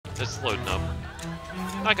It's loading up.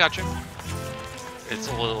 I got you. It's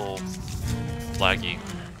a little laggy.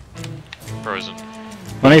 Frozen.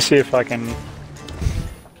 Let me see if I can...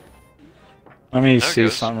 Let me see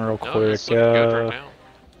goes. something real No, quick. it's looking good right now.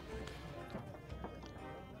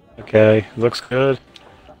 Okay, looks good.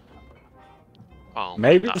 Oh,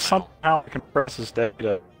 Maybe not somehow now. I can press this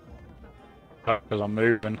data because I'm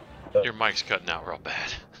moving. Your mic's cutting out real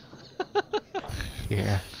bad.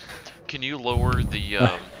 Yeah. Can you lower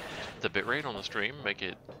the bitrate on the stream? Make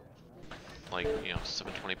it like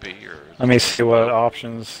 720p or? Let me see what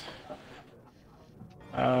options.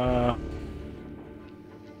 Let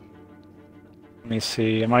me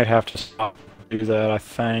see. I might have to stop and do that. I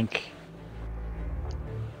think.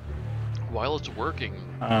 While it's working,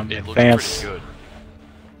 it advanced. looks pretty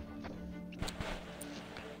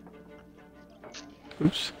good.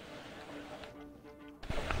 Oops.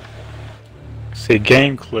 See,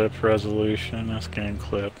 game clip resolution. That's game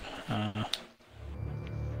clip.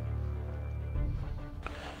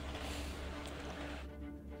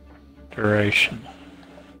 Duration.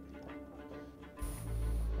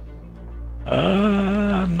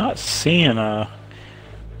 I'm not seeing a...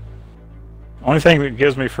 Only thing that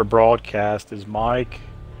gives me for broadcast is mic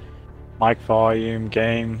volume,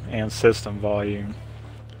 game, and system volume.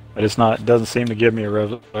 But it's not. It doesn't seem to give me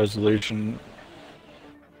a resolution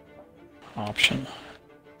option.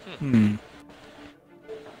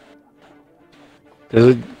 Does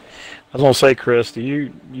it? I was gonna say, Chris,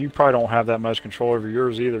 you probably don't have that much control over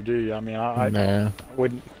yours either, do you? I mean, I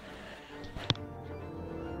wouldn't.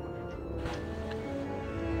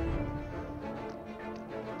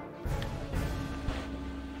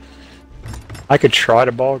 I could try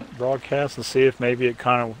to broadcast and see if maybe it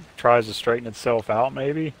kind of tries to straighten itself out,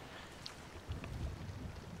 maybe.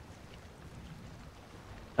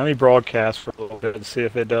 Let me broadcast for a little bit and see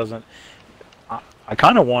if it doesn't. I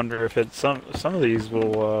kind of wonder if it some of these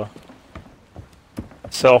will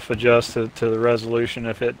self-adjust to the resolution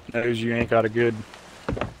if it knows you ain't got a good,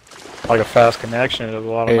 like a fast connection. It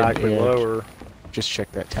will automatically lower. Just check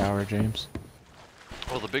that tower, James.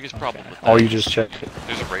 Well, the biggest problem with that... Oh, you just checked it?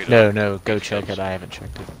 There's a radar. No, go check it. I haven't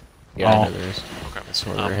checked it. Yeah, I know there is. Okay. That's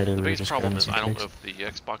where we're headed. The biggest problem is I I don't know if the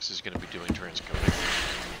Xbox is going to be doing transcoding.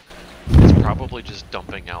 It's probably just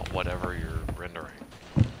dumping out whatever you're rendering.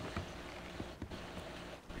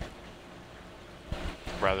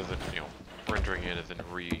 Rather than, rendering it and then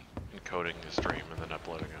re-encoding the stream and then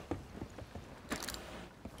uploading it.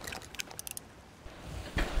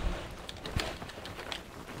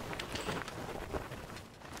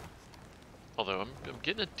 Although I'm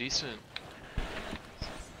getting a decent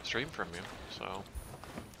stream from you, so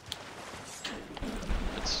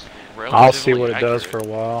it's relatively I'll see what it does for a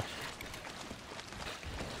while.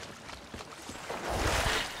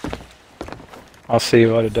 I'll see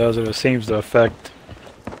what it does. If it seems to affect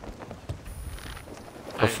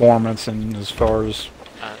performance and as far as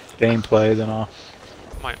gameplay, then I'll...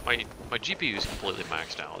 My GPU is completely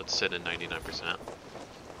maxed out. It's sitting at 99%.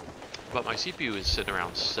 But my CPU is sitting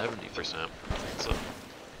around 70%. It's a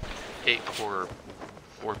 8-core,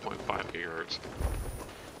 4.5 gigahertz.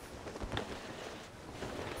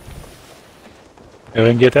 Go ahead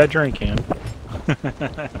and get that drink in.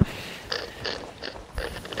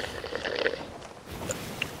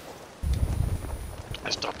 I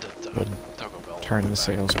stopped at Taco Bell. Turn the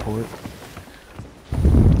sales port.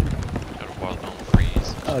 Got a watermelon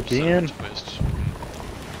freeze. Again? Twist.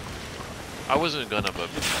 I wasn't gonna, but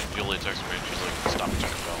Julie texted me and she's like, stop at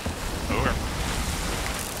Taco Bell. Over.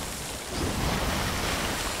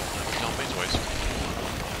 Tell me his ways.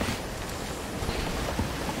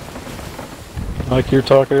 Like your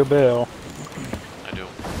Taco Bell. I do.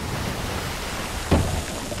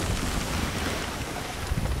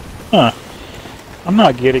 Huh. I'm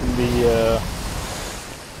not getting the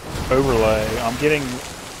overlay. I'm getting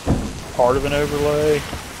part of an overlay,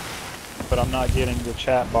 but I'm not getting the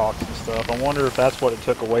chat box and stuff. I wonder if that's what it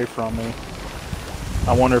took away from me.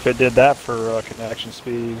 I wonder if it did that for connection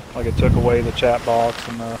speed. Like it took away the chat box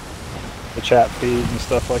and the chat feeds and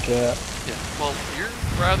stuff like that. Yeah, well, you're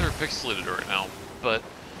rather pixelated right now, but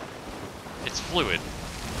it's fluid.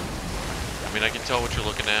 I mean, I can tell what you're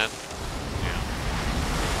looking at. Yeah.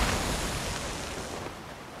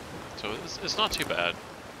 So it's not too bad,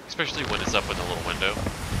 especially when it's up in the little window.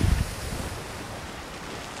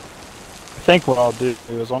 I think what I'll do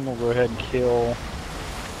is I'm going to go ahead and kill...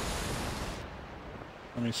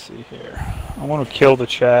 Let me see here. I want to kill the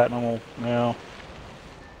chat and I'm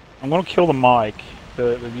going to kill the mic.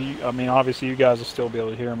 I mean, obviously you guys will still be able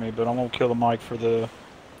to hear me, but I'm going to kill the mic for the...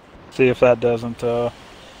 See if that doesn't...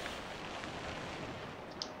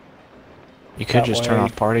 You could That just turn way,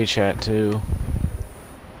 off party chat too.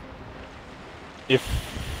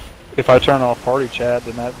 if I turn off party chat,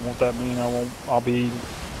 then won't that mean I'll be...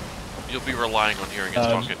 You'll be relying on hearing us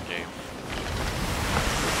talking game.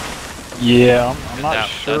 Yeah, I'm And not that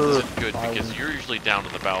sure. isn't good because you're usually down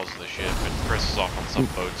in the bowels of the ship and Chris is off on some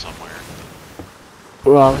boat somewhere.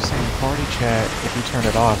 Well, I was saying party chat, if you turn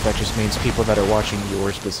it off, that just means people that are watching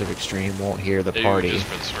your specific stream won't hear the They've party. just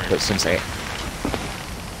been streaming. But since they...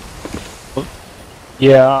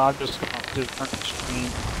 Yeah, I'm just gonna turn the stream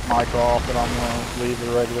mic off, and I'm gonna leave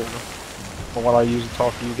the regular. For what I use to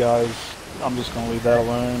talk to you guys, I'm just gonna leave that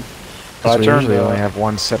alone. Because we usually only have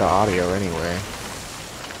one set of audio anyway.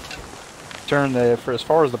 For as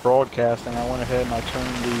far as the broadcasting, I went ahead and I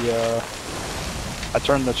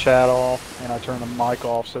turned the chat off and I turned the mic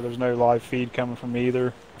off, so there's no live feed coming from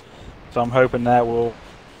either. So I'm hoping that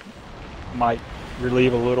might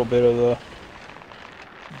relieve a little bit of the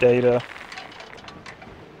data.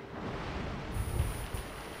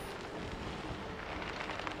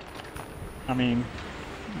 I mean,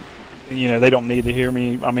 you know, they don't need to hear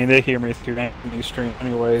me. I mean, they hear me through Anthony's stream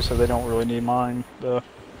anyway, so they don't really need mine, the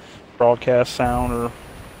broadcast sound or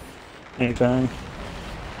anything.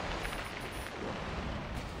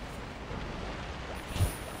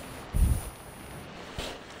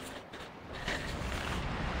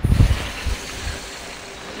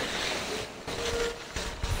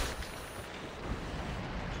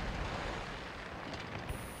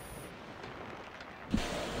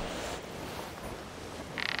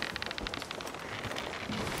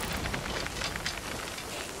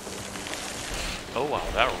 Oh wow,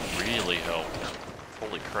 that really helped.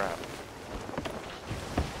 Holy crap.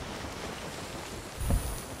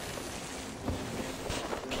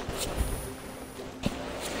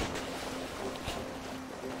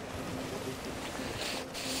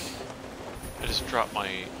 I just dropped my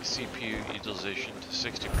CPU utilization to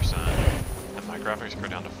 60% and my graphics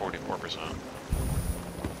card down to 44%.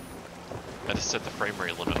 I just set the frame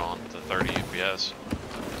rate limit on to 30 FPS.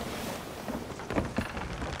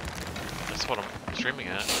 That's what I'm streaming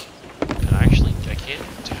at. And I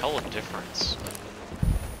can't tell a difference.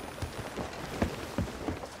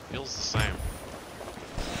 Feels the same.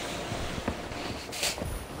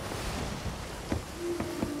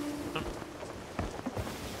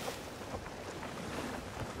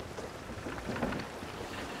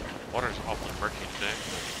 Water's awfully murky today.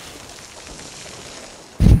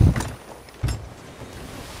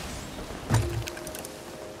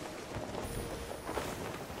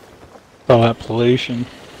 All that pollution.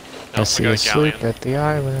 I see a sloop at the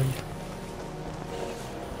island.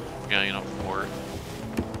 Galleon up port.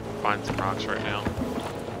 Find some rocks right now.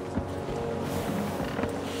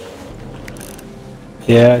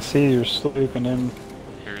 Yeah, I see you're sleeping in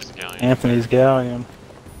Here's the galleon. Anthony's galleon.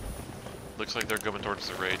 Looks like they're coming towards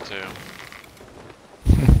the raid too.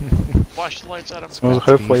 Flash the lights at them. Well,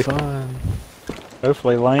 hopefully, fun.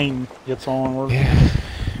 hopefully Lane gets on. Yeah.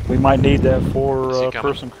 We might need that Is he coming?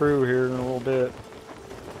 person crew here in a little bit.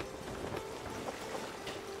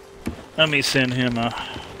 Let me send him a...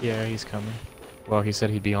 Yeah, he's coming. Well, he said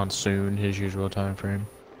he'd be on soon, his usual time frame.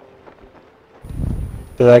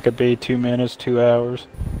 So that could be 2 minutes, 2 hours.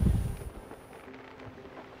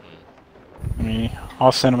 I mean,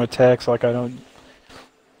 I'll send him a text like I don't...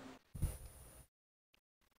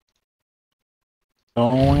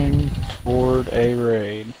 Going toward a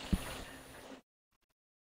raid.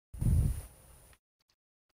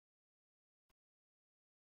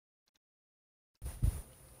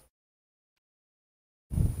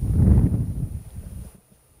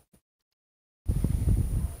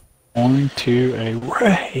 Going to a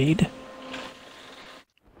raid.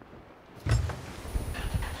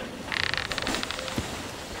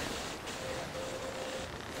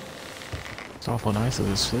 It's awful nice of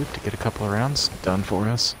this sloop to get a couple of rounds done for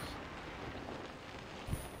us.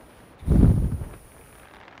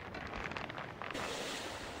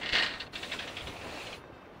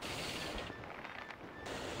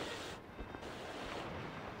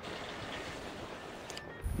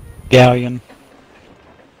 Galleon.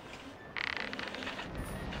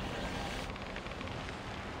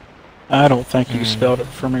 I don't think you spelled it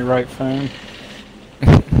for me right, phone. I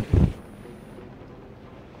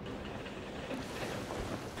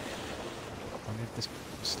wonder if this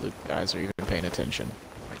sloop guys are even paying attention.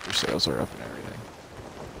 Like their sails are up and everything.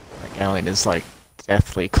 Like galleon is like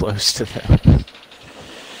deathly close to them.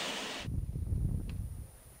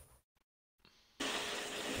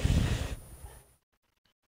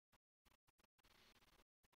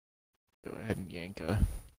 Go ahead and yank a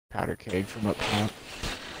powder keg from up top.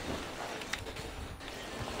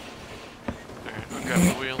 Alright, I've got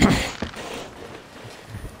the wheel.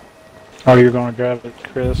 Oh, you're gonna grab it,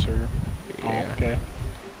 Chris, or? Yeah. Oh, okay.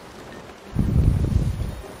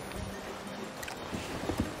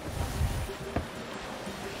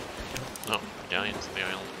 Oh, galleon's in the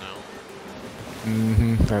island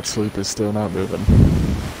now. That sloop is still not moving. Yeah,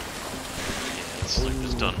 the sloop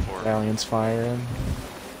is done for. Galleon's firing.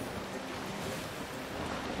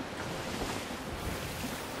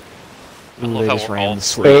 I Ooh, love they how just we're ran all the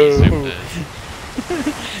three sloop. zoomed in.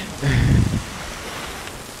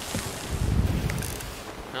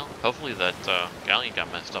 Well, hopefully that galleon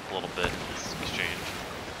got messed up a little bit in this exchange.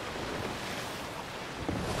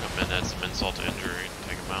 Come in, add some insult to injury, and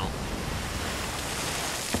take him out.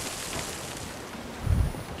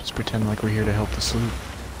 Just pretend like we're here to help the sloop.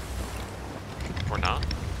 Or not.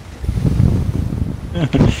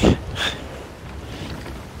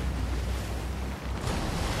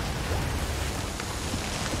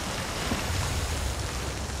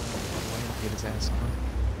 Get his ass on.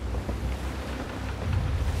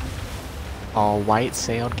 All white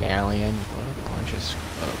sailed galleon. What a bunch of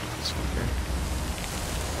scrubs.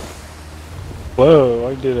 Whoa!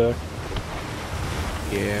 I did a.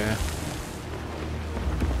 Yeah.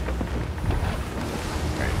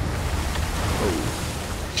 Right.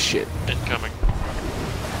 Oh. Shit. Incoming.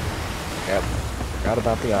 Yep. Forgot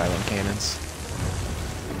about the island cannons.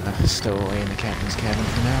 Stow away in the captain's cabin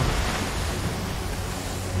for now.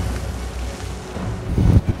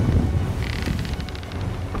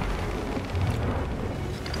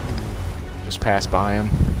 Just pass by him.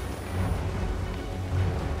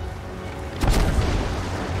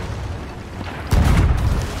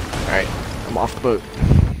 Alright, I'm off the boat.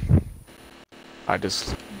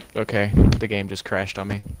 Okay, the game just crashed on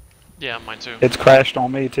me. Yeah, mine too. It's crashed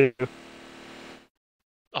on me too.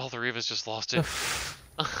 All three of us just lost it.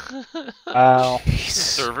 Wow. Did the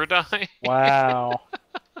server die? Wow.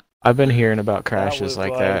 I've been hearing about That crashes was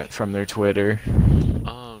like like- that from their Twitter.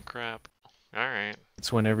 Oh, crap. Alright.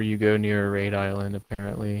 It's whenever you go near a raid island,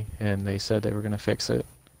 apparently, and they said they were gonna fix it.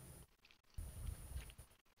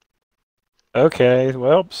 Okay.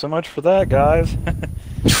 Well, so much for that, guys.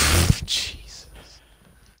 Jesus.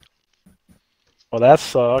 Well, that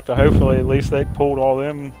sucked. Hopefully, at least they pulled all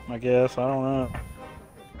them. I guess. I don't know.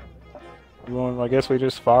 I guess we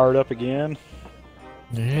just fired up again.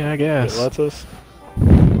 Yeah, I It guess. lets us.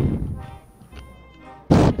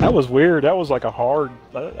 That was weird. That was like a hard.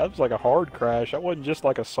 That was like a hard crash. That wasn't just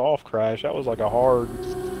like a soft crash. That was like a hard.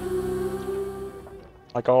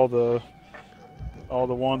 Like all the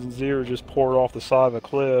ones and zeros just poured off the side of a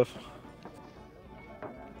cliff.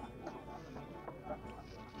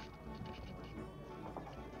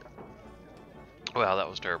 Wow, that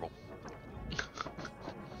was terrible.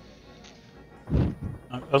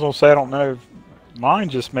 I was gonna say I don't know. Mine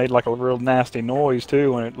just made like a real nasty noise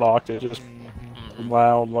too when it locked. It just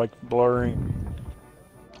loud, like blurring.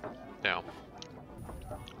 Yeah.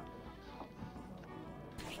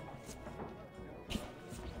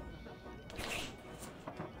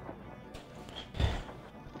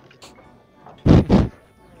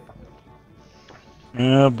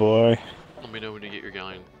 Oh boy. Let me know when you get your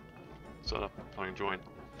galleon set up. I can join.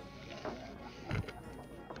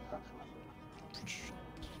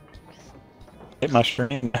 Hit my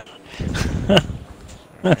stream.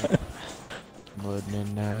 Right. I'm loading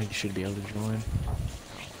in now. You should be able to join.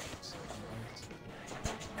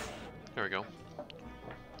 There we go.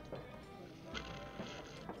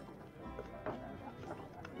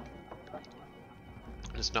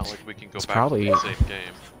 It's not like we can go It's back probably- to the same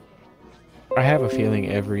game. I have a feeling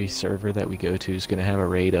every server that we go to is going to have a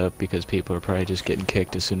raid up because people are probably just getting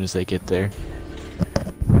kicked as soon as they get there.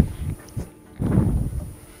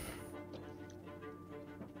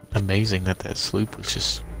 Amazing that sloop was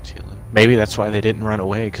just chilling. Maybe that's why they didn't run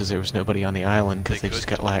away, because there was nobody on the island, because They they just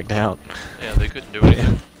couldn't. got lagged out. Yeah, they couldn't do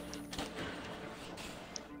anything.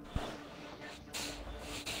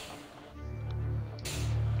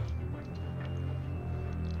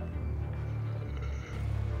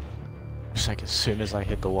 Just like as soon as I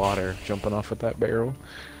hit the water, jumping off with that barrel.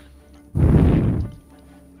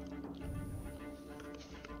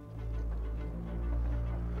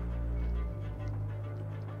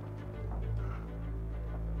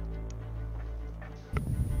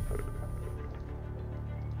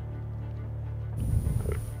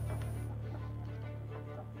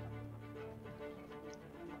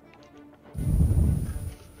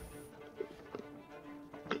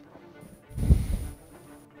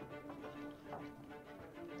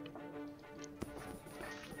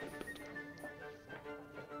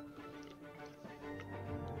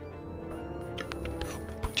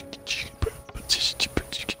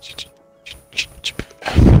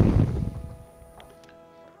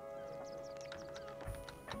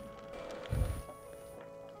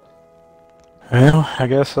 Well, I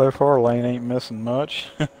guess so far Lane ain't missing much.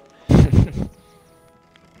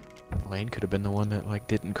 Lane could have been the one that like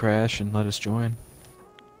didn't crash and let us join.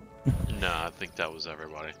 No, I think that was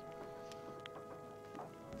everybody.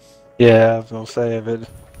 Yeah, I was gonna say if it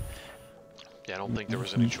Yeah, I don't think there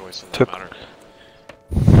was any choice in that took matter.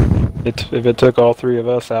 if it took all three of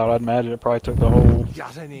us out, I'd imagine it probably took the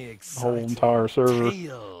Got any whole exciting entire server.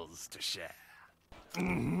 tales to share?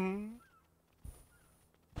 Mm-hmm.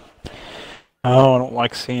 Oh, I don't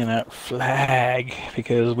like seeing that flag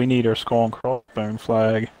because we need our skull and crossbone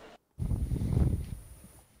flag.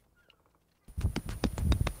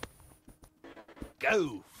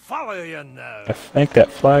 Go, follow your I nose. think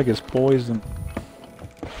that flag is poison.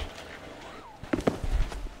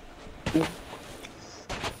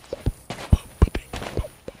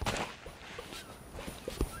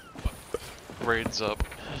 Raids up.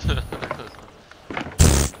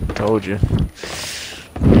 Told you.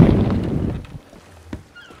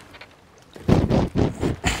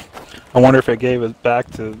 I wonder if it gave us back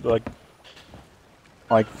to like,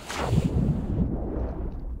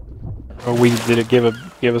 or did it give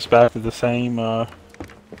us back to the same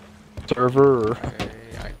server,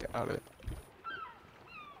 I doubt it.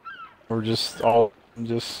 or just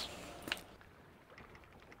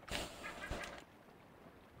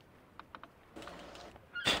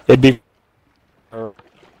it'd be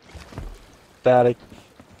static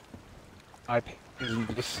IP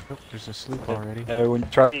and just Oh, there's a sloop already. when you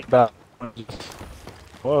try to about just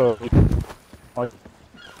whoa, like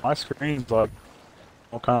my screen's like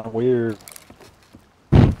all kind of weird.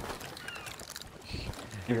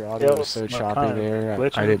 Your audio was so It's choppy kinda there, I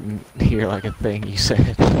glitching. didn't hear like a thing you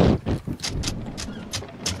said.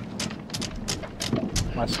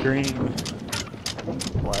 My screen.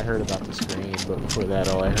 Well, I heard about the screen, but before that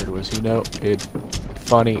all I heard was, you know, it,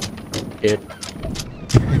 funny, it.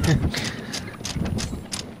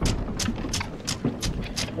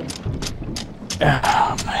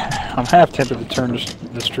 I'm half tempted to turn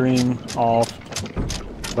the stream off,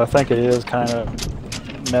 but I think it is kind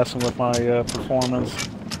of messing with my performance.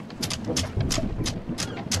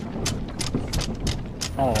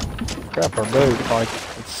 Oh, crap, our boat, like,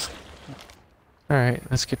 it's... Alright,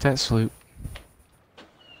 let's get that sloop.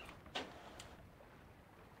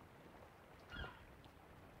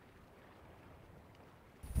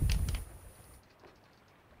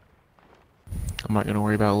 I'm not gonna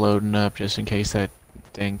worry about loading up just in case that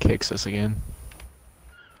thing kicks us again.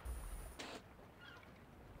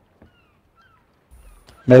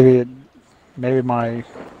 Maybe my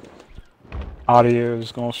audio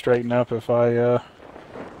is going to straighten up if I,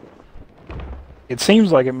 It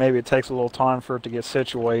seems like maybe it takes a little time for it to get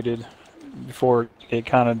situated before it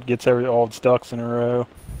kind of gets all its ducks in a row.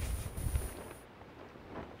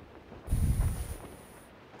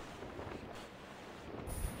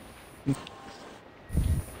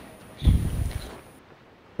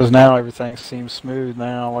 Because now everything seems smooth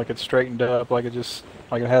now, like it's straightened up, like it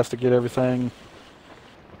has to get everything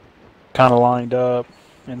kind of lined up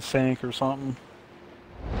in sync or something.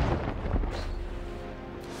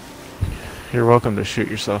 You're welcome to shoot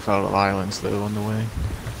yourself out of islands though on the way.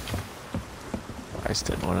 I just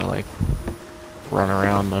didn't want to like run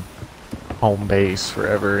around the home base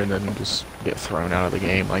forever and then just get thrown out of the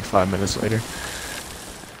game like 5 minutes later.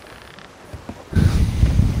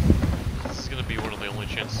 This is gonna be one of the only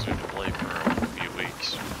chances we can play for a few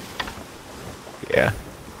weeks. Yeah.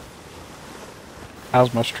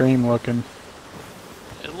 How's my stream looking?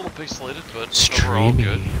 A little pixelated, but overall Streamy.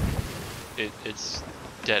 good. It's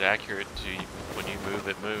dead accurate to when you move,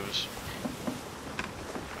 it moves.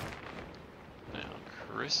 Now,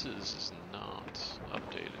 Chris's is not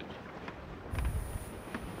updated.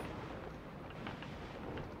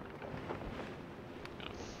 I'm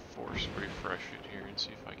gonna force refresh it here and see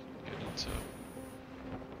if I can get it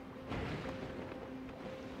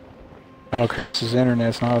to. Okay, his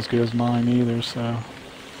internet's not as good as mine either, so...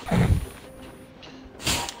 Yeah,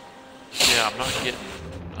 I'm not getting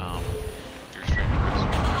your stream, Chris.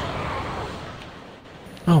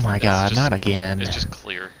 Oh my It's god, just- not again. It's just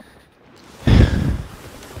clear.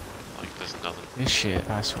 Like there's nothing. This shit,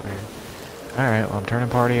 I swear. Alright, well I'm turning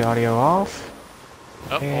party audio off.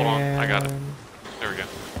 Oh, hold on, I got it. and There we go.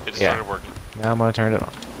 It Yeah. started working. Now I'm gonna turn it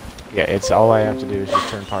on. Yeah, it's all I have to do is just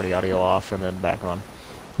turn party audio off and then back on.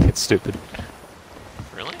 It's stupid.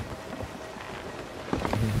 Really?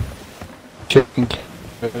 Chicken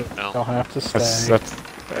No. I'll have to stay.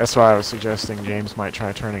 That's why I was suggesting James might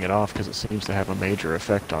try turning it off because it seems to have a major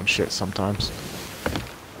effect on shit sometimes.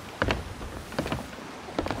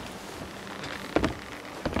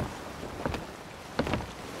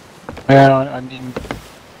 Yeah, I mean,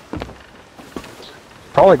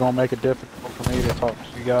 probably gonna make it difficult for me to talk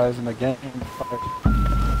to you guys in the game.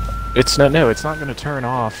 It's not. No, it's not going to turn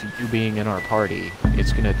off you being in our party.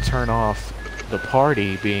 It's going to turn off the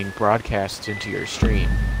party being broadcast into your stream,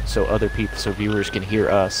 so other people, so viewers can hear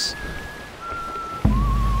us.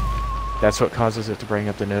 That's what causes it to bring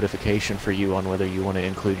up the notification for you on whether you want to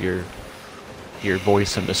include your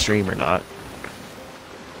voice in the stream or not.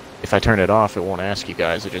 If I turn it off, it won't ask you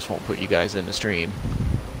guys. It just won't put you guys in the stream.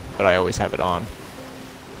 But I always have it on.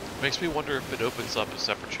 Makes me wonder if it opens up a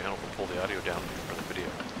separate channel to pull the audio down for the video.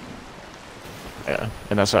 Yeah,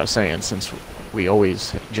 and that's what I was saying, since we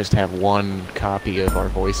always just have one copy of our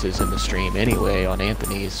voices in the stream anyway on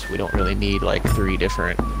Anthony's, we don't really need like 3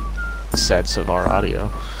 different sets of our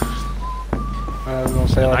audio. I was gonna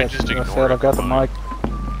say, like I said, I've got the mic.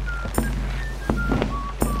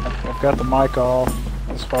 I've got the mic off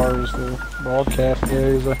as far as the broadcast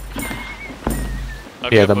goes.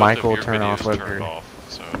 Yeah, the mic will turn off whether.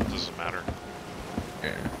 So it doesn't matter.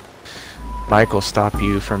 Yeah. Mic will stop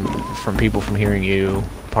you from people from hearing you.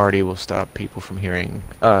 Party will stop people from hearing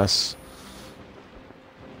us.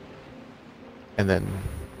 And then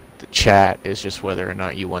the chat is just whether or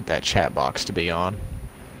not you want that chat box to be on.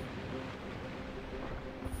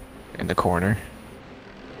 In the corner.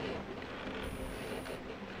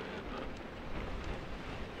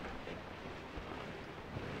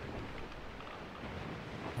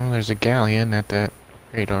 Well, there's a galleon at that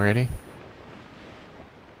rate already.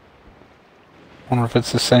 Wonder if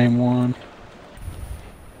it's the same one.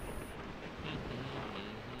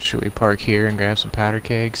 Should we park here and grab some powder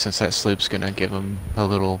kegs, since that sloop's gonna give them a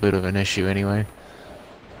little bit of an issue anyway?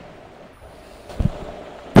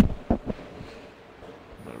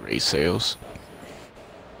 Raise sails.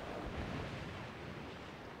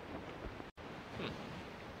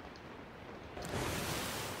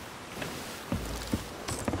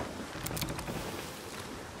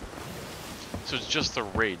 So it's just the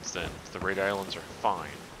raids then. The raid islands are fine.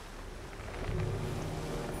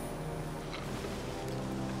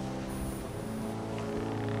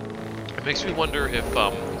 It makes me wonder if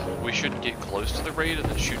we should get close to the raid and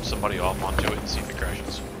then shoot somebody off onto it and see if it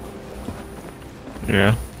crashes.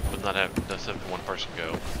 Yeah. But not have just have one person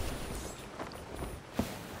go.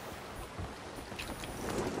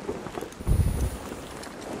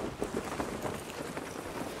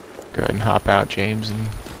 Go ahead and hop out, James, and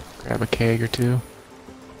grab a keg or 2.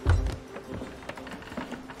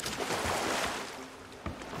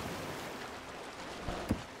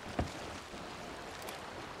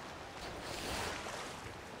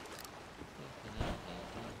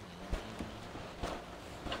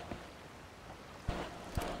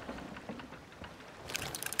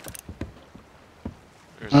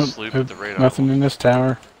 There's a sloop at the raid Nothing island. in this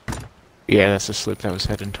tower. Yeah, that's the sloop that was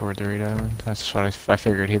heading toward the raid island. That's what I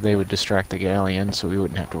figured they would distract the galleon, so we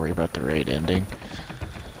wouldn't have to worry about the raid ending.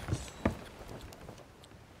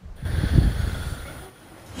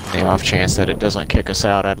 The off chance that it doesn't kick us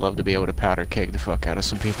out, I'd love to be able to powder keg the fuck out of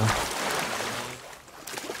some people.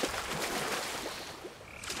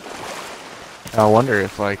 I wonder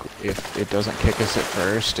if, like, if it doesn't kick us at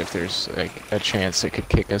first, if there's, like, a chance it could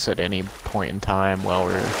kick us at any point in time while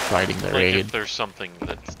we're fighting the raid. Like if there's something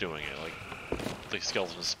that's doing it, like the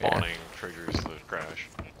skeleton spawning triggers the crash.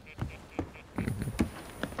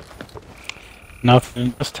 Nothing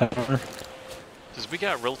in this tower. Because we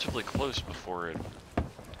got relatively close before it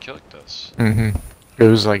kicked us. Mm-hmm. It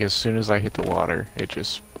was like as soon as I hit the water, it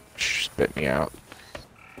just spit me out.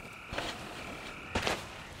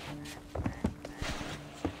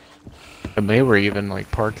 And they were even like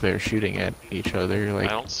parked there shooting at each other, like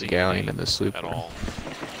I don't see the galleon any and the sloop at were. all.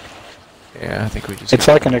 Yeah, I think we just. It's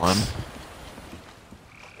got like an one.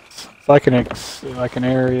 it's like an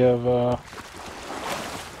area of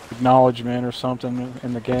acknowledgement or something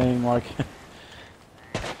in the game, like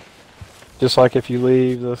just like if you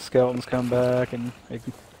leave, the skeletons come back and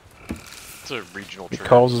It's a regional it trigger.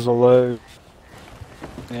 causes a load.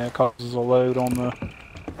 Yeah, it causes a load on the.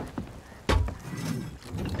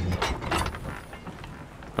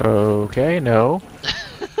 Okay, no.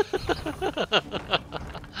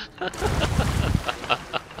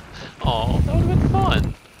 Oh, that would have been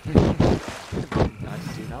fun. I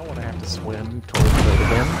do not want to have to swim toward the boat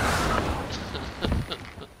again.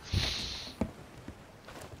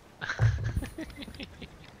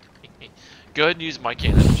 Go ahead and use my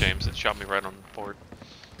cannon, James. It shot me right on board.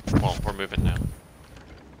 Well, we're moving now.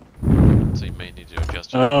 So you may need to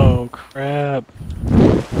adjust it. Oh crap!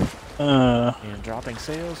 And dropping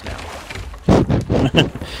sails now.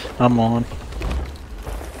 I'm on.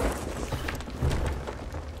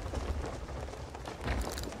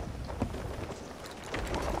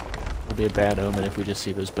 It'll be a bad omen if we just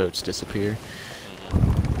see those boats disappear.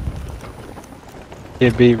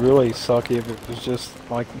 It'd be really sucky if it was just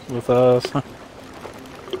like with us.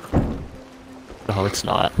 Oh, it's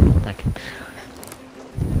not. Like,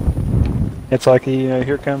 It's like, you know,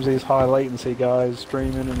 here comes these high latency guys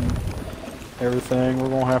streaming and everything. We're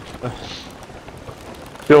gonna have to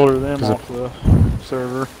filter them off the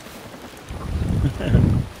server.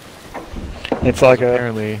 It's like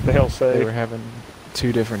apparently they'll say they were having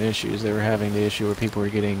two different issues. They were having the issue where people were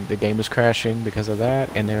getting the game was crashing because of that,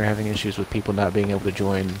 and they were having issues with people not being able to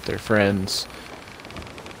join their friends.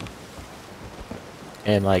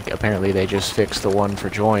 And like apparently they just fixed the one for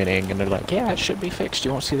joining, and they're like, yeah, it should be fixed.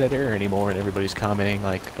 You won't see that error anymore. And everybody's commenting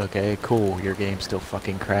like, okay, cool, your game's still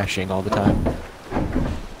fucking crashing all the time.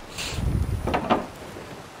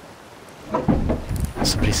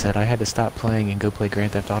 Somebody said I had to stop playing and go play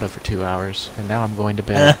Grand Theft Auto for 2 hours, and now I'm going to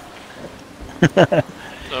bed.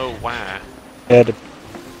 Oh, wow. they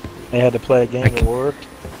had to play a game that worked.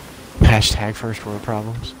 Hashtag first world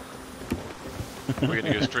problems. We're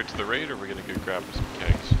gonna go straight to the raid, or we're gonna go grab some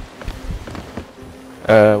kegs?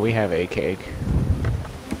 We have a keg,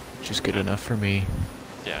 which is good enough for me.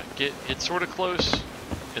 Yeah, get sort of close,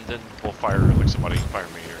 and then we'll fire, like somebody fire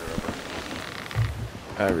me or whatever.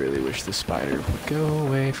 I really wish the spider would go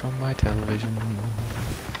away from my television.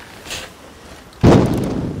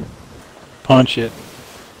 Punch it.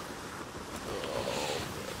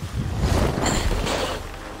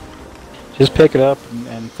 Just pick it up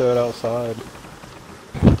and throw it outside.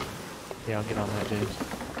 Yeah, I'll get on that, James.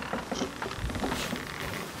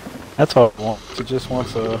 That's all it wants. It just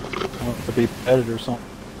wants to be petted or something.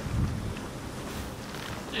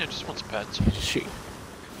 Yeah, just want some pets.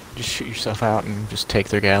 Just shoot yourself out and just take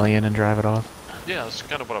their galleon and drive it off. Yeah, that's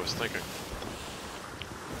kind of what I was thinking.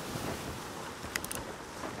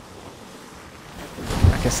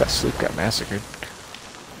 I guess that sloop got massacred.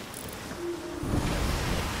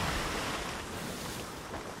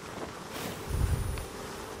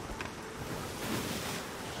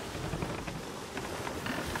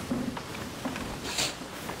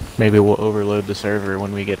 Maybe we'll overload the server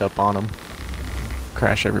when we get up on them.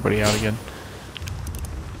 Crash everybody out again.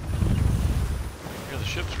 Yeah, the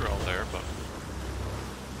ships are all there, but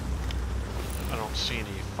I don't see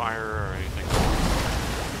any fire or anything.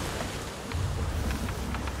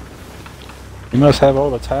 You must have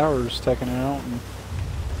all the towers taken out. And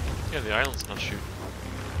Yeah, the island's not shooting.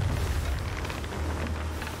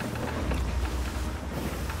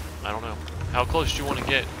 I don't know. How close do you want to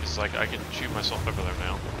get? Because like I can shoot myself over there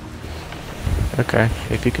now. Okay,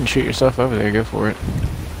 if you can shoot yourself over there, go for it.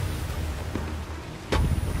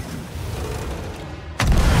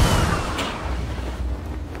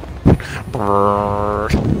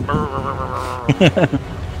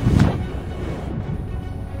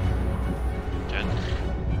 Again,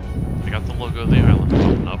 I got the logo of the island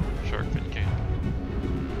popping up. Shark fin can.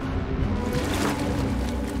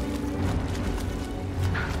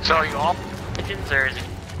 So are you all pigeons or is it?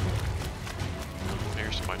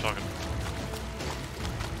 Here's somebody talking.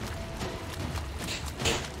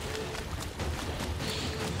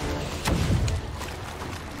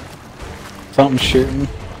 something's shooting.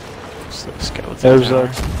 Skeleton There's tower.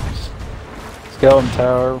 a skeleton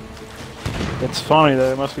tower. It's funny that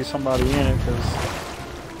there must be somebody in it because.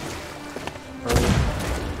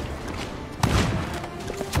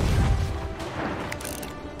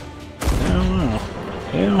 I don't know.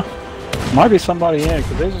 Yeah, might be somebody in it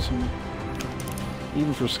because these are some.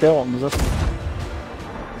 Even for skeletons, that's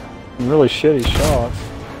some really shitty shots.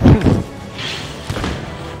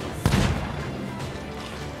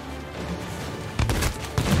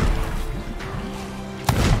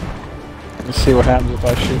 Let's see what happens if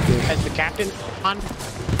I shoot this. Has the captain on?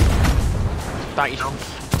 Thought you know.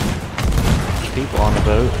 There's people on the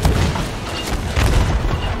boat.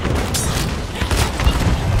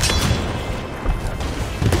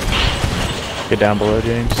 Get down below,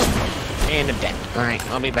 James. And I'm dead. Alright,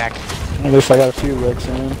 I'll be back. At least I got a few licks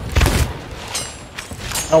in.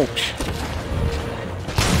 Ouch.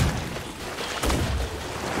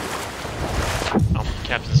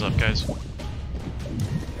 Captain's up, guys.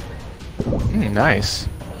 Nice.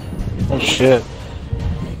 Oh shit.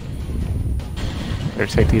 Better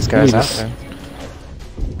take these guys out then.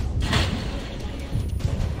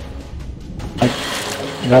 I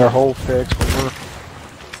got our hole fixed, but we're...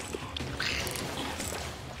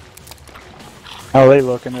 How are they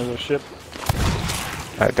looking as a ship?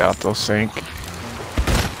 I doubt they'll sink.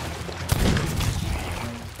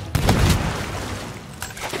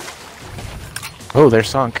 Oh, they're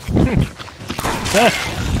sunk.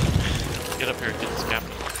 Get up here and get this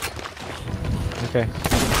captain. Okay.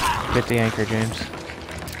 Hit the anchor, James.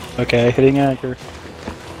 Okay, hitting anchor.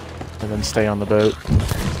 And then stay on the boat.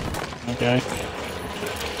 Okay.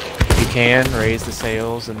 If you can, raise the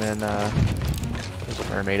sails and then, there's a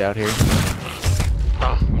mermaid out here.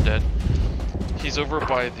 Ah, I'm dead. He's over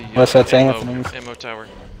by the Unless that's Anthony's. ammo tower.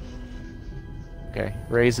 Okay,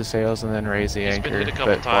 raise the sails and then raise the He's anchor. been hit a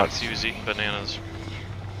couple but times. watch- He was eating bananas.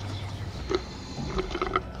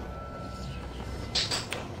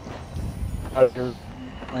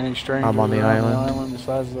 Any strangers I'm on the around island.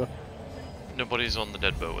 besides the... Nobody's on the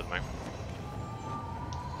dead boat with me.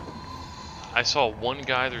 I saw one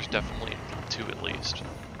guy, there's definitely two at least.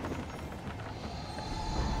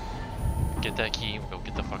 Get that key and go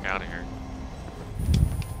get the fuck out of here.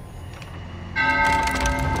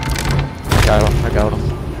 I got him. I got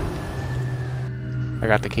him. I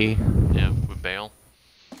got the key. Yeah, with bail.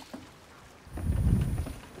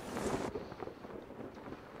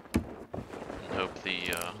 And hope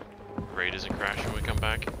the raid isn't crashing when we come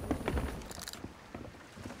back.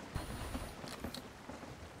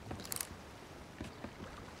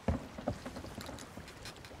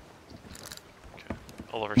 Okay.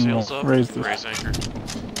 All of our sails up. raise the- Raise anchor.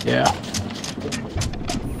 Yeah.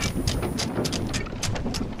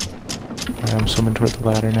 I'm swimming toward the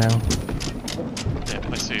ladder now. Yeah,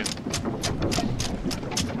 I see you.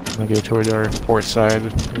 I'm gonna go toward our port side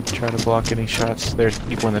and try to block any shots. There's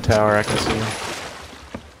people in the tower, I can see them.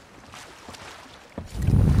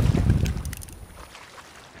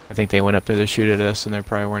 I think they went up there to shoot at us and there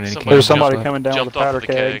probably weren't any Somebody There's cannons somebody left. coming down with Jumped the off powder of the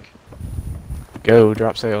keg. Go,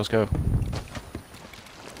 drop sails, go.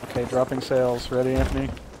 Okay, dropping sails. Ready, Anthony?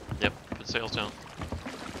 Yep, put sails down.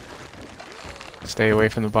 Stay away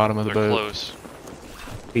from the bottom of the They're boat. close.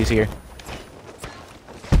 He's here.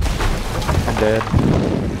 I'm dead.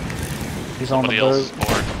 He's on Somebody the else boat. is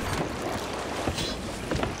bored.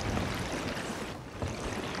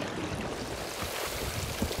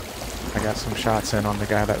 I got some shots in on the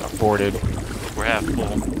guy that got boarded. We're half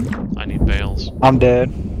full. I need bales. I'm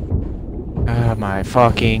dead. Oh my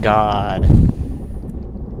fucking god.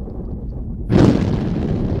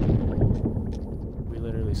 We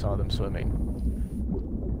literally saw them swimming.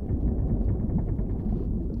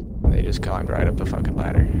 They just climbed right up the fucking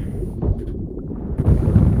ladder.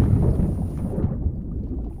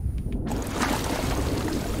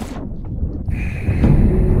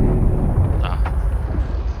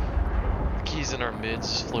 Ah. Keys in our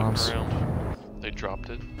mids floating Awesome. around. They dropped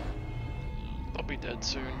it. I'll be dead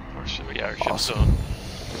soon. Or should we? Yeah, our ship's Awesome. done.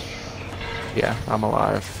 Yeah, I'm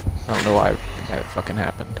alive. I don't know why that fucking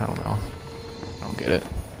happened. I don't know. I don't get it.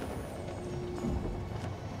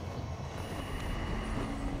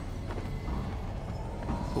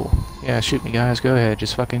 Cool. Yeah, shoot me, guys. Go ahead.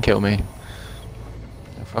 Just fucking kill me.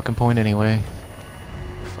 No fucking point anyway.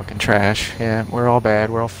 Fucking trash. Yeah, we're all bad.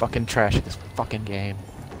 We're all fucking trash at this fucking game.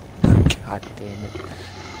 God damn it.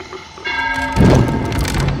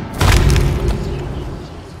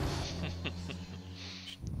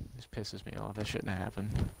 This pisses me off. That shouldn't have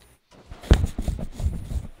happened.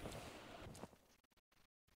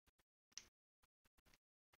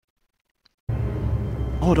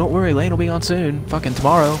 Oh, don't worry. Lane will be on soon. Fucking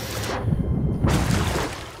tomorrow.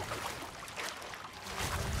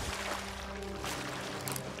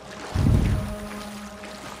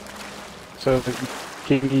 So the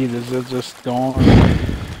key is it just gone?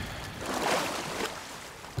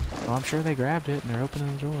 Well, I'm sure they grabbed it and they're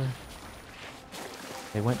opening the door.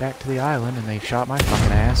 They went back to the island and they shot my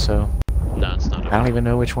fucking ass, so No, it's not I don't open. even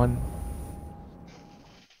know which one.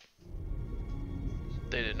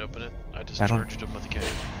 They didn't open it. I just I don't- charged them with a keg.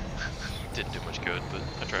 Didn't do much good, but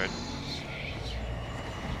I tried.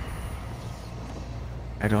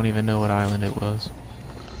 I don't even know what island it was.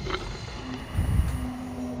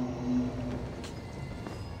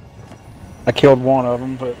 I killed one of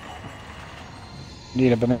them, but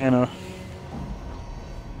need a banana.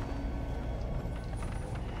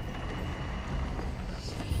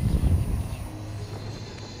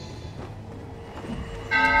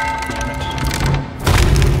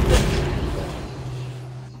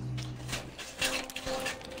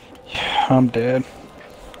 Yeah, I'm dead.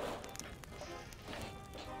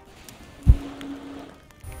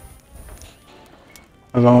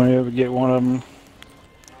 I was only able to get one of them.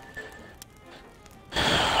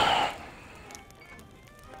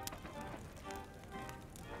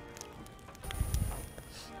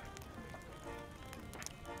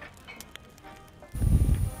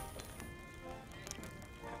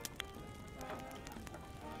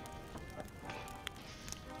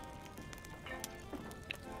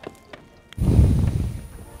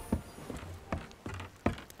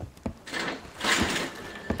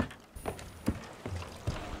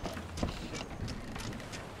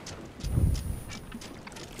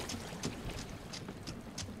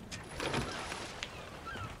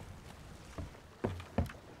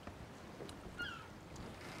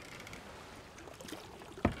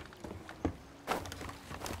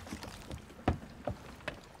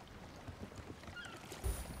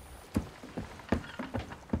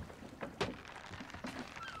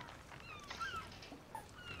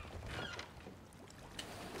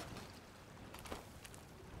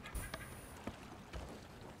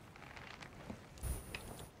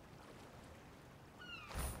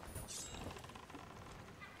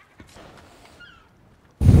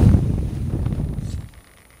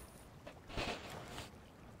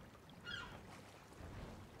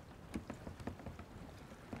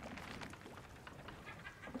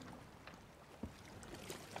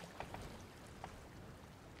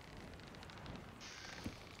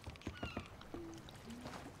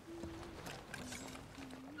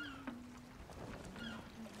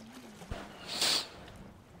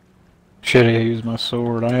 Should have used my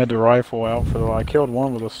sword. I had the rifle out for the. I killed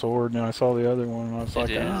one with a sword, and I saw the other one, and I was like,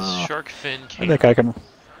 It is ah, Shark Fin I Camp. think I can.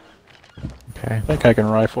 Okay. I think I can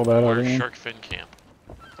rifle that other Where's one. Shark Fin Camp?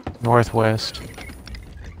 Northwest.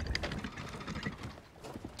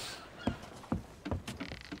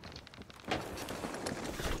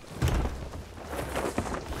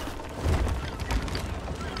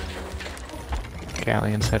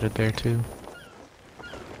 Galleon's headed there too.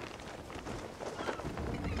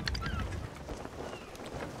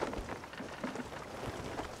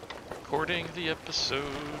 Recording the episodes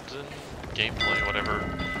and gameplay, whatever.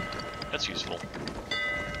 That's useful.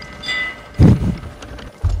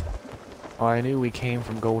 Well, I knew we came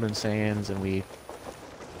from Golden Sands and we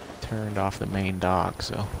turned off the main dock,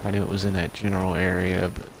 so I knew it was in that general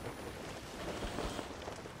area, but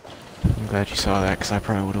I'm glad you saw that, because I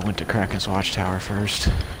probably would have went to Kraken's Watchtower first.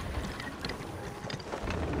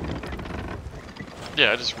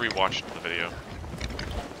 Yeah, I just rewatched the video.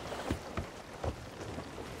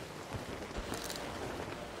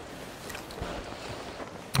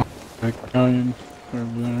 Italian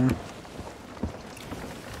over there.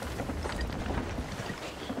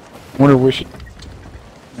 Wonder we should.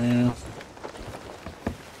 Yeah.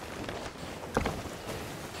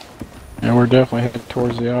 Yeah, we're definitely headed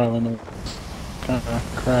towards the island. Kind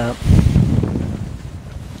of crap.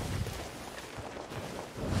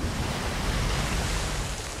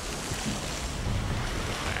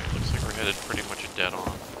 Alright, looks like we're headed pretty much dead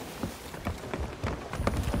on.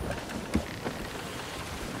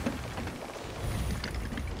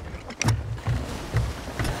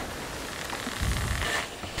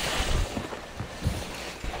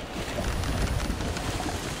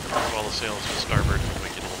 While the sails to starboard, we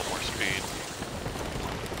get a little more speed.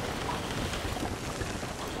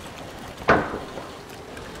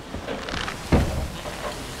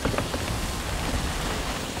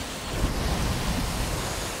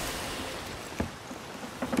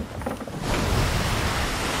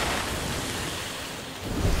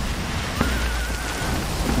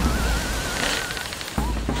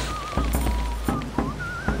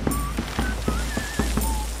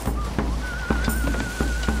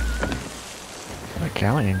 Where'd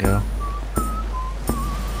Galleon go?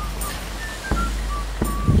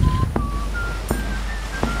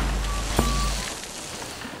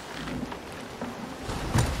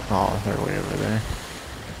 Oh, they're way over there.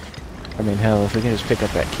 I mean, hell, if we can just pick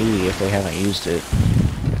up that key if they haven't used it.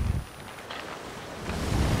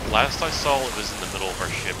 Last I saw, it was in the middle of our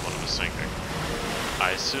ship when it was sinking.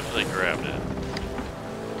 I assume they grabbed it.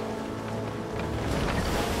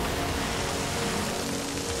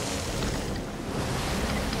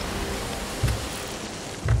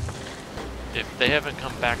 If they haven't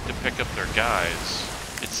come back to pick up their guys,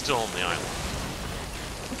 it's still on the island.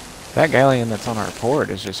 That galleon that's on our port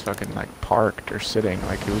is just fucking like parked or sitting,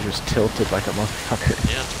 like it was just tilted like a motherfucker.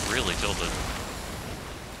 Yeah, it's really tilted.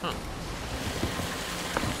 Huh.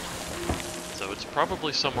 So it's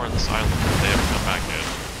probably somewhere on this island that they haven't come back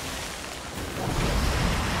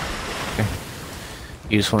yet.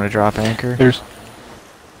 You just want to drop anchor? There's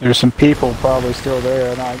some people probably still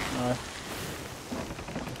there, and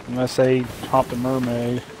unless they hopped the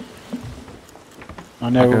mermaid. I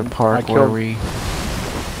know. Like a park where we.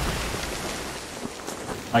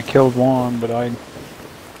 I killed one, but I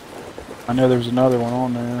know there's another one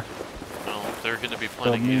on there. Well, they're going to be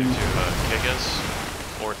planning either to kick us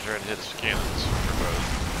or try to hit us with cannons, or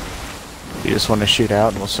both. You just want to shoot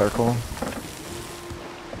out and we'll circle them?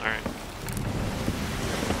 Alright.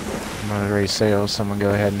 I'm gonna raise sails, someone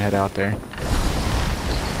go ahead and head out there.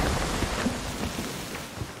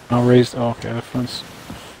 I'll raise. Oh, okay, the fence.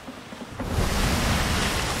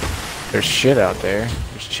 There's shit out there.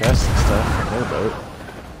 There's chests and stuff in their boat.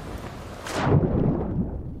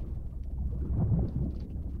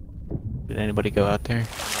 Did anybody go out there? I'm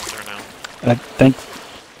out there now. I think.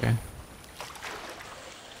 Okay.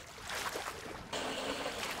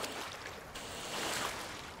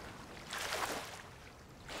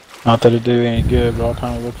 Not that it'd do any good, but I'll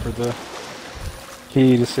kind of look for the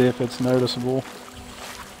key to see if it's noticeable.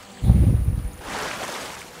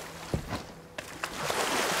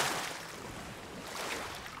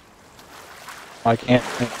 I can't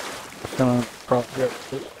think.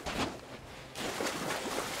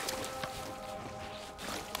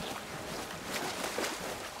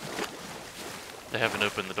 They haven't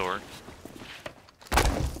opened the door.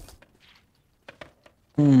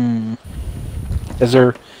 Is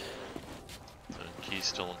there? The key's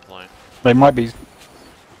still in play. They might be.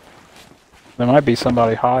 There might be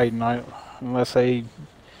somebody hiding. Unless they.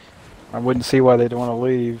 I wouldn't see why they'd want to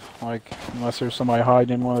leave. Like, unless there's somebody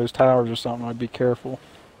hiding in one of those towers or something, I'd be careful.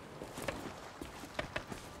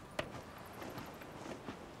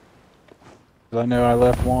 I know I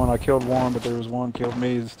left one. I killed one, but there was one killed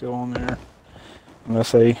me that's still on there.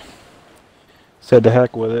 Unless they said to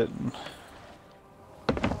heck with it.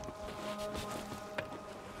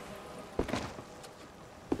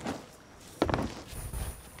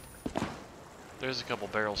 There's a couple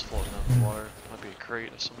barrels floating out in the water. Might be a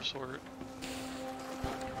crate of some sort.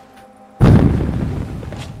 I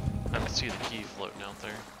can see the key floating out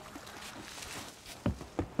there.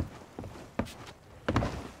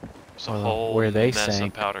 There's a whole where they mess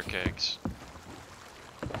sank. of powder kegs.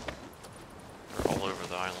 They're all over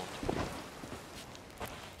the island.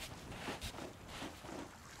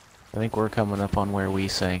 I think we're coming up on where we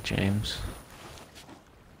sank, James.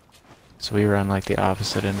 So we were on like the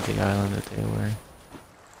opposite end of the island that they were.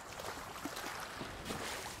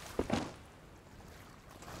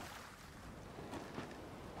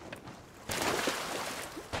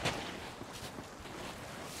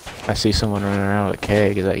 I see someone running around with a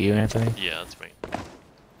keg. Is that you, Anthony? Yeah, that's me.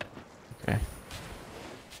 Okay.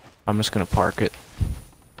 I'm just gonna park it.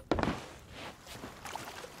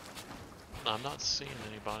 I'm not seeing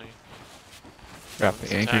anybody. Drop Someone's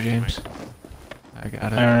the anchor, attacking me. James. I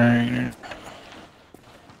got it. Alright.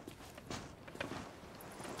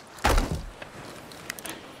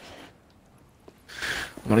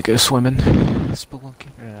 I'm gonna go swimming.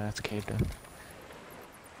 Spelunking. That's cave done.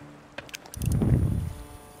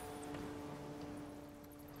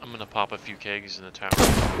 I'm gonna pop a few kegs in the tower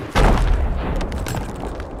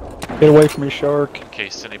Get away from me, shark. in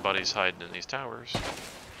case anybody's hiding in these towers.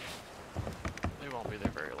 They won't be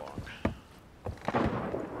there very long.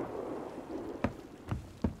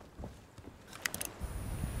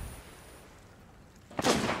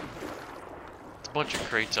 There's a bunch of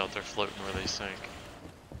crates out there floating where they sank.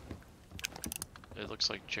 It looks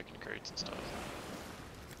like chicken crates and stuff.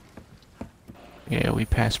 Yeah, we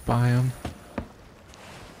passed by them.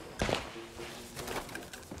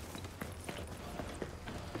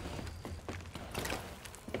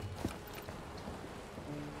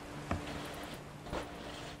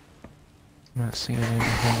 I'm not seeing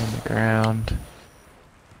anything on the ground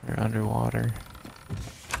or underwater.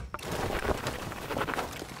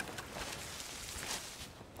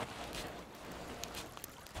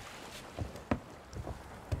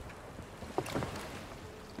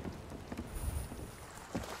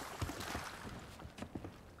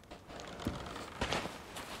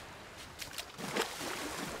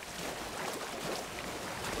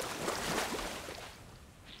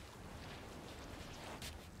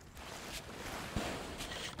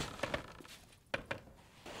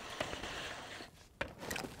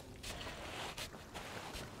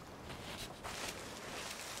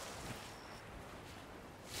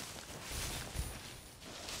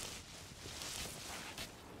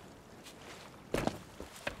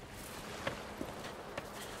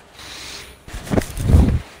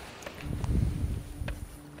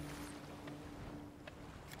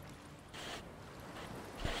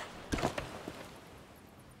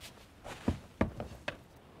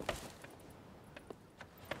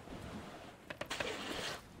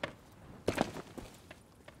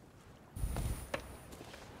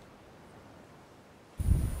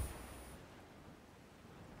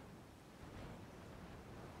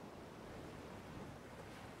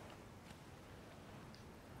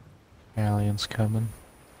 Galleon's coming.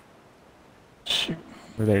 Shoot.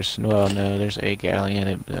 Or there's, well, no, there's a galleon.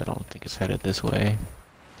 I don't think it's headed this way.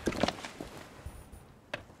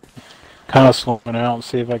 Kind of slowing out and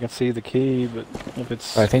see if I can see the key, but if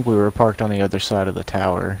it's... I think we were parked on the other side of the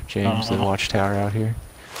tower, James, the watchtower out here.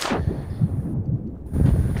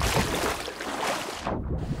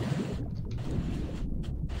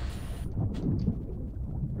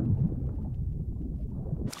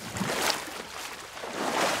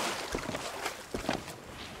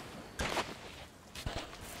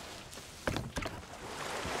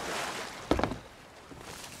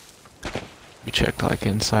 We checked like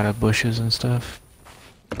inside of bushes and stuff.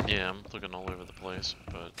 Yeah, I'm looking all over the place,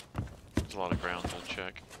 but there's a lot of ground to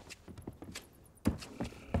check.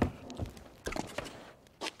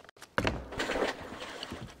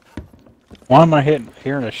 Why am I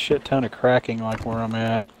hearing a shit ton of cracking like where I'm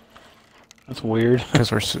at? That's weird.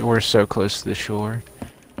 Because we're so close to the shore.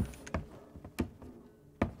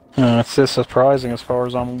 It's just surprising as far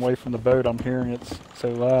as I'm away from the boat. I'm hearing it so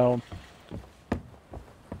loud.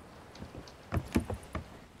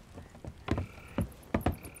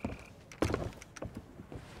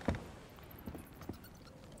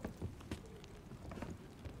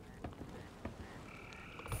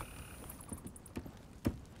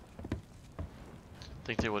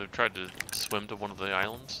 Think they would have tried to swim to one of the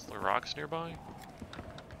islands, the rocks nearby?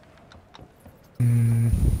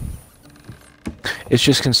 It's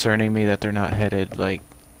just concerning me that they're not headed, like,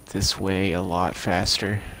 this way a lot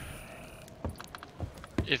faster.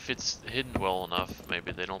 If it's hidden well enough,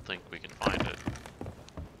 maybe they don't think we can find it.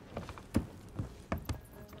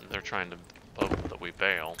 They're trying to hope that we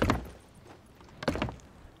bail.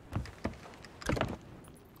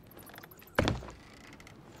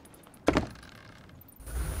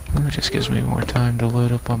 It just gives me more time to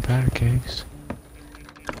load up on powder kegs.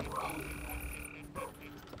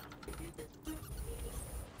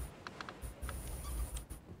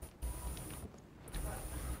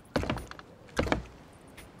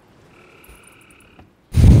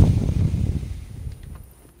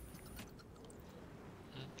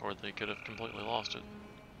 Or they could have completely lost it.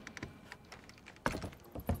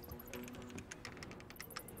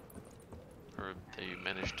 Or they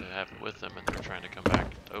managed to have it with them and they're trying to come back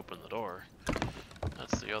to open the door.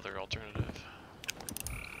 That's the other alternative.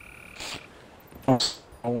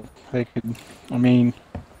 Oh, they could, I mean...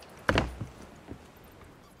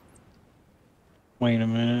 Wait a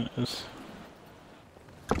minute.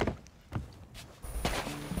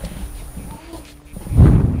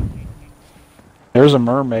 There's a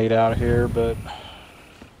mermaid out here, but...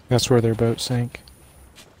 That's where their boat sank.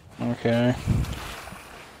 Okay.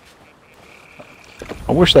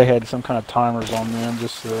 I wish they had some kind of timers on them,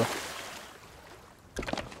 just to...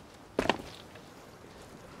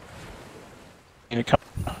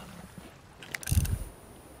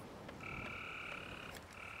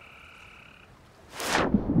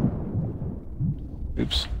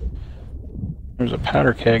 Oops. There's a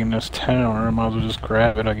powder keg in this tower, I might as well just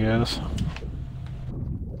grab it, I guess.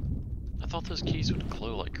 I thought those keys would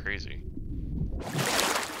glow like crazy.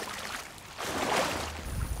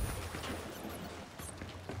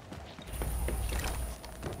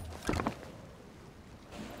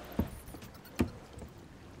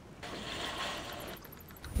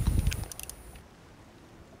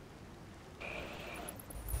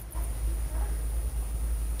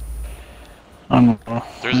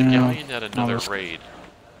 There's a galleon at another raid.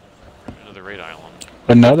 Another raid island.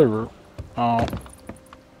 Another? Oh.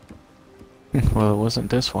 Well, it wasn't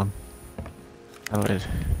this one. Oh, it...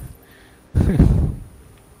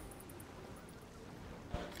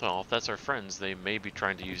 Well, if that's our friends, they may be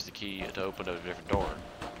trying to use the key to open a different door.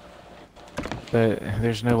 But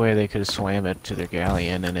there's no way they could have swam it to their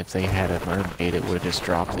galleon, and if they had a mermaid, it would have just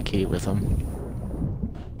dropped the key with them.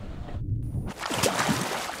 I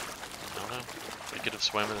don't know. They could have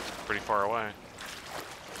swam it pretty far away.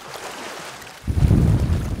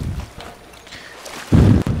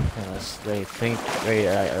 Unless they think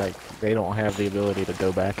they don't have the ability to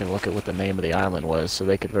go back and look at what the name of the island was, so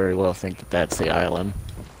they could very well think that that's the island.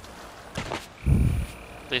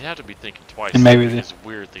 They'd have to be thinking twice. And maybe it's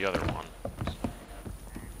weird the other one.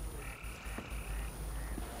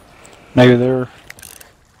 Maybe they're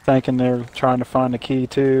thinking they're trying to find the key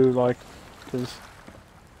too, like, cause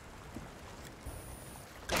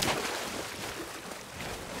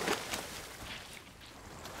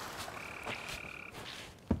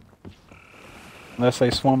unless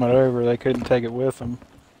they swum it over, they couldn't take it with them.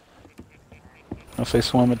 Unless they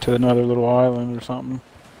swum it to another little island or something.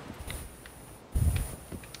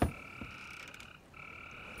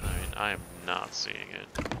 I mean, I am not seeing it.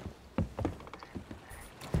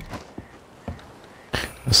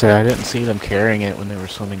 I say I didn't see them carrying it when they were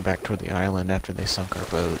swimming back toward the island after they sunk our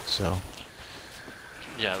boat, so...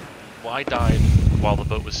 Yeah, well, I died while the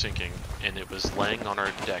boat was sinking, and it was laying on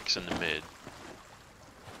our decks in the mid.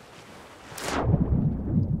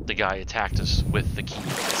 The guy attacked us with the key in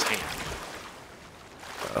his hand.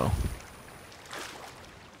 Oh.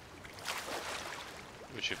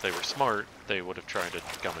 Which, if they were smart, they would have tried to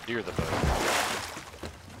commandeer the boat.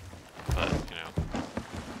 But, you know.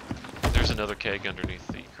 There's another keg underneath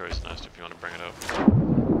the crow's nest if you want to bring it up.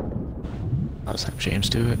 I'll just have James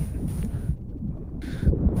do it.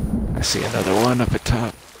 I see another one up at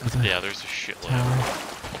top of the Yeah, there's a shitload. tower.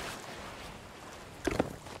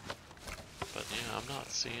 But yeah, I'm not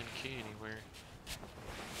seeing a key anywhere.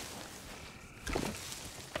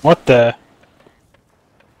 What the?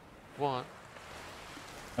 What?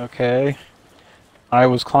 Okay. I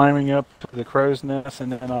was climbing up the crow's nest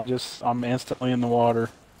and then I'm instantly in the water.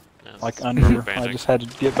 Yeah, Like under. I banding. just had to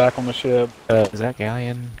get back on the ship. Is that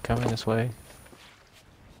galleon coming this way?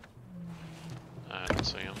 I don't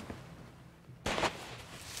see him.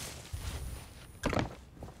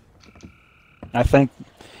 I think.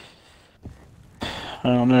 I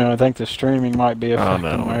don't know. I think the streaming might be affecting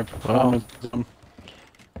no. my performance.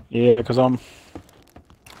 Yeah, because I'm.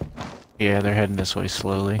 Yeah, they're heading this way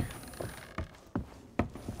slowly.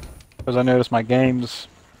 Because I notice my games,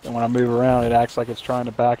 and when I move around, it acts like it's trying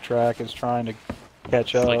to backtrack. It's trying to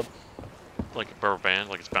catch It's up. like a rubber band,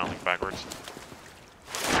 like it's bouncing backwards.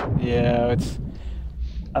 Yeah, it's.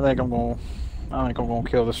 I think I'm gonna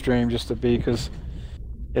kill the stream just to be, because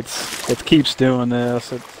it keeps doing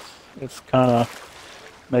this. It's kind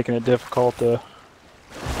of making it difficult to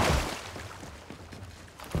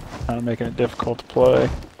play.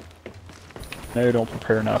 No, don't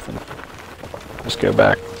prepare nothing. Just go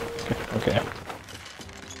back. Okay.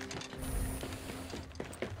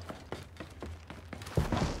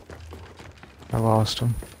 I lost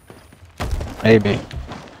him. Maybe.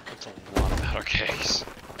 That's a lot of powder kegs.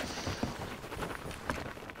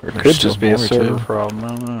 Or it There's could still just be a more, server too. problem. I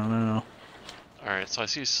don't know. Alright, so I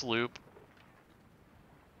see a sloop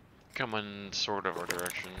coming sort of our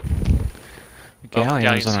direction. The galleon was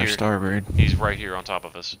Galleon's on our here. starboard. He's right here on top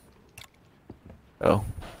of us. Oh.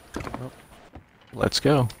 Well, let's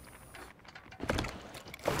go.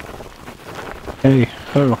 Hey,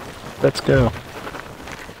 oh, let's go.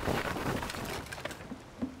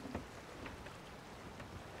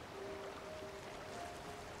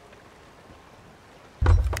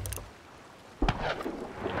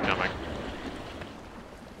 Coming.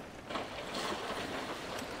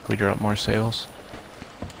 We drop more sails.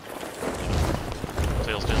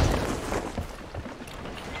 Sails down.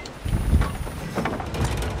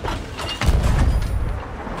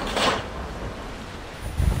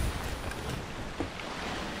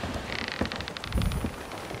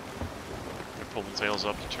 Pulling sails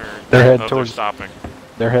up to turn. They're heading Oh, towards- they're stopping.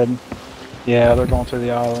 They're heading. Yeah, they're going to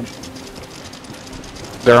the island.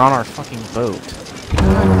 They're on our fucking boat.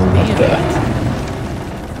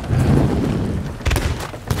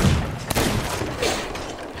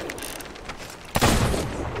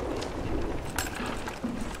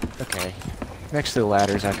 Okay. Next to the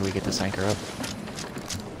ladders after we get this anchor up.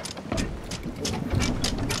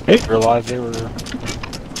 Hey, realized they were.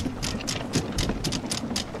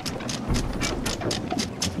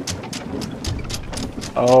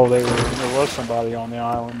 Oh, there was somebody on the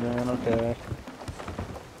island then. Okay.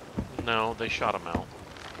 No, they shot him out.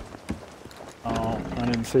 Oh, I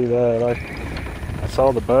didn't see that. I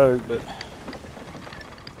saw the boat, but.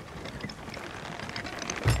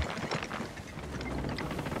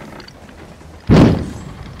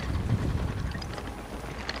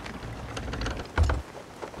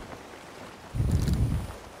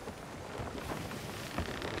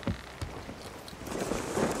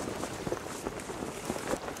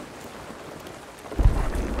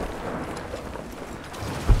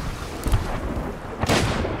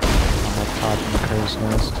 On that top in the crow's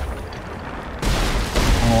nest.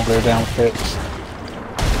 I'm gonna go down fixed.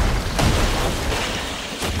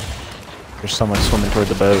 There's someone swimming toward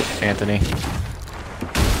the boat, Anthony.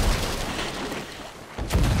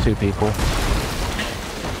 2 people.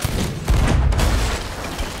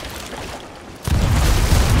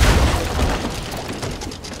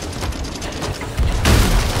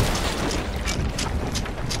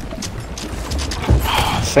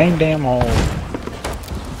 Same damn hole.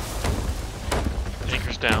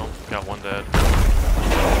 Anchor's down. Got one dead.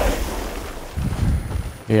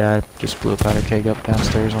 Yeah, I just blew a powder keg up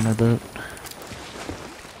downstairs on their boat.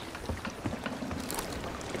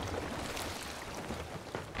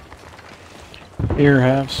 Here,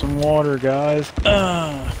 have some water, guys.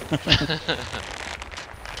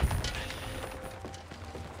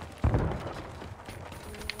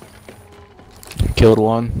 Killed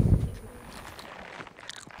one.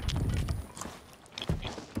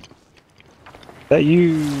 Is that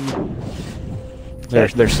you?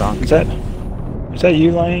 They're sunk. Is that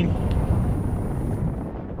you, Lane?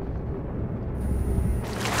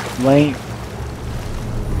 Lane.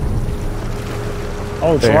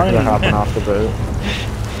 Oh, it's They're Lane. hopping off the boat.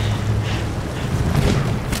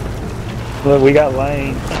 Look, we got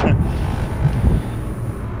Lane.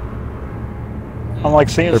 I'm like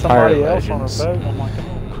seeing They're somebody pirate else on a legends. boat. And I'm like,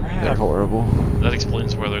 oh They're crap. horrible. That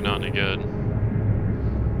explains why they're not any good.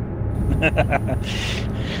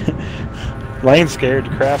 Lane's scared the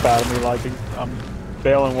crap out of me, like I'm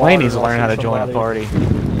bailing water. Lane needs to and I learn how see to join a somebody.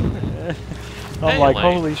 party. I'm Hey, like,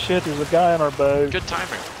 Lane. holy shit! There's a guy on our boat. Good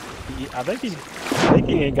timing. I think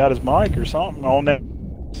he ain't got his mic or something on that.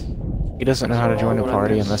 He doesn't know how to join a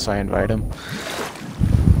party unless I invite him.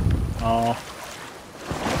 Oh,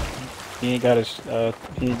 he ain't got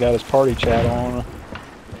his party chat on.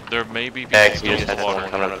 There may be people X, still you in just the had water.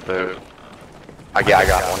 someone coming up the boat. I got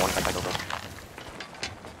one.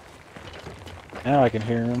 Now I can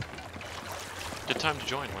hear him. Good time to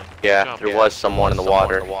join, Lane. Good Yeah, job. there was someone in the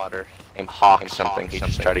water named Hawk something. He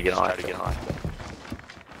just tried to get on.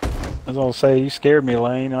 I was gonna say, you scared me,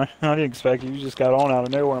 Lane. I didn't expect you. You just got on out of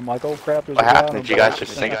nowhere. I'm like, oh crap, there's What a guy on happened? the Did you guys boat.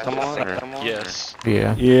 just sink someone? Or? Yes,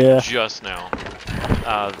 Yeah. Yeah. just now.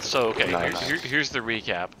 So okay, Nice. here's the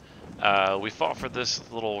recap. We fought for this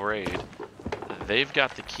little raid. They've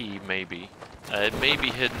got the key, maybe. It may be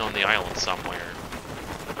hidden on the island somewhere.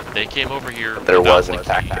 They came over here. There without was in the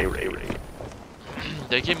fact key. a raid.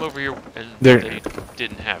 They came over here and There- they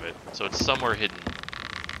didn't have it, so it's somewhere hidden.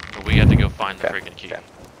 But we had to go find the Okay, freaking key. okay.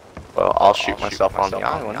 Well, I'll shoot myself on the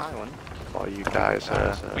island while you guys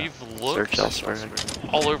We've search looked elsewhere.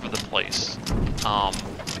 all over the place,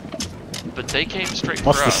 but they came straight for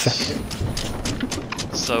What's the us.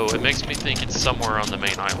 second? So it makes me think it's somewhere on the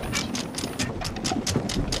main island.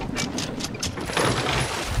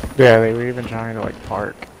 Yeah, they were even trying to like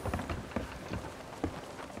park.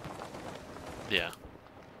 Yeah.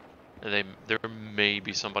 And there may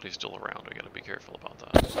be somebody still around. We gotta be careful about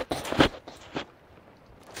that.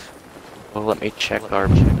 Well, let me check our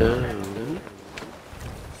boat.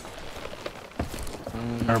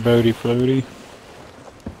 Our boaty floaty.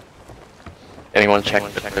 Anyone check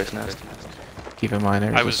the crow's nest? Keep in mind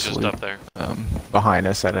there's I a was just sloop up there. behind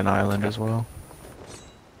us at an island as well.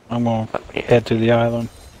 I'm gonna head to the island.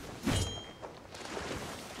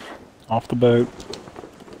 Off the boat.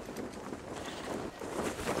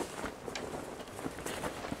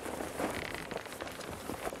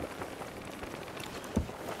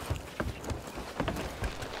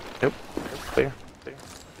 Nope. Clear.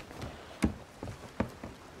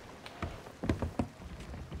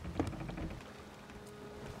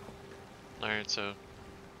 Alright, so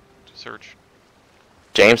search.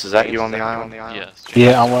 James, is that you on the island? Yes.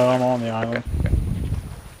 Yeah, well, I'm on the island.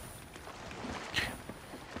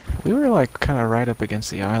 We were like kind of right up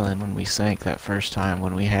against the island when we sank that first time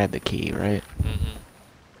when we had the key, right?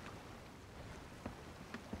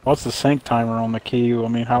 What's the sync timer on the key? I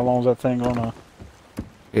mean, how long is that thing gonna...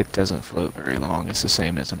 It doesn't float very long. It's the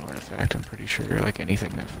same as an artifact, I'm pretty sure, like anything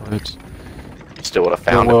that floats. Still would have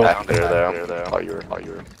found Well, it back there though. While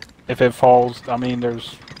you were. If it falls, I mean,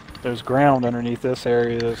 there's ground underneath this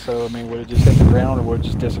area, so I mean, would it just hit the ground or would it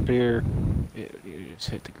just disappear? It just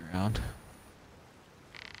hit the ground.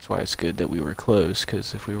 That's why it's good that we were close,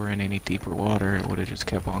 because if we were in any deeper water, it would have just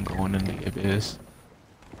kept on going in the abyss.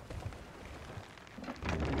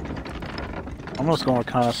 I'm just gonna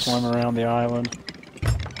kind of swim around the island.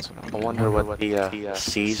 That's what I'm I doing. wonder what the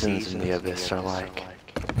seasons in the abyss are like.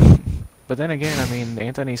 But then again, I mean,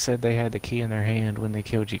 Anthony said they had the key in their hand when they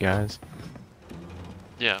killed you guys.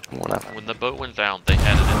 Yeah. Whatever. When the boat went down, they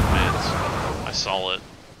had it in the meds. I saw it.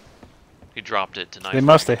 He dropped it tonight. They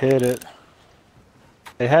must have hit it.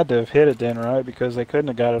 They had to have hit it then, right? Because they couldn't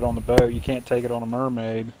have got it on the boat. You can't take it on a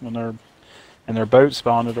mermaid when their boat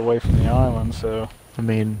spawned away from the island, so... I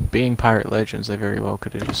mean, being pirate legends, they very well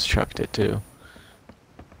could have just chucked it too.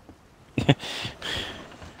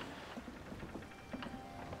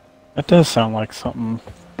 That does sound like something...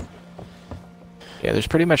 Yeah, there's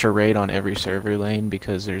pretty much a raid on every server lane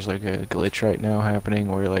because there's like a glitch right now happening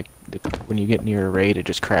where like when you get near a raid, it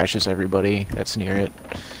just crashes everybody that's near it.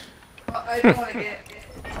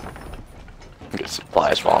 Get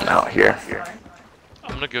supplies while I'm out here.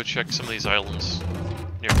 I'm gonna go check some of these islands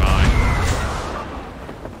nearby.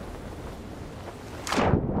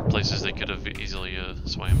 Places they could have easily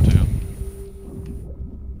swam to.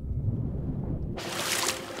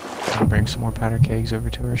 I'll bring some more powder kegs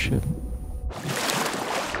over to our ship.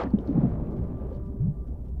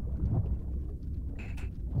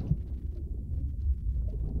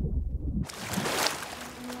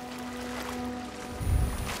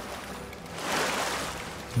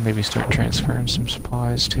 Maybe start transferring some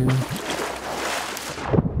supplies too.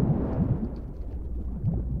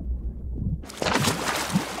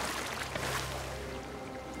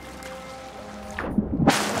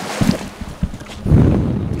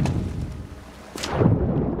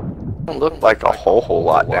 Don't look like a whole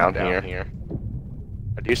lot down here.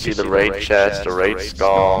 I do see the raid chest, the raid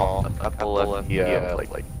skull, a couple of the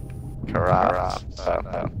like carafes.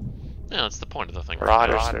 Yeah, that's the point of the thing.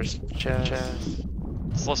 Marauders chest.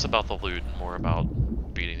 It's less about the loot and more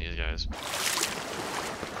about beating these guys.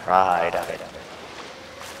 Pride of it.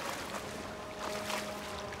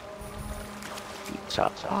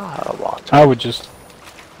 I would just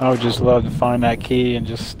love to find that key and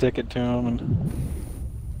just stick it to them and...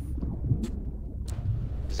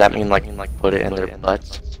 Does that mean like put it in their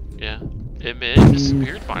butts? Yeah. It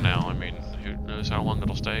disappeared by now. I mean, who knows how long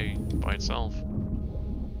it'll stay by itself.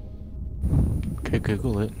 Could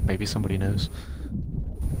Google it. Maybe somebody knows.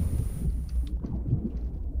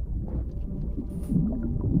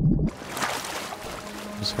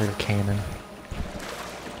 Just heard a cannon.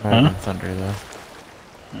 Might have been thunder though.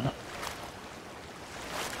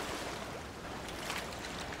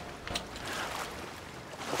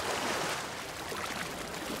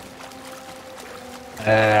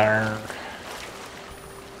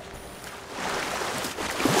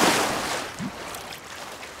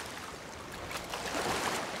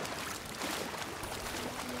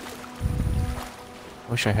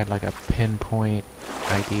 Wish I had like a pinpoint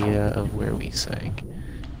idea of where we sank.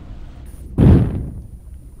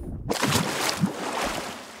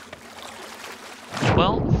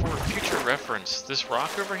 Well, for future reference, this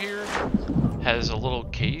rock over here has a little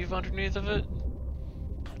cave underneath of it.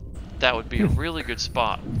 That would be a really good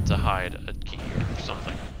spot to hide a key or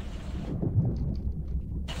something.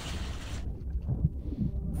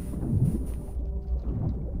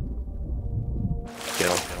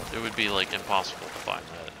 It would be like impossible to find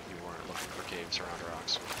that if you weren't looking for caves around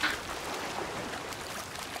rocks.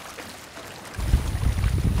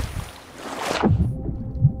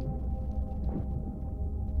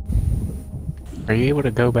 Are you able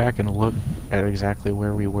to go back and look at exactly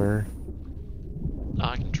where we were?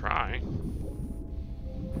 I can try.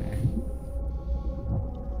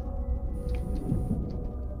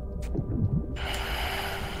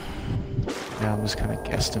 Now I'm just kind of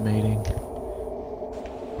guesstimating.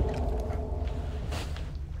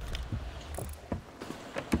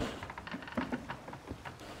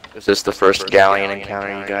 Is this the first galleon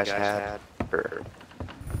encounter you guys had? Or...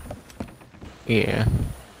 Yeah.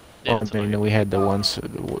 Yeah, Well, you know, we had the ones,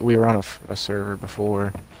 we were on a server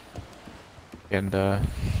before, and,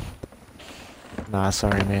 nah,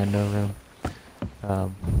 sorry man, no room. We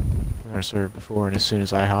were on a server before, and as soon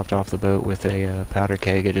as I hopped off the boat with a powder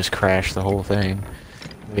keg, it just crashed the whole thing.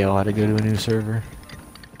 We all had to go to a new server.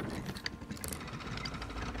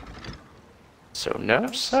 So no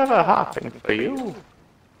server hopping for you.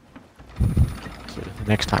 So the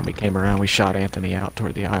next time we came around, we shot Anthony out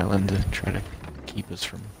toward the island to try to keep us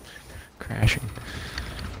from crashing.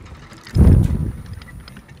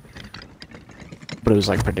 But it was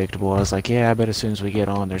like predictable. I was like, yeah, I bet as soon as we get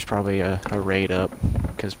on, there's probably a raid up,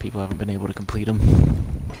 because people haven't been able to complete them.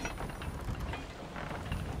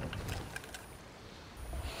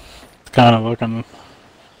 It's kind of looking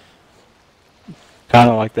kind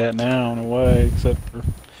of like that now in a way, except for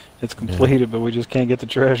it's completed, but we just can't get the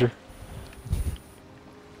treasure.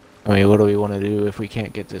 I mean, what do we want to do if we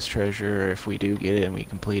can't get this treasure, or if we do get it and we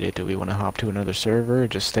complete it? Do we want to hop to another server, or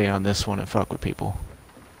just stay on this one and fuck with people?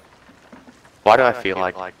 Why do I feel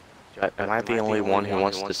like... Am I the only one who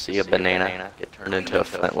wants to see a banana get turned into a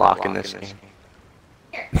flintlock in this game?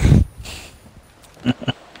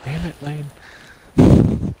 Damn it, Lane.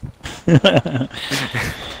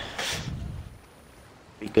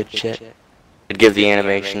 Be good shit. It'd give the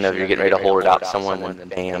animation of you're getting ready to hold it out to someone and then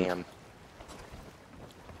bam.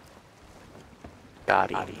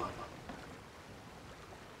 Got it.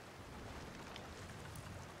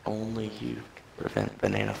 Only you can prevent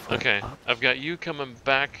banana flip. Okay, I've got you coming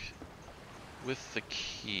back with the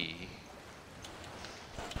key.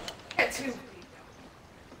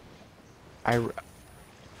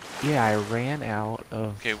 Yeah, I ran out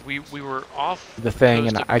of Okay, we were off the thing,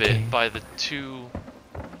 coast and a I bit came by the two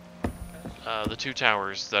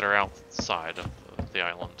towers that are outside of the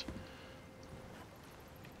island.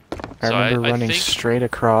 I So remember I running think, straight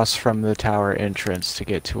across from the tower entrance to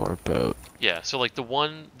get to our boat. yeah, so like the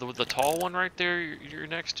tall one right there you're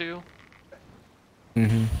next to,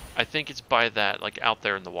 Mm-hmm. I think it's by that, like out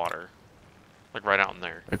there in the water. Like right out in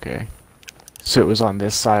there. Okay. So it was on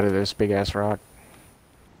this side of this big-ass rock?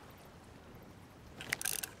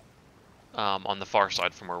 On the far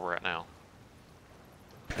side from where we're at now.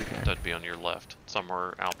 Okay. That'd be on your left,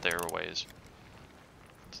 somewhere out there a ways.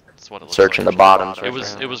 That's what it looks Searching like. the bottoms.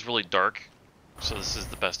 It was really dark, so this is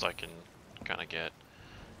the best I can kind of get.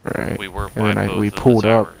 Right. We were And by then both we of the pulled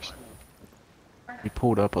up. towers. We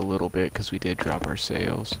pulled up a little bit because we did drop our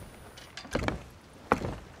sails.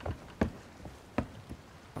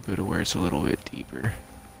 I'll go to where it's a little bit deeper.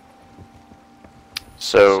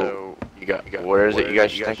 So, you got where is it you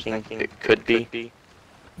guys thinking it could be? Here,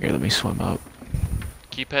 let me swim up.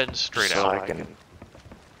 Keep heading straight So out. I can...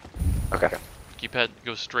 Okay.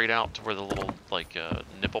 Go straight out to where the little like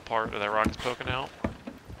nipple part of that rock is poking out,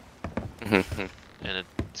 Mhm. and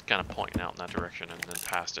it's kind of pointing out in that direction, and then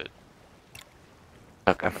past it.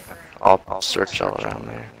 Okay. I'll search all around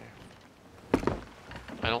there.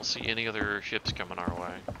 I don't see any other ships coming our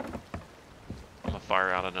way. I'm gonna fire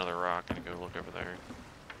out another rock and go look over there.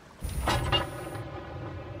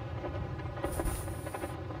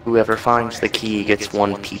 Whoever finds the key gets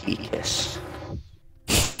one pee-pee kiss.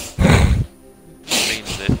 Which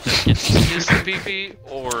means that gets kissed the PP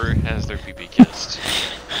or has their PP kissed?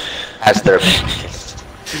 Has their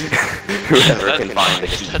whoever can find the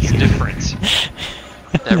key. That's different.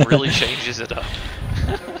 That really changes it up.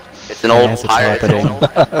 It's an old As it's pirate. happening.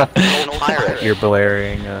 An old pirate. You're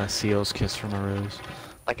blaring Seal's Kiss from a Rose.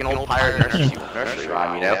 Like an old pirate nursery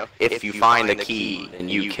rhyme, you know? If you find the key, then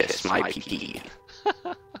you kiss my PP.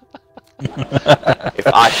 If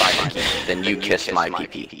I find the key, then you kiss my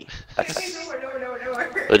PP. That's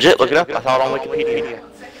legit, look it up. I saw it on Wikipedia.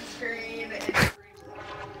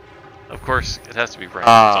 Of course, it has to be right. It's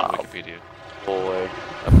on Wikipedia. Boy.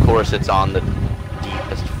 Of course it's on the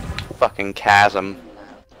deepest fucking chasm.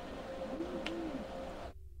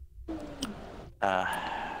 I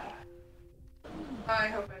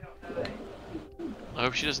hope I don't die. I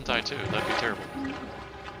hope she doesn't die too. That'd be terrible.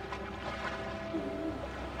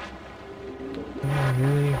 I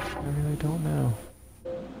really don't know.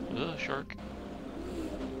 Ugh, shark.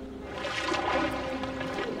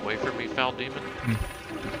 Wait for me, foul demon.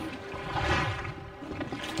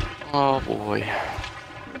 Oh boy.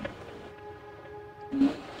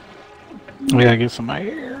 We gotta get some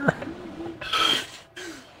air.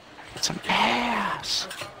 Some ass.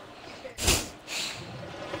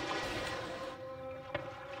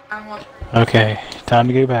 I'm watching. Okay, time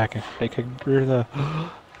to go back and take rid of the.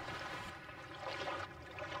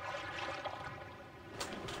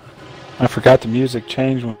 I forgot the music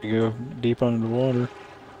changed when we go deep under the water.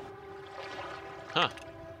 Huh.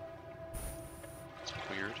 That's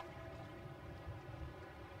weird.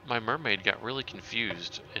 My mermaid got really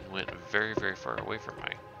confused and went very, very far away from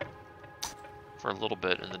me. For a little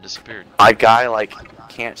bit and then disappeared. My guy, like,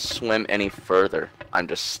 can't swim any further. I'm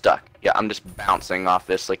just stuck. Yeah, I'm just bouncing off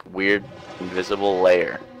this, like, weird invisible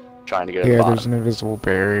layer. Trying to get to the Yeah, bottom. there's an invisible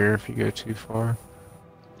barrier if you go too far.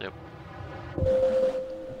 Yep.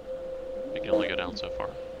 You can only go down so far.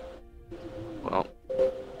 Well,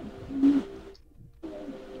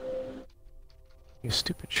 You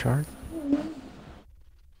stupid shark.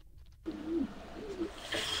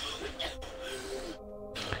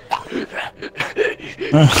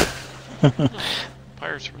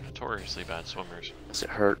 Pirates are notoriously bad swimmers. does it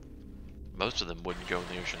hurt? Most of them wouldn't go in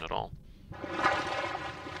the ocean at all.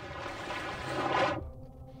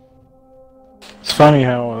 It's funny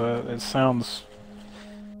how it sounds.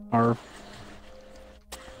 Our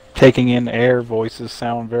taking in air voices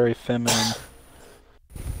sound very feminine.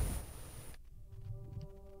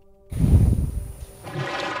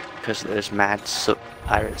 Because there's mad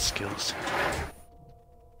pirate skills.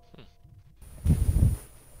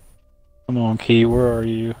 Come on, Key, where are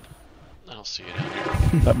you? I don't see it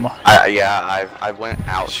out here. That Yeah, I went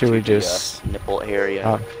out Should to we the just nipple area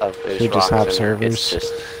hop- of those should we just rocks, hop and servers? It's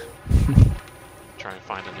just Try and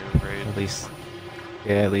find a new raid. At least,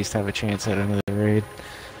 yeah, at least have a chance at another raid.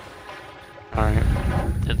 alright.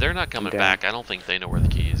 And they're not coming down. back. I don't think they know where the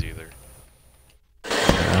key is either.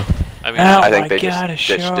 Yeah. I mean, Ow. I Oh think my they God, just a ditched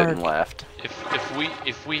it shark. and left.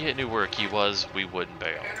 if we knew where a key was, we wouldn't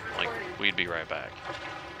bail. Like, we'd be right back.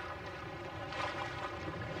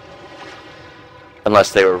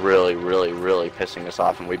 Unless they were really, really, really pissing us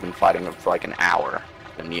off and we've been fighting them for like an hour.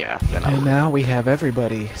 Then yeah, then I And would. now we have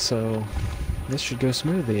everybody, so this should go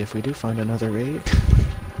smoothly if we do find another raid.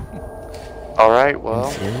 Alright, In well,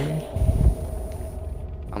 theory.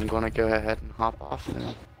 I'm gonna go ahead and hop off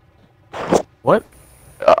then. What?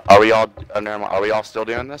 Are we all, never mind, are we all still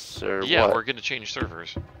doing this, or Yeah, what? we're gonna change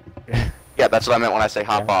servers. Yeah, that's what I meant when I say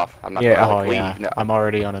hop Yeah. off. I'm not Yeah, gonna oh like, leave, yeah. no. I'm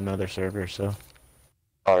already on another server, so.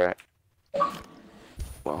 Alright.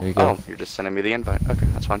 Well, There you go. oh, you're just sending me the invite. Okay,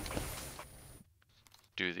 that's fine.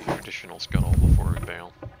 Do the traditional scuttle before we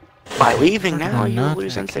bail. By leaving now, I'm you're not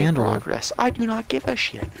losing that save candle. progress. I do not give a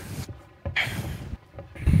shit.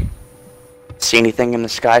 See anything in the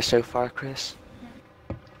sky so far, Chris?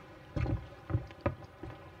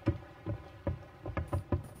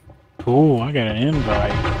 Cool, I got an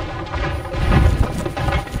invite.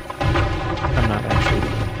 I'm not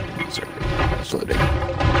actually. Sorry. It's loading.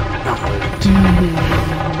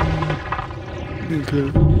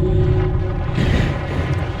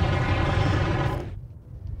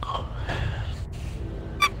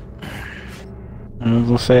 I was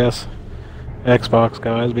gonna say us Xbox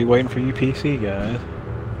guys be waiting for you PC guys.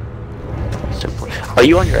 Are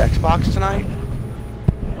you on your Xbox tonight?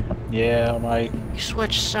 Yeah, I might, You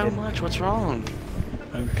switch so much. What's wrong?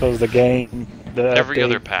 because the game, the Every update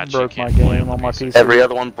other patch you broke my can't play game on on my PC. PC. Every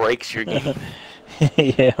other one breaks your game.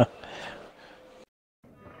 Yeah.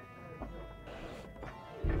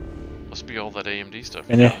 Must be all that AMD stuff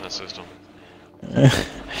And you yeah. got in the system.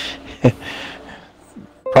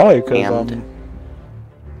 Probably because And-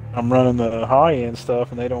 I'm running the high-end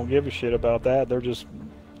stuff, and they don't give a shit about that. They're just,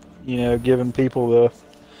 giving people the,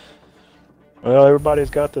 well, everybody's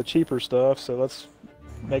got the cheaper stuff, so let's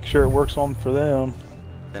make sure it works on for them.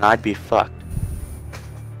 Then I'd be fucked.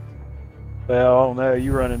 Well, I don't know.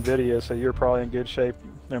 You run NVIDIA, so you're probably in good shape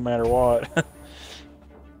no matter what.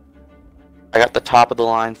 I got the top of the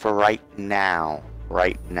line for right now.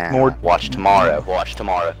 Right now. Watch tomorrow. Watch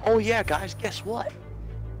tomorrow. Oh yeah, guys, guess what?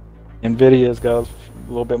 NVIDIA's got a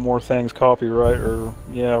little bit more things copyrighted or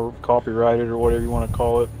whatever you want to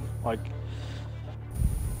call it, like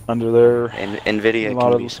under there. And NVIDIA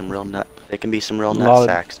can be some real nut. They can be some real lot of-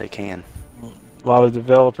 nutsacks. They can. A lot of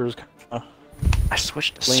developers. I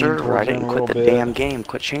switched to lean server. towards I didn't them a quit the little bit. damn game.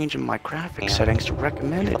 Quit changing my graphics settings to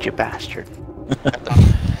recommended, you bastard.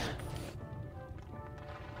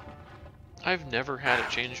 I've never had it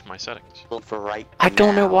change my settings. I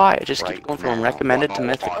don't know why. I just keep going from recommended to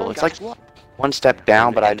mythical. It's like one step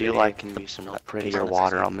down, but I do like some prettier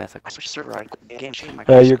water on mythical. Your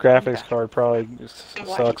graphics card probably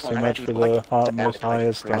sucks too much for the most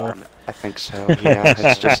highest stuff. I think so. Yeah,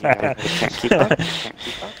 it's just I can't keep up.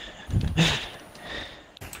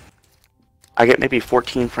 I get maybe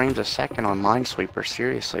 14 frames a second on Minesweeper.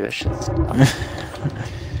 Seriously, this shit's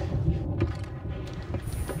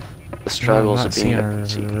the struggles of being a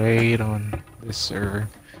PC. raid on this server.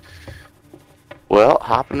 Well,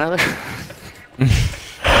 hop another.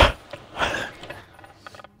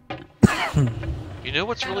 You know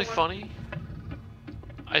what's really funny?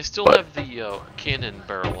 I still have the cannon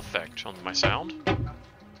barrel effect on my sound.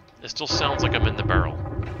 It still sounds like I'm in the barrel.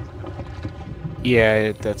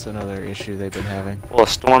 Yeah, that's another issue they've been having. Well, a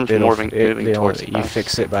storm's moving towards you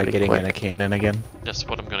fix it by getting in a cannon again. That's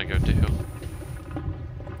what I'm gonna go do.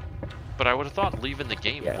 But I would have thought leaving the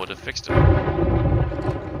game would have fixed it.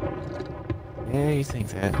 Yeah, you think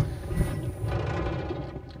that?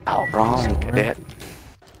 Oh, wrong, cadet.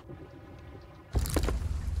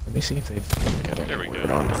 Let me see if they've got There we go.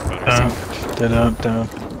 on.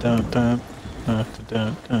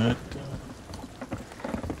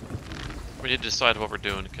 We need to decide what we're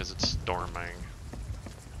doing because it's storming.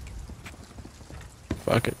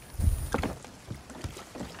 Fuck it.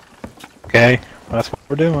 Okay, that's what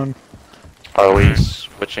we're doing. Are we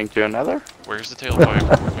switching to another? Where's the tailpipe?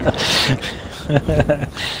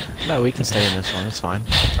 No, we can stay in this one. It's fine.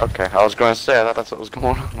 Okay, I was going to say, I thought that's what was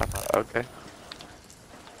going on. I thought, okay.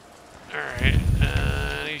 Alright,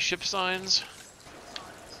 any ship signs?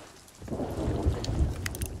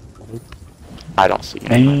 I don't see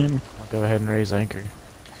any. And I'll go ahead and raise anchor.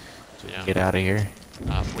 Yeah. Get out of here.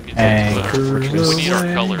 We need, anchor we need our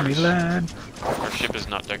away, colors. lad. Our ship is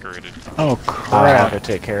not decorated. Oh I'll crap! have to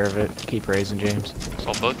take care of it. Keep raising, James. So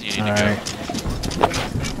both of you need Alright.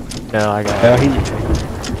 to No, I got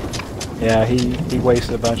He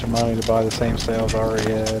wasted a bunch of money to buy the same sails I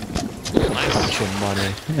already had. go. Nice. bunch of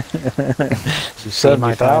money. You see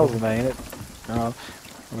my 70,000, ain't it?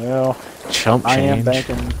 Well, chump I am change.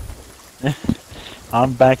 banking.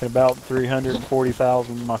 I'm banking about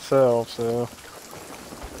 340,000 myself, so.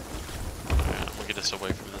 Alright, we'll get us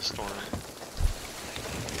away from this storm.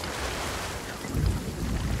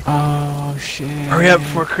 Oh shit! Hurry up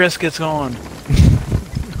before Chris gets on.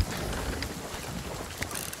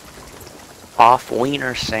 Off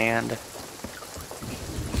wiener sand.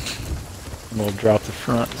 We'll drop the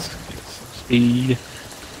front. Get some speed.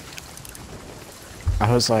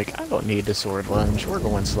 I was like, I don't need the sword lunge. We're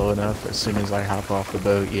going slow enough. As soon as I hop off the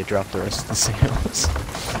boat, you drop the rest of the sails.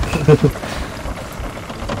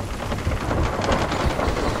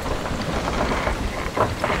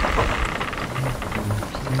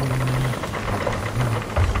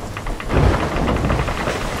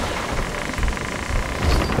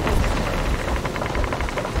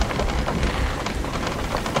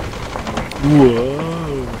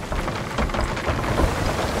 Whoa.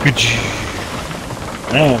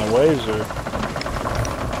 Man, the waves are.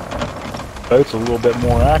 Boat's a little bit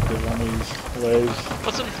more active on these waves.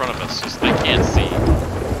 What's in front of us? Just I can't see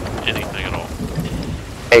anything at all.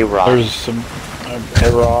 A rock. There's some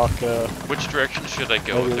a rock. Which direction should I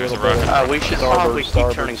go Maybe if a there's a little rocket? bit. We should Starboard, probably keep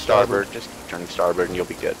starboard, turning starboard. starboard. Just keep turning starboard and you'll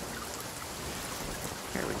be good.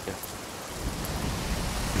 Here we go.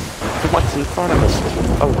 What's in front of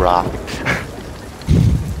us? A rock.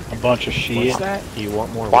 A bunch of shit. What's that? Do you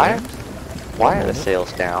want more Why? wind? Why are the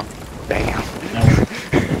sails down? Bam.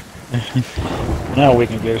 Now we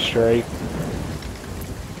can go straight.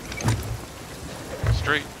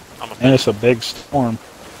 Straight. I'm a And it's a big storm.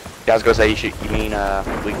 Yeah, I was gonna say you mean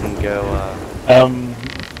we can go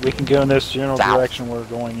We can go in this general South. direction we're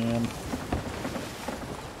going in.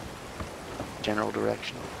 general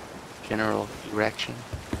direction. General direction.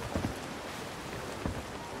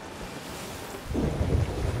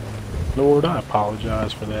 Lord, I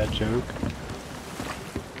apologize for that joke.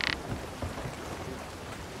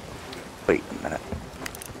 Wait a minute.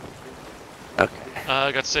 Okay.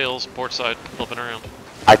 I got sails, port side, flipping around.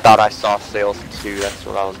 I thought I saw sails too, that's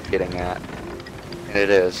what I was getting at. And it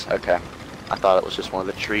is, okay. I thought it was just one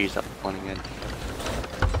of the trees that was pointing in.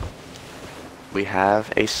 We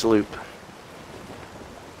have a sloop.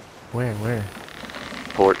 Where?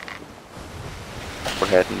 Port. We're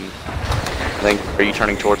heading. I think, are you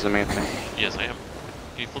turning towards them, Anthony? Yes, I am.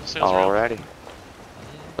 Can you flip the sails around? Alrighty.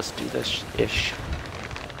 Let's do this ish.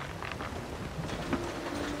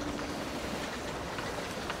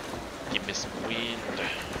 Give me some wind.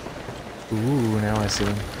 Ooh, now I see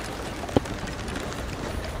them.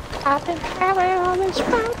 I've been traveling on this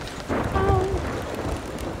road.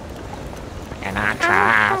 And I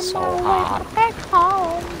try so hard. Back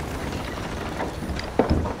home.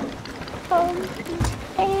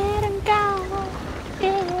 Dead and gone.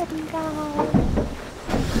 Dead and gone.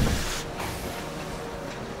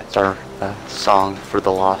 That's our song for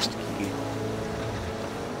the lost key. I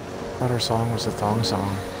thought our song was the thong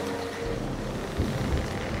song.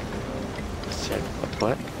 Said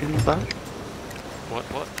what in the butt?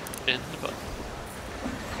 What? In the butt.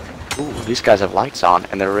 Ooh, these guys have lights on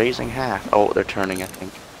and they're raising half. Oh, they're turning, I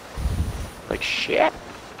think. Like shit.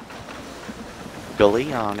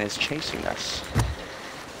 Galeon is chasing us.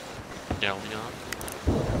 Yeah, Leon.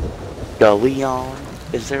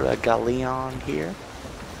 Galeon? Is there a Galeon here?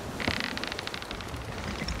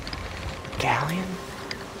 Galleon?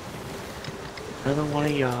 Another one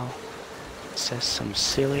of y'all says some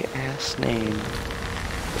silly ass name.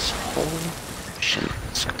 This whole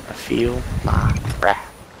mission's gonna feel my wrath.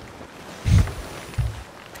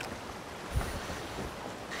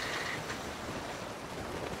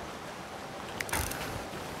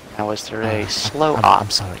 Now is there a slow op? I'm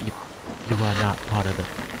sorry, you are not part of the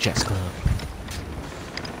Jets Club.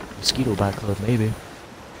 Mosquito Bite Club, maybe.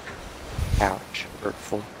 Ouch,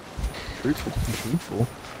 hurtful. Fruitful.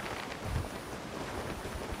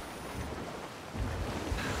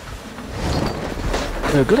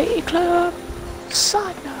 The Glee Club!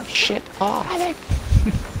 Son of shit off!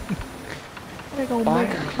 They're gonna make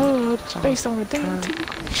a club based on a damn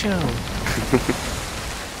TV show.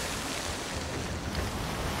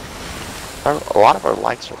 A lot of our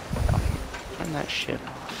lights are down. Turn that shit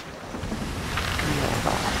off.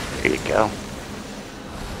 There you go.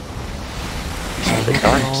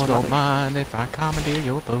 Oh, don't mind if I commandeer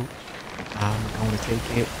your boat. I'm gonna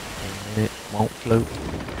take it and it won't float.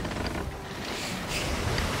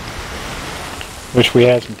 Wish we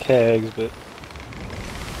had some kegs, but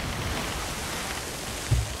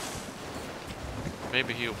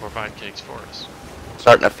Maybe he will provide cakes for us.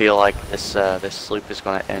 Starting to feel like this this sloop is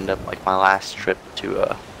going to end up like my last trip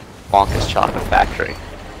to Wonka's Chocolate Factory.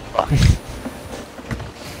 Fuck.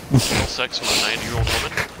 Anal sex with a 90-year-old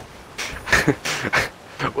woman?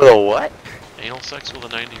 With a what? Anal sex with a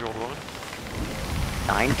 90-year-old woman?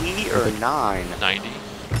 90 or 9? 90.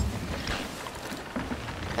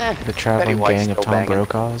 The traveling Betty White's gang of still Tom banging.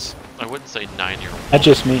 Brokaw's. I wouldn't say 9-year-old. that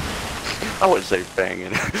just means I wouldn't say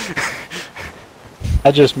banging.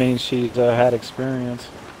 she's had experience.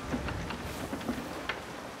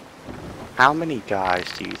 How many guys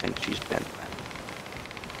do you think she's been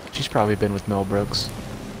with? She's probably been with Mel Brooks.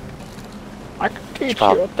 I can teach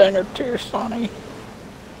Prob- you a thing or two, Sonny.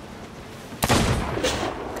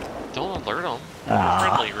 Don't alert him.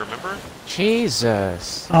 Ah. Friendly, remember?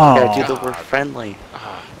 Jesus. Oh, Yeah, do the word friendly.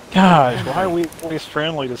 Ah, gosh, why are we always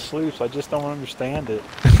friendly to sloops? I just don't understand it.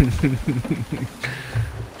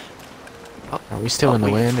 Are we still in the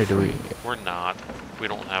wind, or do we? we're not. We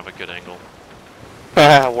don't have a good angle.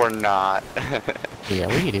 We're not. Yeah,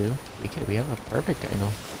 we do. We have a perfect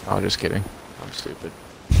angle. Oh, just kidding. I'm stupid.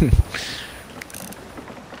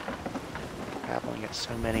 Traveling at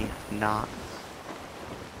so many knots.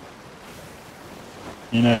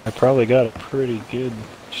 You know, I probably got a pretty good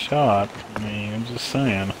shot. I mean, I'm just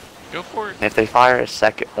saying. Go for it. And if they fire a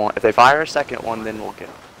second one, then we'll get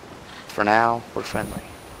 'em. For now, we're friendly.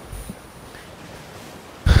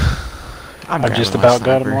 I've just about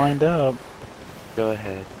got him lined up. Go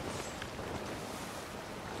ahead.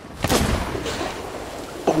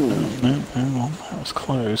 No, that was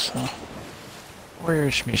close. Huh?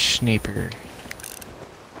 Where's my sniper?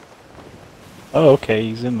 Oh, okay,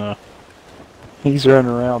 he's in the... He's running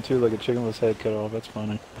around too like a chicken with his head cut off. That's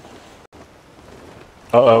funny.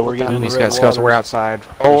 Uh-oh, we're getting in the These red guys, scouts, water. we're outside.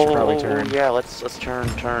 We should probably turn. Yeah, let's turn.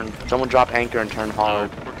 Someone drop anchor and turn Oh,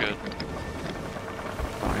 hard. we're good.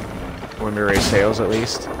 When we raise sails, at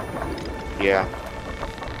least. Yeah.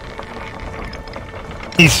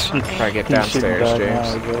 He's Try to get he's shooting downstairs, back now,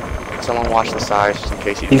 James. I guess. Someone watch the sides just in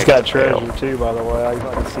case he He's takes got the tail. treasure too, by the way. I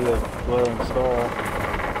can see a glowing skull.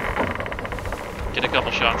 Get a couple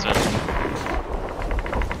shots in.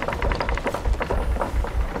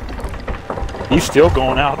 He's still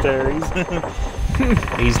going out there. He's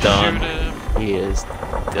He's done. Shoot him. He is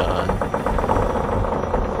done.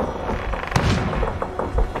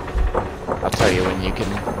 I'll tell you when you can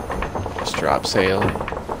just drop sail.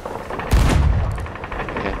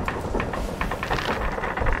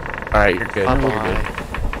 Alright, you're good.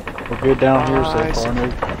 Bye-bye. We're good down here so Nice. far. No,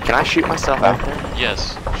 Can I shoot myself out there?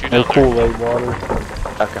 Yes. Shoot no out there. Kool-Aid water.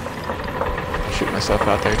 Okay. Shoot myself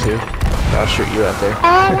out there too. I'll shoot you out there.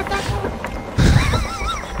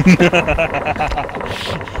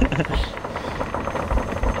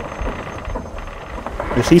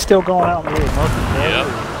 Is he still going out in the murky Yep.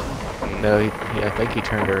 No, I think he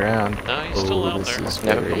turned around. No, he's still out this there. is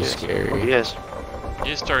No, very he is. scary. He is.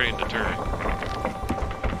 He's starting to turn.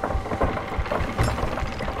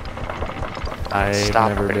 I've Stop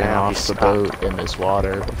never right been now. off He the stopped. boat in this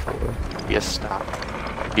water before. He is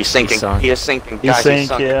stopped. He's sinking. sunk. He is sinking. He's Guys, sank,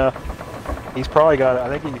 sunk. yeah. He's probably got,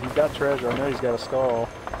 I think he's got treasure. I know he's got a skull.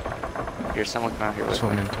 Here, someone come out here with me.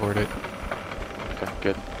 Swimming toward it. Okay,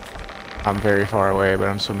 good. I'm very far away, but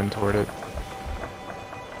I'm swimming toward it.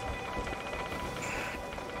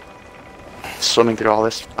 Swimming through all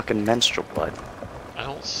this fucking menstrual blood. I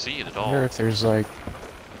don't see it at I all. wonder if there's like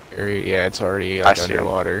area. Yeah, it's already I like see it.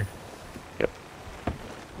 underwater. Yep. I'm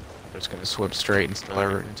just gonna swim straight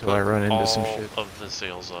until I run into some shit. All of the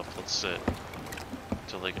sails up. Let's sit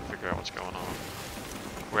until they can figure out what's going on.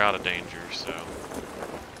 We're out of danger, so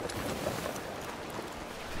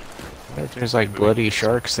I wonder if there's like bloody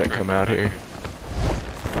sharks that come out here.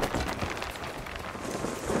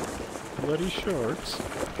 Bloody sharks.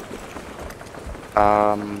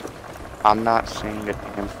 I'm not seeing a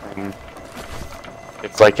damn thing.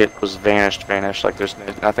 It's like it was vanished. Like there's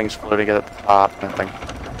nothing's floating at the top. Nothing.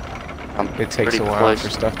 I'm It takes pretty a while close for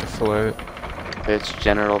stuff to float. to its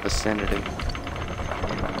general vicinity.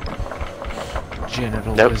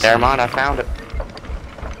 Genital. Nope, vicinity. never mind. I found it.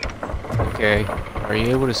 Okay. Are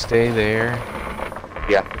you able to stay there?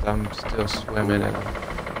 Yeah. 'Cause I'm still swimming and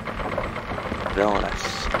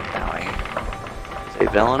Villainous. Now say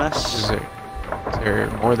villainous. is there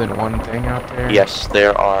more than one thing out there? Yes,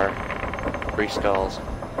 there are 3 skulls.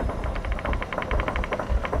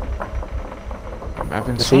 I've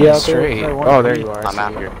been Is he swimming out there? straight. No, one Oh, of there you- you are. I I'm see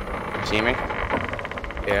out you. here. See me?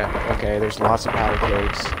 Yeah. Okay. There's lots of powder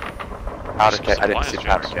kegs Powder Some keg. I didn't see supplies,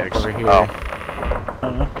 powder Jack. kegs. over here. Oh,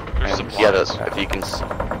 there's and supplies. yeah, those, if you can.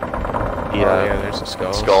 Oh, yeah. There's a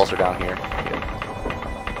skull. Skulls are down here.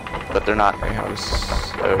 But they're not. Okay, I was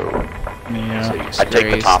So Yeah. I take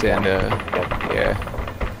the top and one. yeah,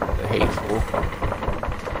 the hateful.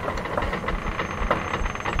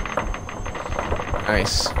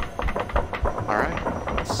 Nice. All right.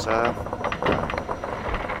 Let's, Did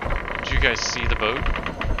you guys see the boat?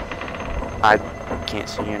 I can't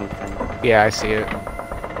see anything. Yeah, I see it.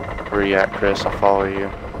 Where you at, Chris? I'll follow you.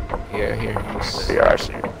 Yeah, here. Just, There you are. I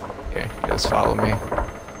see you. yeah, just follow me.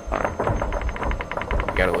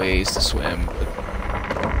 Got a ways to swim, but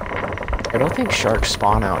I don't think sharks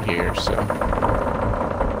spawn out here, so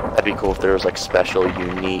That'd be cool if there was like special,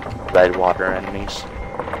 unique red water enemies.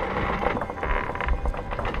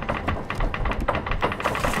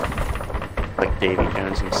 Like Davy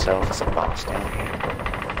Jones himself is a boss down here.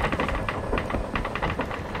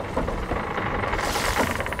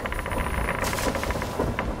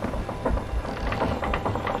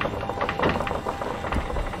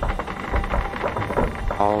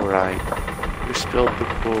 Alright. You spilled the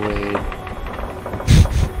Kool-Aid.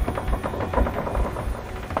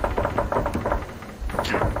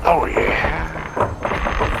 Oh yeah!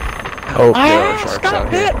 oh, there are sharks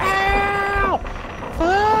out here.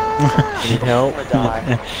 Need help? I'm gonna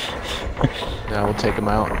die. Yeah, we'll take them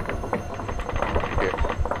out. Here.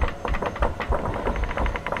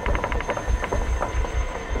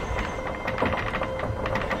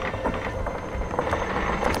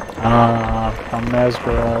 I'm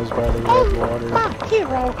mesmerized by the red water.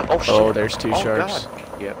 Oh shit! Oh, there's 2 Oh, sharks.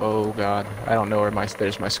 God. Yeah. Oh god, I don't know where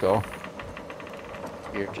there's my skull.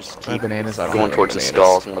 Here, just My keep bananas. I don't going know towards the bananas.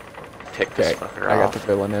 skulls and we'll pick Okay, this fucker I got off. the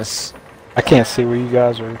villainous. I can't see where you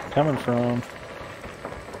guys are coming from.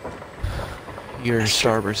 Your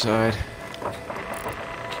starboard side.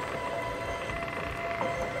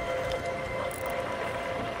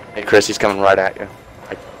 Hey Chris, he's coming right at you.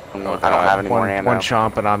 I don't have any more ammo. One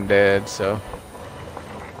chomp and I'm dead, so.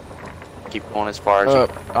 Keep going as far as Oh,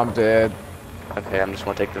 I'm dead. you. Okay, I'm just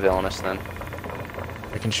gonna take the villainous then.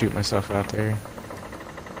 I can shoot myself out there.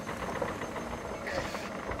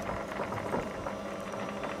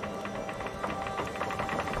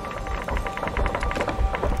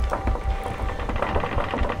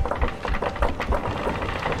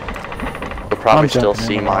 probably I'm still jumping in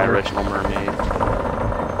see the my water. original mermaid. In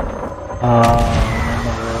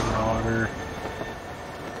the red water.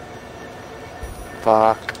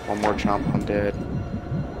 Fuck. One more jump, I'm dead.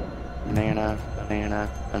 Banana, banana,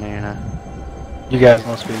 banana. You guys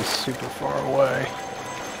must be super far away.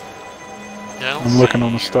 Yeah, I don't I'm looking see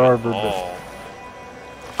on the you starboard, at but- all.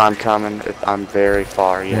 I'm coming. I'm very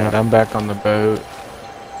far, Yeah, yeah. I'm back on the boat.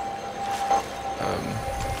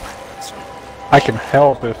 I can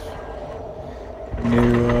help if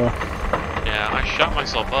you, Yeah, I shot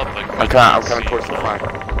myself up. I I'm coming towards the front.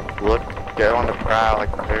 Look, go on the prow,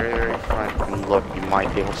 like very, very front, and look, you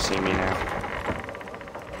might be able to see me now.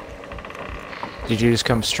 Did you just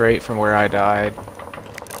come straight from where I died?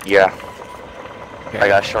 Yeah, Okay. I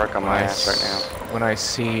got a shark on my When I ass right now. When I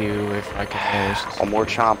see you, if I can manage to One more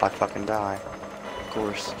chomp, I fucking die. Of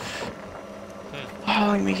course.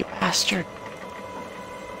 Oh, you make bastard.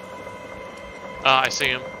 I see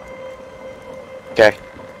him. Okay,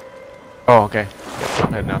 Oh, okay. Yep,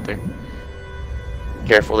 I'm heading out there.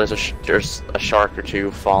 careful. There's a shark or two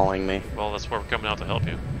following me. Well, that's where we're coming out to help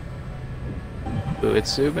you. Ooh,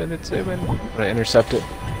 it's zooming, it's zooming. I'm gonna intercept it.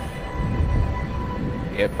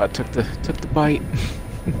 Yep, I took the bite.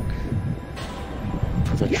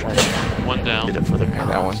 For the treasure. One down. Did it for the Okay,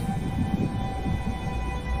 that one. cause.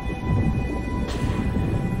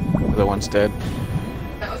 The other one's dead.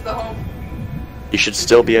 That was the home. You should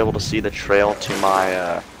still be able to see the trail to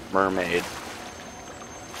my mermaid.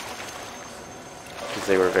 Because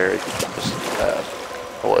they were very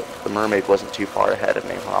well, the mermaid wasn't too far ahead of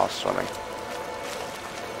me when I was swimming.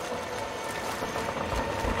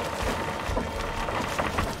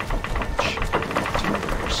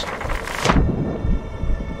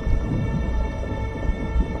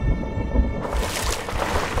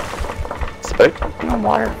 Is the boat on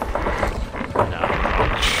water?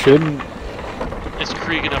 No. shouldn't. It's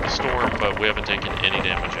creaking up a storm, but we haven't taken any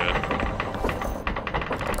damage yet.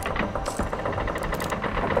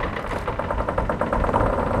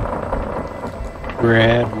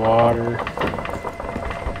 Red water.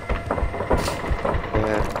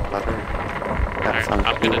 Alright,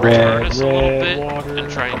 I'm gonna Red, turn us a little red bit water.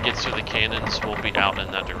 and try and get through the cannons. We'll be out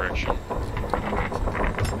in that direction.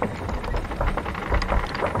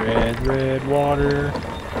 Red, red water.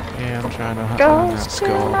 Yeah, I'm trying to hunt down that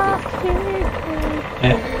skull,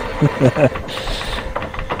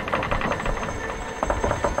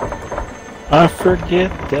 I forget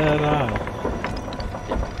that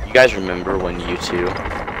I. You guys remember when U2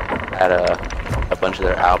 had a bunch of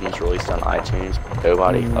their albums released on iTunes, but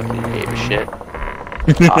nobody fucking gave a shit?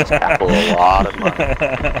 Cost Apple a lot of money.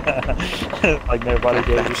 Like nobody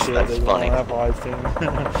gave a shit. That's They funny. don't have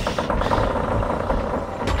iTunes.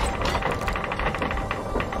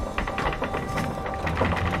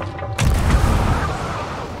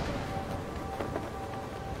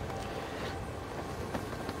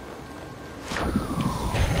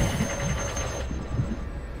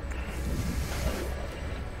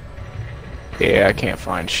 Yeah, I can't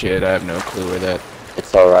find shit. I have no clue where that.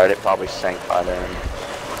 It's alright, it probably sank by then.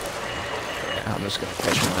 Yeah, I'm just gonna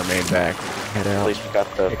catch my mermaid back. Head At out. least we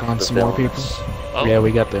got the Take on the some more villains. people. Oh, Yeah,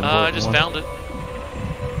 we got the I important just one. found it.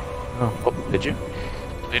 Oh, did you?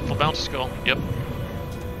 Hateful bounty skull. Yep.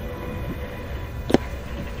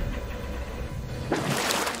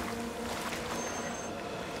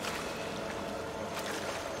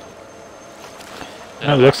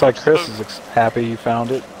 It looks like Chris is happy you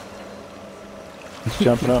found it. He's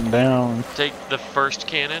jumping up and down. Take the first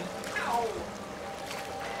cannon.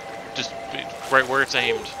 Just right where it's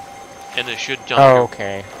aimed. And it should jump. Oh,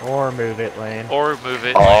 okay. Or move it, Lane. Or move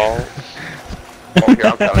it. Oh. Oh, here,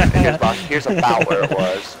 I'm coming. Here's about where it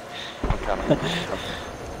was. I'm coming.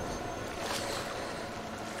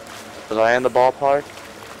 Was I in the ballpark?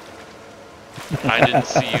 I didn't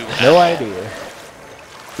see you. No idea.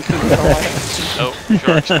 Oh,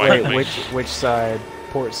 shark spiked Wait, me. which side?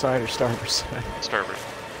 Port side or starboard side? Starboard.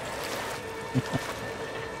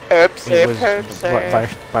 Oops, It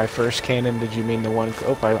was by first cannon. Did you mean the one?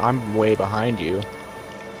 Oh, I'm way behind you.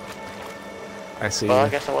 I see. Well, I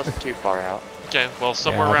you. guess I wasn't too far out. Okay, well,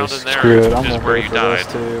 somewhere I'll around just in there Screw it, I'm is gonna where go you for died.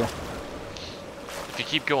 this too. If you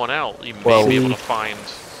keep going out, you may Well, be able we- to find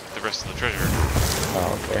the rest of the treasure.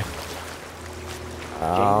 Oh, okay.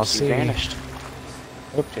 I'll James, you see. vanished.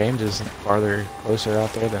 Oh, James is farther, closer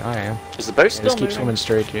out there than I am. Is the boat Yeah, still just keep moving? swimming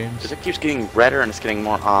straight, James. Because it keeps getting redder and it's getting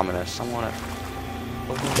more ominous. I want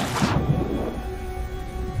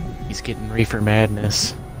He's getting reefer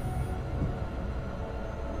madness.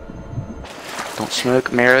 Don't smoke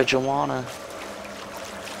marijuana.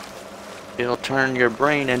 It'll turn your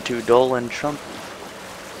brain into dull and trumpy.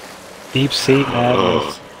 Deep sea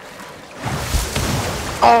madness.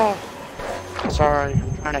 Oh! Sorry,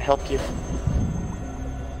 I'm trying to help you.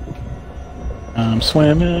 I'm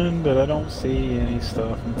swimming, but I don't see any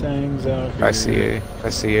stuff and things out here. I see it. I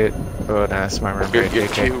see it. Oh, that's my mermaid. You're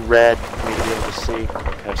Okay. too red for me to be able to see.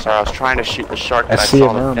 Okay, sorry, I was trying to shoot the shark I that I see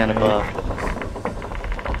saw a the fin mermaid. above.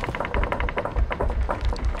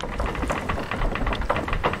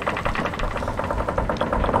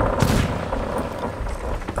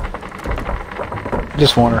 I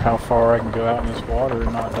just wonder how far I can go out in this water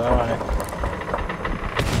and not die.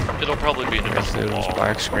 It'll probably be an Guess invisible it'll just wall.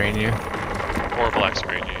 black screen you. Or a black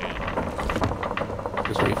screen, yeah.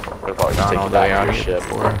 Because we've I've always gone taken all the back way out your here ship.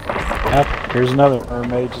 before. Yep, here's another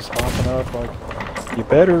mermaid just hopping up like, you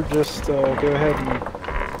better just go ahead and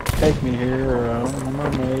take me here, or I'm a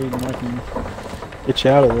mermaid and I can get you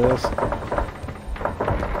out of this.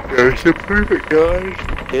 There's the perfect guys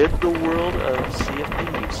in the world of Sea of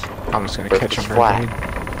Thieves. I'm just gonna Earth catch is a flat.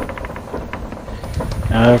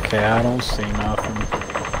 Okay, I don't see nothing.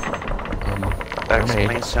 That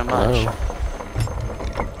Mermaid. explains so much. Hello.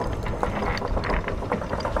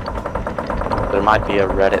 There might be a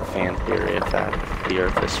Reddit fan theory of that the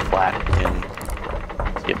Earth is flat in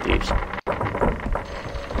Sea of Thieves.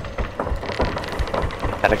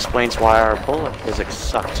 That explains why our bullet physics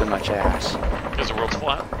suck so much ass. Because the world's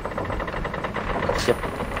flat. Yep.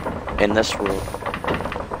 In this world.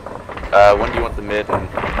 When do you want the mid and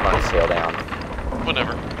front sail down?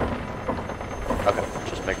 Whenever. Okay,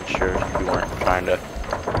 just making sure you weren't trying to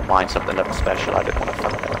line something up special. I didn't want to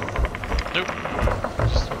fuck it up. Nope.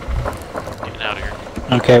 Just getting out of here.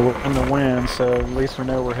 Okay, we're in the wind, so at least we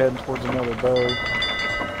know we're heading towards another boat.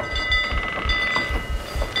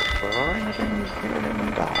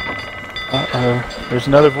 Uh-oh. There's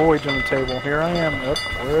another voyage on the table. Here I am. Oh,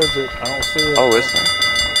 where is it? I don't see it. Oh, is there?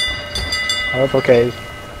 Oh, okay.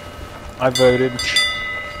 I voted.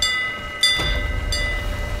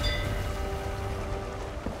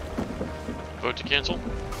 Vote to cancel?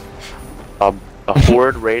 A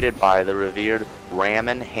horde raided by the revered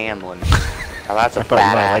Ramin Hamlin. Now that's a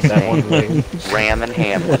badass name. Ramin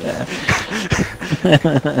Hamlin.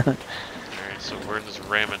 Alright, so where does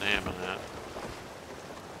Ram and Ham in that?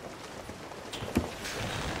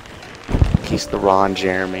 He's the Ron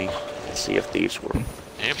Jeremy in Sea of Thieves world.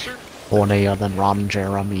 Hamster? Hornier than Ron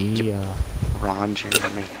Jeremy. Ron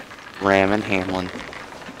Jeremy. Ramin Hamlin.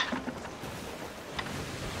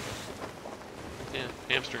 Yeah,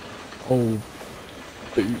 hamster. Oh,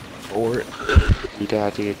 boot for it.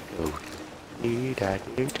 Dee-da-dee-do.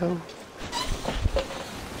 Dee-da-dee-do.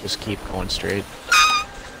 Just keep going straight.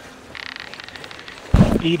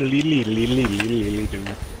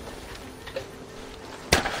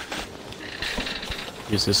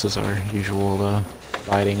 Use this as our usual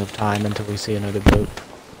biding of time until we see another boat.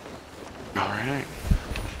 Alright.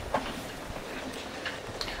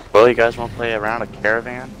 Well, you guys want to play around a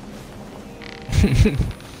caravan?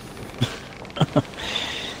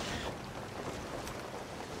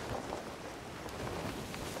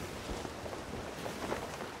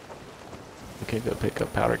 We could go pick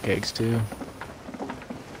up powder kegs too.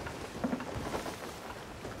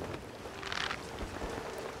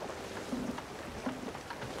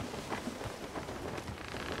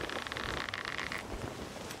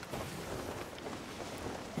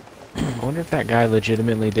 I wonder if that guy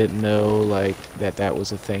legitimately didn't know, like, that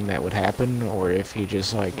was a thing that would happen, or if he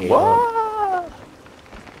just, like, gave up. What?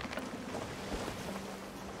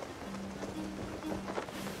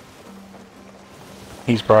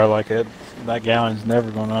 He's probably like it. That gallon's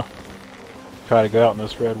never gonna try to go out in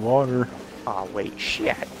this red water. Oh, wait,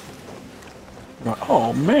 shit. Like,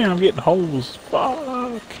 oh man, I'm getting holes.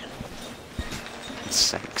 Fuck. It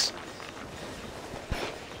sinks.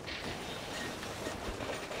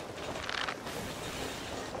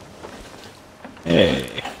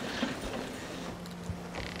 Hey.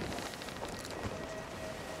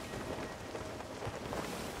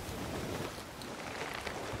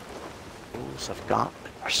 Rules of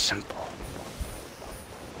Gauntlet are simple.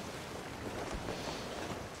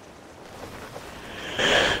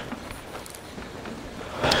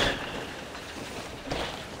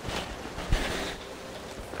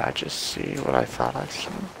 Did I just see what I thought I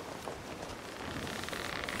saw?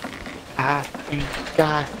 I think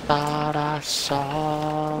I thought I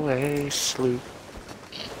saw a sloop.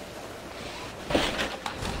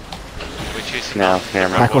 We chasing No, off never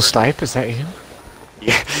the mind. Michael water? Stipe, is that you?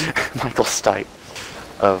 Yeah, Michael Stipe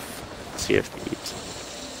of Sea of Thieves.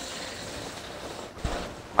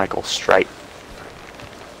 Michael Stripe.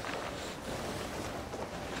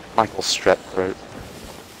 Michael Strep Throat.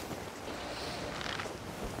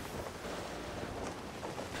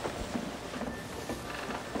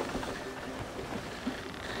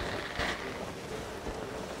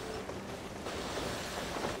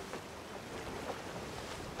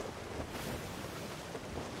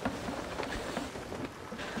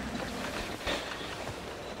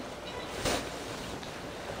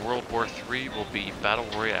 World War III will be Battle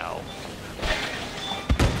Royale.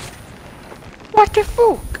 What the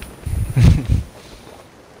fuck?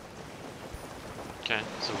 Okay,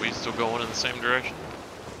 so we still going in the same direction?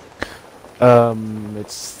 I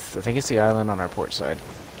think it's the island on our port side.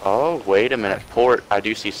 Oh, wait a minute. Port, I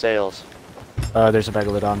do see sails. There's a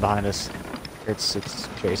megalodon behind us. It's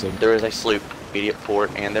chasing. There is a sloop, immediate port,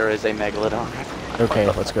 and there is a megalodon. Okay,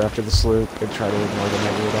 let's go after the sloop and try to ignore the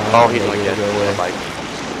megalodon. Oh, he's gonna Maybe get it'll go away. like.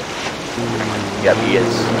 Yep, he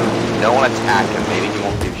is. No one attack him. Maybe he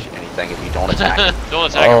won't do anything if you don't attack him. Don't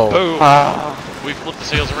attack Oh. him. Boom! Ah. We flipped the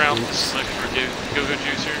sails around. This is like for go-go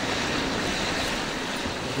juice here.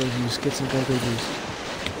 Go juice, get some go-go juice.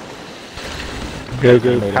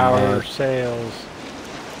 Go-go Made him power mad. sails.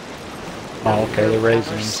 Oh, okay, they're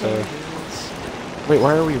raising, so... Wait,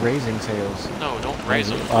 why are we raising sails? No, don't raise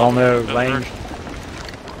them. I don't know, Go Lane. direction.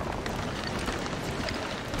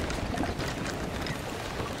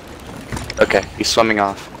 Okay, he's swimming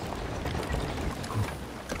off.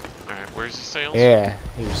 Alright, where's the sails? Yeah,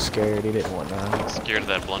 he was scared. He didn't want to. Scared of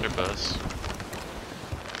that blunderbuss.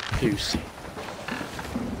 Goose.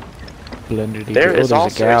 Blundered. There is there's a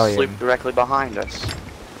also a galleon. sloop directly behind us.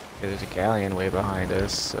 Yeah, there's a galleon way behind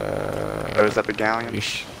us. Oh, is that the galleon?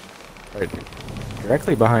 Right,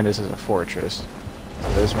 directly behind us is a fortress.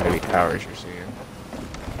 So those might be towers you're seeing.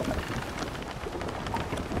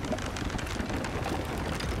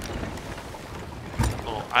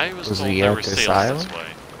 Well, I was Was told he there at were this sails island? this way.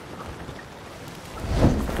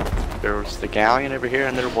 There was the galleon over here,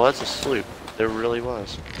 and there was a sloop. There really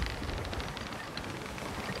was.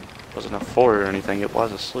 Wasn't a fort or anything. It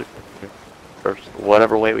was a sloop. Or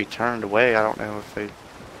whatever way we turned away, I don't know if they.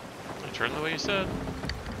 I turned the way you said.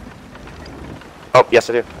 Oh, yes,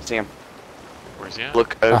 I do. I see him. Where's he at?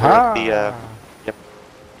 Look over Aha! at the. Yep.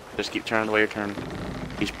 Just keep turning the way you're turning.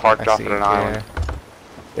 He's parked I off see at it, an island.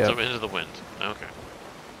 yeah. So into the wind. Okay.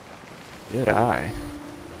 Good eye.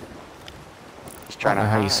 He's I trying don't to know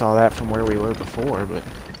how you hide. saw that from where we were before, but...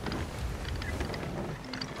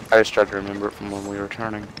 I just tried to remember it from when we were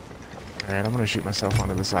turning. Alright, I'm gonna shoot myself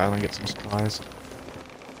onto this island, get some supplies.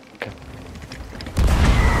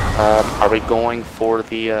 Are we going for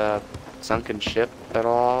the sunken ship at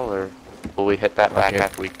all, or will we hit that back Okay.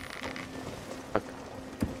 after we?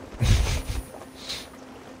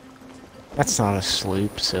 That's not a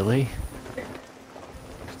sloop, silly.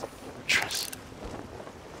 Trust.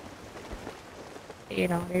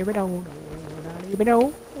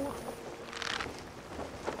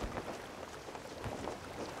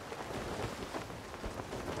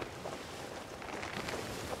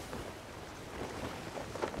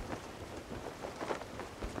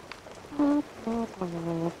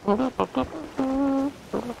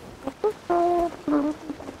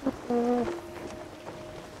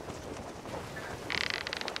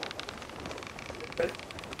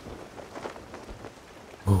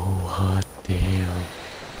 Oh, hot damn.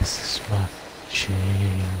 This is my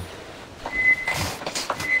chain.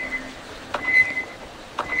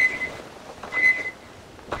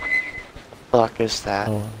 Fuck is that?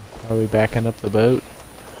 Oh, are we backing up the boat?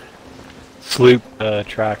 Sloop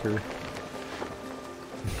tracker.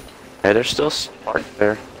 Hey, they're still parked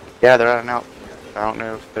there. Yeah, they're out and out. I don't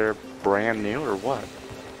know if they're brand new or what.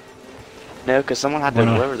 No, because someone had to Why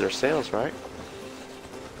not? deliver their sales, right?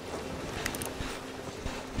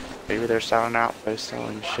 Maybe they're selling out by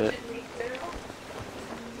selling shit.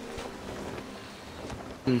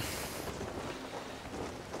 Hmm.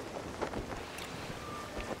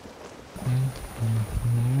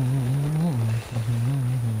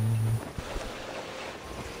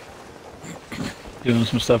 Doing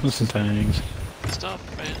some stuff in some tanks. Stuff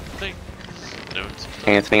and things. Doing some stuff.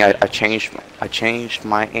 Anthony, I changed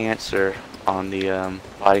my answer on the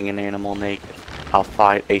fighting an animal naked. I'll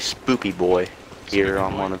fight a spoopy boy here Spoopy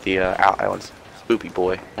on boy? one of the islands. Spoopy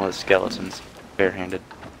boy, one of the skeletons, barehanded.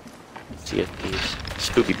 Sea of Thieves.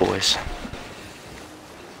 Spoopy boys.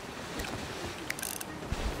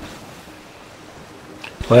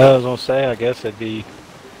 Well, I was gonna say, I guess it'd be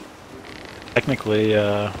technically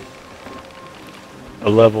a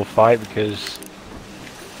level fight because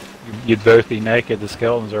you'd both be naked. The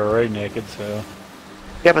skeletons are already naked, so.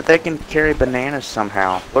 Yeah, but they can carry bananas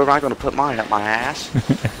somehow. Where am I going to put mine? Up my ass?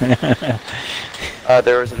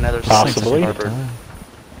 There is another Possibly. sloop starboard.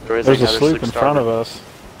 There is There's a another sloop in front of starboard. us.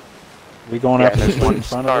 We going Yeah, after and the there's sloop one in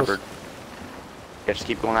front of starboard. us? Yeah, just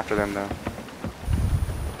keep going after them though.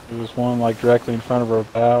 There was one like directly in front of our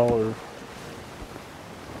bow, or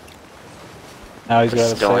now he's got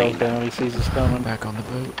his Still sails ain't. down. He sees us coming. Back on the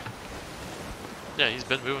boat. Yeah, he's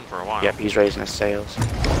been moving for a while. Yep, he's raising his sails.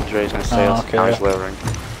 He's raising his sails. okay. Now he's lowering.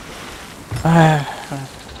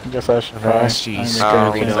 I guess I should try. Nice, jeez. Oh,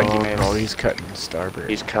 Looks looks like like he he made oh, us. he's cutting starboard.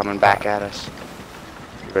 He's coming back at us.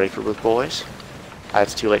 You ready for it, boys?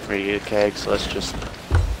 It's too late for me to get a keg, so let's just...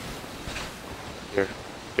 Here,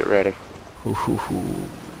 get ready. Hoo hoo hoo.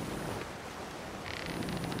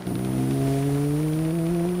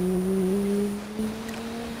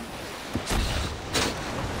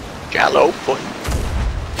 Jello, boy.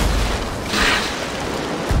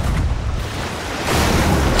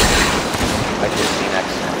 I just seen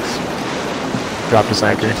excellence. Dropped his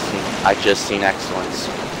anchor. I just seen excellence.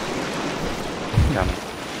 Coming.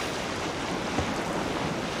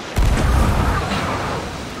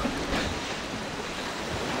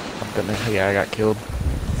 I'm gonna, yeah, I got killed.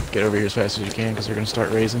 Get over here as fast as you can, because they're gonna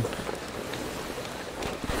start raising.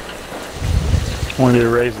 Want you to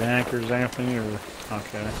raise the anchors, Anthony, or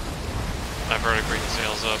okay? I've already bring the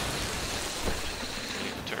sails up.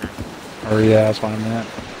 You can turn. Or yeah, that's what I meant.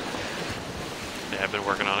 Yeah, I've been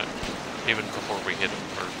working on it. Even before we hit him,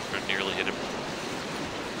 or nearly hit him.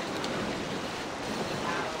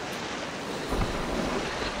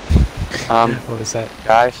 What is that?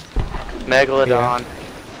 Guys, Megalodon. Yeah.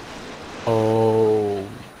 Oh,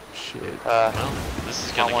 shit. Well, this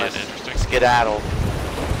is gonna I wanna get interesting. Skedaddle.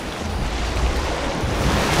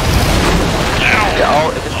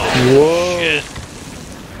 Yeah, Whoa! Shit.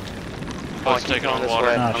 Oh, Let's keep take going on this water.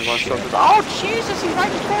 way. Oh, I'm going shit. so Oh, Jesus, he's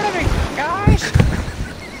right in front of me, guys!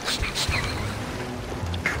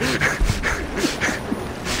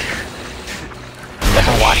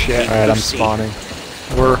 Oh, shit. Alright, I'm Oopsie. spawning.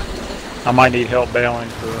 I might need help bailing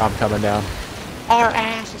for. I'm coming down. Our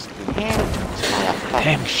ass is handled by a fucking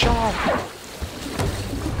Damn. shark.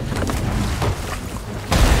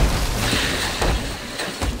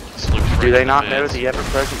 Sloop's right Do in they the not know mids. the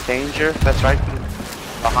ever-present danger that's right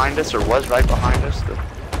behind us, or was right behind us?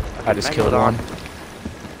 I just killed Megalodon. one.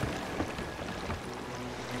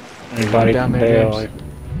 Anybody down can there, bail. James?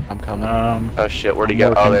 I'm coming. Oh shit, where'd he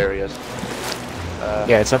I'm go? Oh, working. there he is.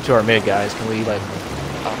 Yeah, it's up to our mid guys. Can we like?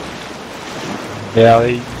 Yeah,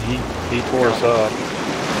 he tore us up.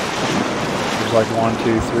 There's like 1,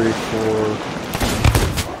 2, 3, 4.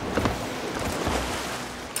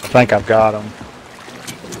 I think I've got him.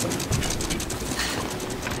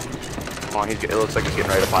 Come on, it looks like he's getting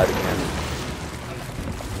ready to fight again.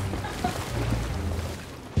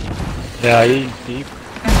 Yeah, he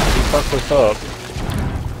fucked us up.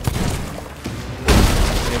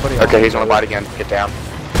 Anybody? Okay, he's gonna bite again. Get down.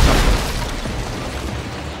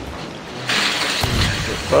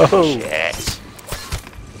 Oh, Shit.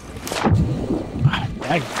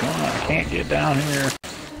 I can't get down here.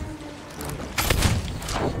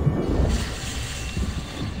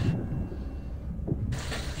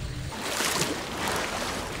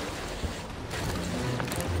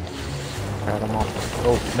 Alright, I'm on.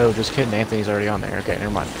 Oh no, just kidding. Anthony's already on there. Okay,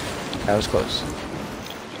 never mind. That was close.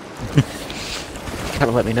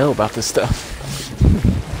 Gotta let me know about this stuff.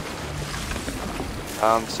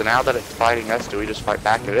 So now that it's fighting us, do we just fight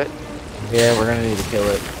back at it? Yeah, we're gonna need to kill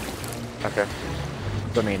it. Okay.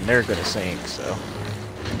 I mean, they're gonna sink, so.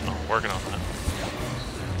 Oh, working on that.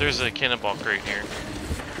 There's a cannonball crate here.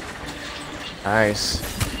 Nice.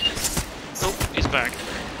 Oh, he's back.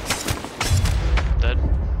 Dead.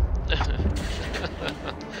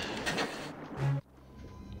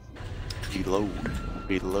 Reload.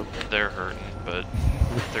 Reload. They're hurting, but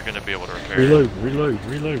they're gonna be able to repair.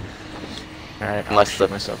 Reload. Alright, I'll Unless shoot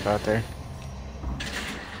the- myself out there.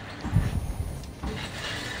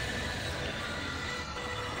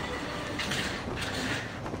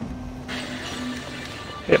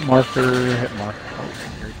 Hit marker. Oh,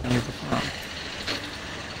 here he comes at the front.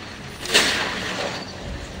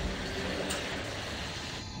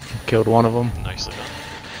 Killed one of them. Nicely done.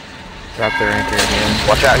 Dropped their anchor again.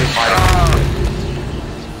 Watch out, he's fighting.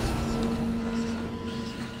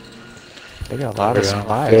 They got a lot of Yeah,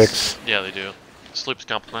 supplies. fix. Yeah, they do. Sloop's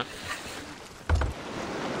compliment.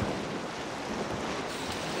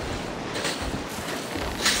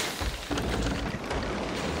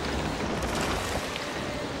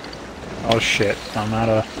 Oh shit! I'm out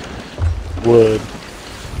of wood.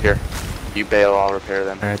 Here. You bail, I'll repair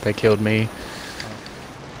them. Alright, they killed me.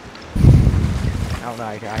 I don't know,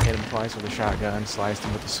 I hit him twice with a shotgun, sliced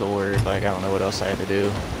him with a sword, like, I don't know what else I had to do.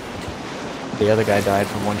 The other guy died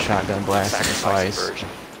from one shotgun blast and a Sacrifice slice. version.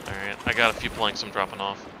 Alright, I got a few planks I'm dropping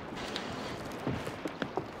off.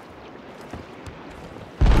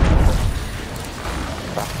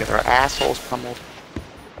 About to get our assholes pummeled.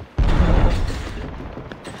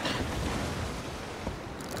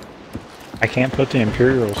 I can't put the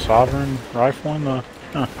Imperial Sovereign rifle in the.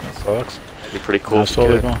 Huh, that sucks. It'd be pretty cool I if was you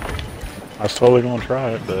totally could. going. I was totally going to try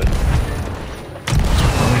it, but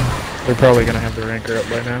They're probably gonna have their anchor up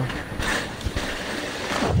by now.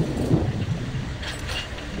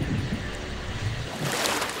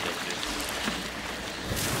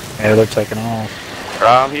 Yeah, they're taking off.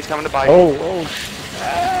 He's coming to bite. Oh!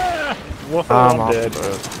 Ah! Whoa, I'm I'm off dead. the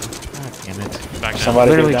boat. God damn it. Back down. Somebody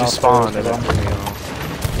Literally go just downstairs, spawned and it 'cause threw me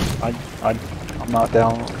off. I'm not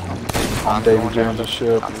down on David Jones'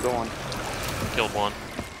 ship. I'm going. Killed one.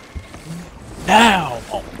 Now!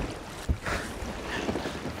 Oh.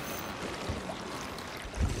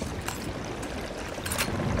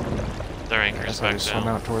 Their anchor's Guess I back just swim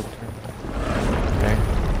down. out toward the Okay.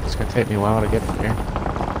 It's gonna take me a while to get there.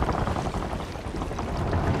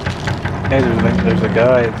 Hey, there's a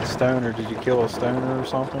guy at the stoner. Did you kill a stoner or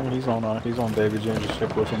something? He's on David Jones'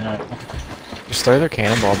 ship looking at. Just throw their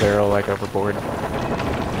cannonball barrel like overboard.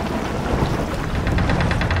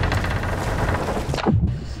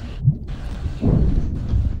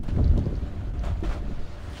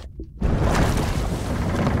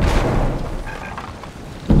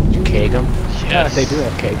 Did you keg them? Yeah, Yes. they do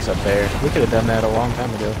have kegs up there. We could have done that a long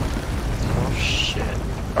time ago. Oh shit.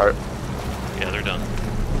 Alright. Yeah, they're done.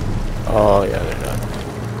 Oh yeah, they're done.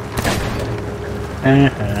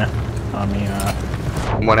 I mean,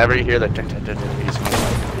 Whenever you hear that, you just want to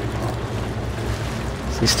like,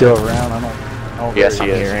 is he still around? I don't Yes,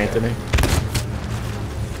 really- he is. Here, Anthony.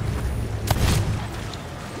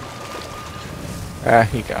 Ah,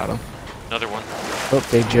 he got him. Another one. Oh,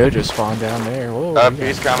 Big Joe just spawned down there. Whoa. up, he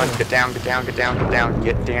he's got coming. Get down, get down, get down, get down,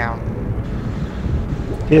 get down.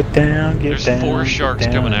 Get down, get There's down. 4 get sharks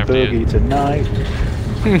down coming and after you. boogie tonight.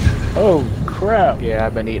 Oh crap! Yeah,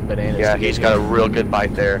 I've been eating bananas. Yeah, to get he's got a here. real good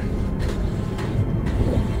bite there.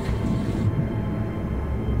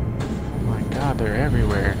 Oh my god, they're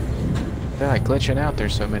everywhere. They're like glitching out.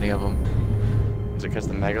 There's so many of them. Is it because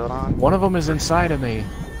the Megalodon? One of them is inside of me.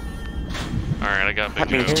 Alright, I got That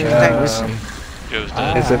Big means Joe. two things. Joe's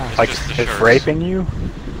Ah. dead. Is it It's like just the it's sharks. raping you?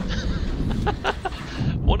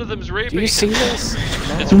 One of them's raping. Do you see this?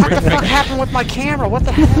 It's What the raping. fuck happened with my camera? What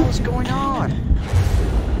the hell is going on?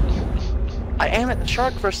 I aim at the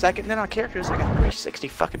shark for a second, then our character is like a 360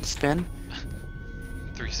 fucking spin.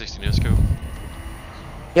 360 no scope.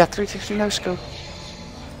 Yeah, 360 no scope.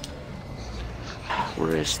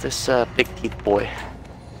 Where is this big teeth boy?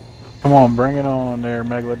 Come on, bring it on there,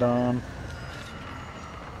 Megalodon.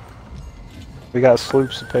 We got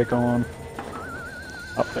sloops to pick on.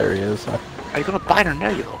 Oh, there he is. Are you gonna bite or no,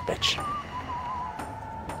 you little bitch?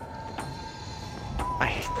 I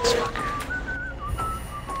hate this fucker.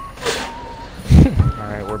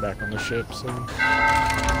 Alright, we're back on the ship, so.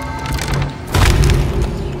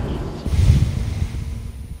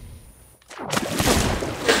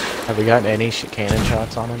 Have we gotten any cannon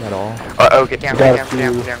shots on him at all? Uh-oh, get down, Got get a down,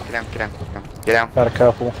 few. get down, get down, get down, get down, get down. Got a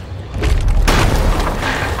couple.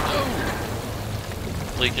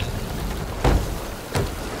 Leaking.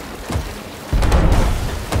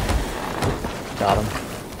 Got him.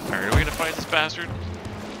 Alright, are we gonna fight this bastard?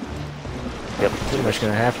 Yep, pretty much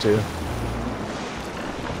gonna have to.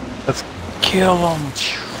 Let's kill him.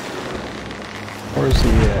 Where's he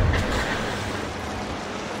at?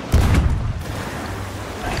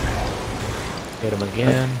 Hit him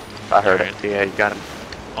again. I heard it. Alright. Yeah, you got him.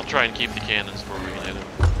 I'll try and keep the cannons before we can hit him.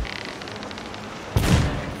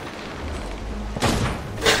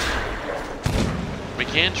 We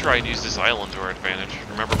can try and use this island to our advantage.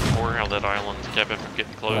 Remember before how that island kept it from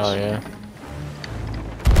getting close? Oh yeah.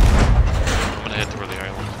 I'm gonna head toward the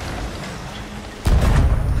island.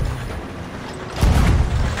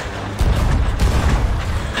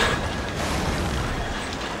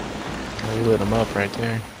 Oh, you lit him up right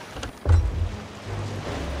there.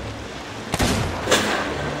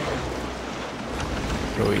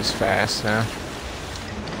 Oh, he's fast, huh?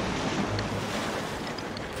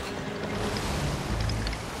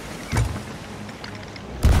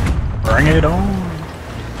 Bring it on.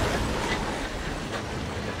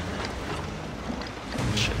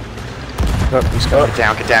 Oh, he's Get got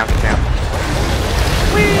down, get down, get down.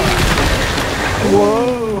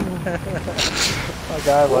 Whoa! My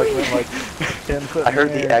guy like went like 10 foot. I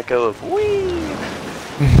heard in the air. echo of wee.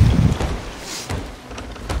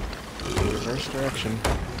 reverse direction.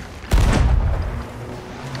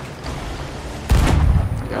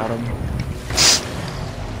 Got him.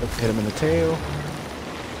 Hit him in the tail.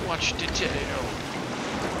 Watch the tail.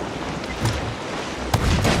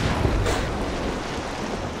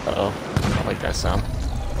 Uh-oh. I don't like that sound.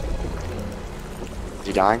 Is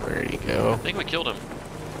he dying? Where'd he go? I think we killed him.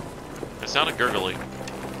 It sounded gurgly.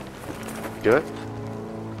 Do it.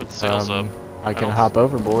 Put the sails up. I can don't- hop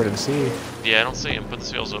overboard and see. Yeah, I don't see him. Put the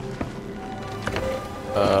sails up.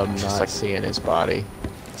 Just Not like- seeing his body.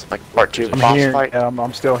 It's like part 2 I'm boss hearing. fight.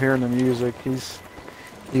 I'm still hearing the music.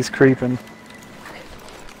 He's creeping.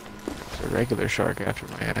 It's a regular shark after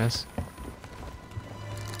my ass.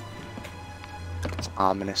 It's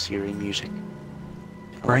ominous eerie music.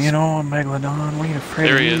 Bring it on, Megalodon. We ain't afraid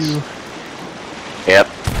There of he you. is. Yep.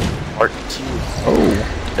 Part 2.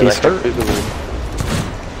 Oh, he's Electric hurt. Boogaloo.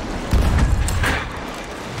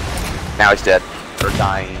 Now he's dead. Or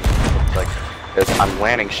dying. Like, I'm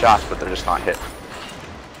landing shots, but they're just not hit.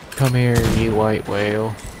 Come here, you white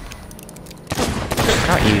whale.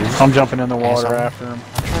 Not you. I'm jumping in the water Asshole. after him.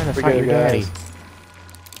 I'm trying to We fight go, your daddy. guys.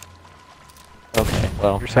 Okay,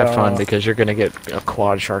 well, Here's have how- fun because you're gonna get a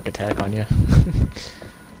quad shark attack on you.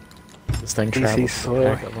 This thing travels. He's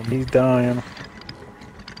slow. He's dying.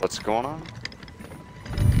 What's going on?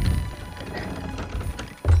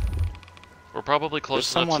 We're probably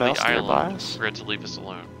close enough to someone else the nearby island us? for it to leave us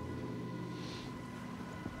alone.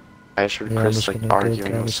 I just heard Yeah, I'm Chris just like gonna go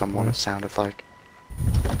arguing grab with a someone. It supply. sounded like.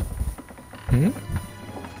 Hmm?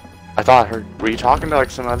 I thought I heard. Were you talking to like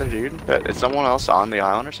some other dude? Is someone else on the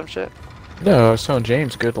island or some shit? No, I was telling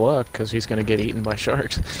James good luck because he's gonna get eaten by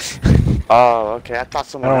sharks. Oh, okay. I thought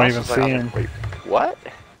someone I don't else even was like, see I was him. like, wait, what?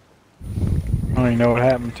 I don't even know what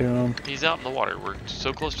happened to him. He's out in the water. We're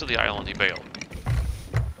so close to the island, he bailed.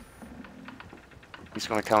 He's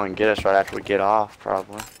gonna come and get us right after we get off,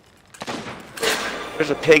 probably. There's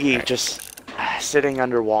a piggy just sitting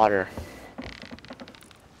underwater,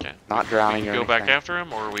 Okay. not We drowning can or go back anything. after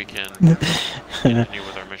him, or we can continue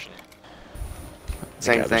with our mission.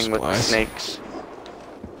 Same Gather thing with the supplies. snakes.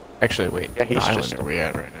 Actually, wait. Yeah, he's what island just- are we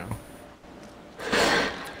at right now?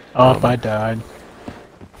 Oh, I died.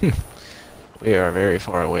 We are very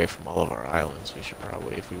far away from all of our islands. We should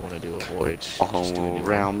probably, if we want to do a voyage, just do a All new one.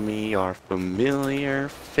 around me are familiar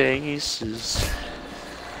faces.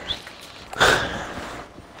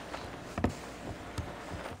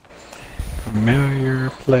 Familiar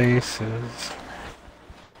places.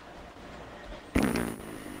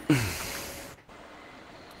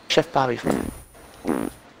 Chef Bobby.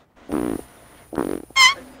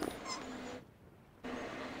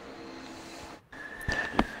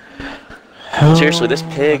 Seriously, this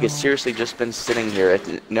pig has seriously just been sitting here.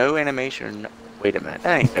 No animation. Wait a minute.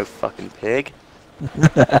 That ain't no fucking pig.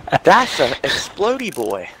 That's a explodey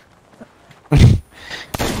boy.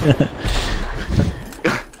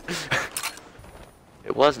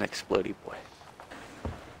 It was an explodey boy.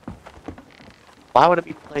 Why would it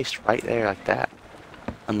be placed right there like that?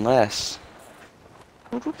 Unless...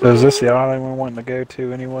 So is this the island we're wanting to go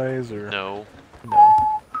to anyways, or? No. No,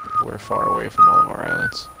 we're far away from all of our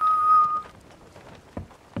islands.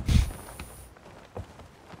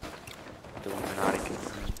 The Illuminati can...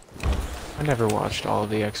 I never watched all of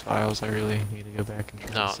the X-Files. I really need to go back and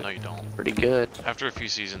try No, to sit no, you down. don't. Pretty good. After a few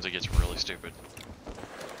seasons, it gets really stupid.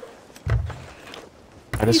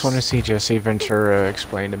 I just want to see Jesse Ventura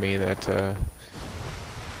explain to me that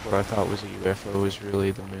what I thought was a UFO is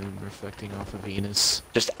really the moon reflecting off of Venus.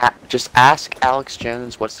 Just ask Alex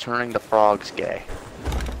Jones what's turning the frogs gay.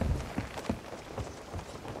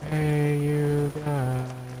 Hey, you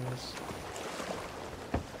guys.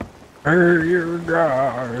 Hey, you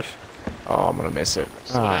guys. Oh, I'm gonna miss it.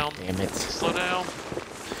 Slow Ah, down. damn it. Slow down.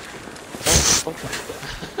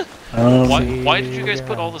 Um, Why did you guys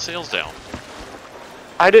put all the sails down?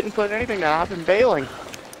 I didn't put anything down. I've been bailing.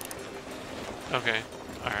 Okay.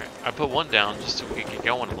 Alright. I put one down just so we could get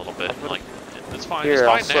going a little bit. Like, it's fine. Here,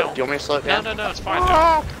 I'll it's fine slow. now. Do you want me to slow it No, down? no, no, it's fine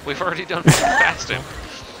now. We've already done past him.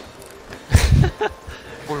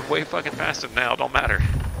 We're way fucking past him now. Don't matter.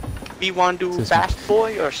 You want to do This is- fast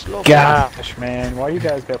boy or slow boy? Gosh, man, why you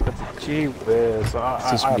guys gotta put the gee whiz?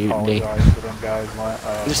 This is I mutiny. apologize for them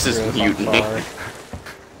guys. This is Chris, I'm mutiny. sorry.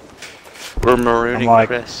 We're marooning I'm like-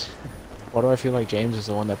 Chris. Why do I feel like James is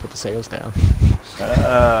the one that put the sails down?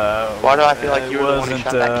 Why do I feel like it you were the one who wasn't,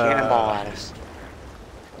 shot that cannonball at us?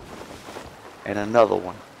 And another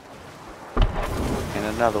one. And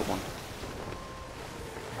another one.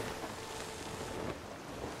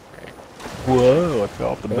 Whoa, I fell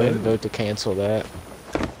off the Go ahead and boat. vote to cancel that.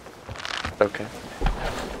 Okay.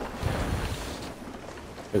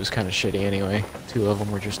 It was kind of shitty anyway. 2 of them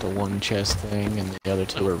were just a 1 chest thing, and the other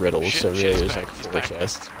 2 were riddles, Shit, so really shit's it was back, like it's 4 back.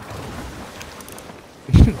 chests.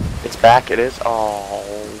 It's back, it is. Oh,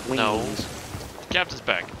 wings. No. Captain's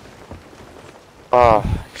back. Oh,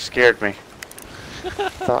 you scared me.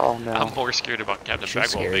 Oh no. I'm more scared about Captain Should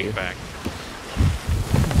Bagwell scare being you. back.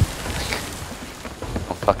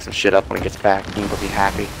 I'll fuck some shit up when he gets back. He will be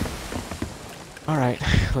happy. Alright,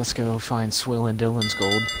 let's go find Swill and Dylan's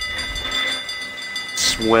gold.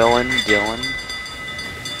 Swillin' Dylan.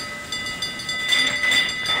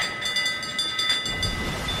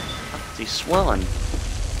 He's swelling.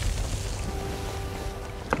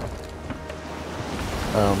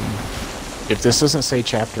 If this doesn't say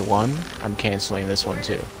Chapter 1, I'm canceling this one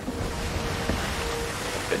too.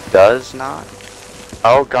 It does not.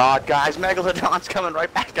 Oh god, guys, Megalodon's coming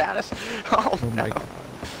right back at us. Oh, Oh no. my god.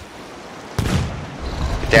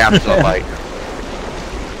 Down to the bite.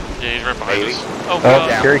 Yeah, he's right behind Maybe. us. Oh, Oh,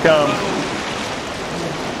 god. here he comes.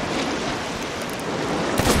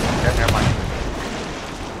 Never mind.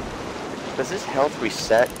 Does his health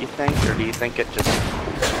reset, you think, or do you think it just...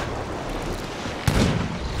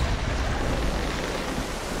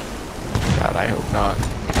 God, I hope not.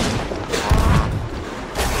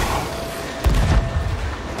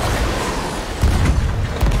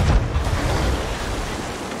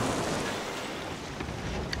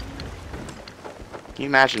 Can you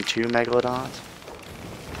imagine 2 Megalodons?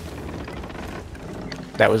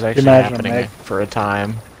 That was actually imagine a happening meg- for a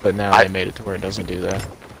time, but now they made it to where it doesn't do that.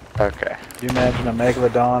 Okay. You imagine a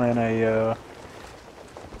megalodon and a A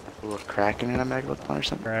little Kraken in a Megalodon or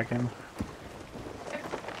something? kraken.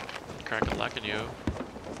 Crack-a-lackin' yo.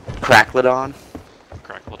 Cracklodon?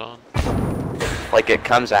 Cracklodon. Like it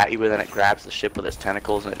comes at you and then it grabs the ship with its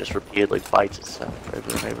tentacles and it just repeatedly bites itself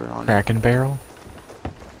over and over on it. Kraken barrel?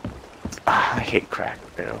 Ah, I hate Cracker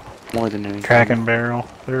Barrel more than anything. Kraken barrel.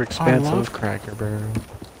 They're I expensive. love Cracker Barrel.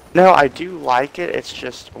 No, I do like it. It's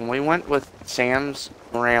just when we went with Sam's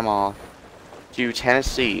grandma to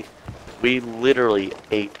Tennessee, we literally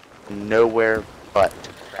ate nowhere but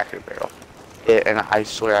Cracker Barrel. And I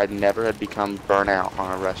swear I never had become burnt out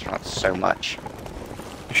on a restaurant so much.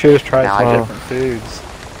 You should have tried Now some I do. different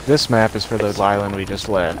foods. This map is for the island we just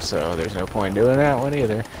left, so there's no point in doing that one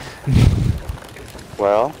either.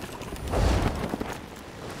 Well,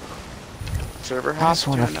 server I house. just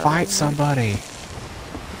want to fight somebody.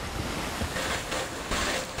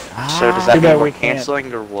 So does that Too bad mean we're we can't.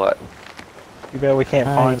 canceling or what? Too bad we can't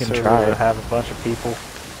You find can server try to it. have a bunch of people.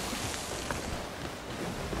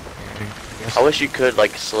 I wish you could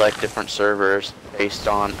like select different servers based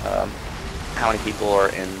on how many people are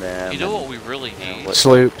in them. You know and, what we really you know, need what-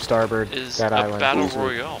 Sloop, starboard, is that a island. battle Sloop,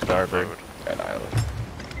 royale starboard, mode. that island.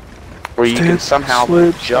 where you can somehow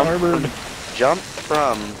Sloop, jump starboard.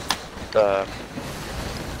 from the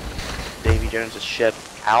Davy Jones's ship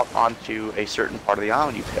out onto a certain part of the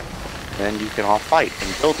island you pick. Then you can all fight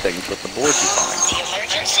and build things with the boards you find. The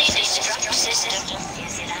emergency system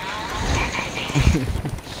is down.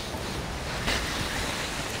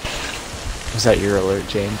 Was that your alert,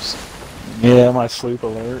 James? Yeah, my sloop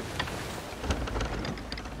alert.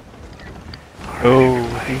 Oh,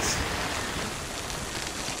 he's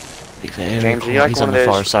James, are you like He's one on of the those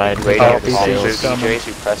far side. radio Oh, with he's all officer those- coming. DJs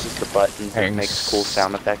who presses the buttons and makes Thanks. cool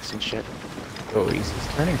sound effects and shit? Oh, he's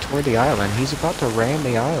turning toward the island. He's about to ram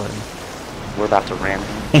the island. We're about to ram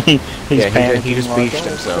him. he's Yeah, panicking he just like, beached "Oh,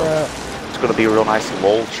 himself." crap." It's gonna be a real nice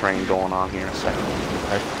lull train going on here in a second.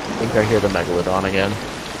 I think I hear the Megalodon again.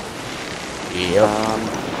 Yep.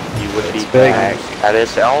 You would be It's big. back. That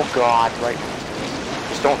is. Oh god, right.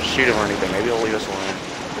 Just don't shoot him or anything. Maybe he'll leave us alone.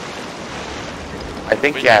 I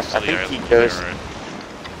think We yes. need I to think the he island. goes. Alright.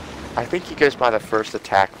 I think he goes by the first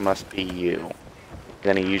attack must be you.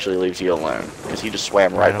 Then he usually leaves you alone because he just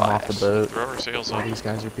swam right Right him by off the us. boat. Throw our sails Where up. these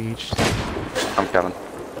guys are beached. I'm coming.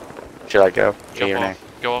 Should I go? Yay Jump or nay?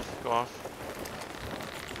 off. Go off. Go off.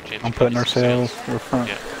 James, I'm can putting you our use the sails to the front.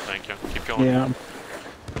 Yeah, thank you. Keep going. Yeah.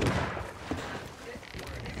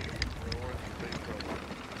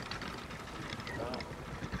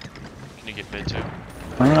 Can you get mid too?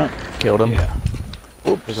 Alright. Killed him. Yeah.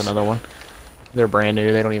 Oop, there's another one. They're brand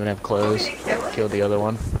new. They don't even have clothes. Did it kill it? Killed the other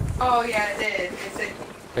one. Oh yeah, it did. It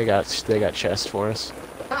said, They got chests for us.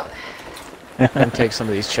 oh, And take some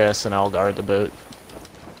of these chests and I'll guard the boat.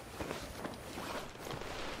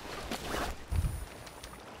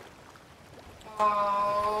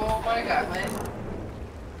 oh my god.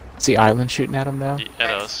 Is the island shooting at him now? At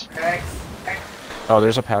us. X, X, Oh,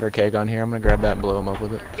 there's a powder keg on here. I'm gonna grab that and blow him up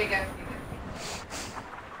with it. giga.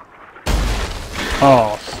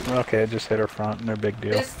 Oh, okay, it just hit our front, no big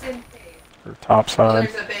deal. Distant. Or top Oh, side.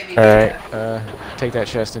 there's a baby. Alright, giga. take that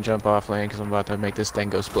chest and jump off lane because I'm about to make this thing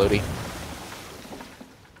go splody.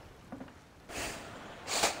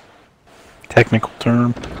 Technical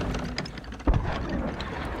term.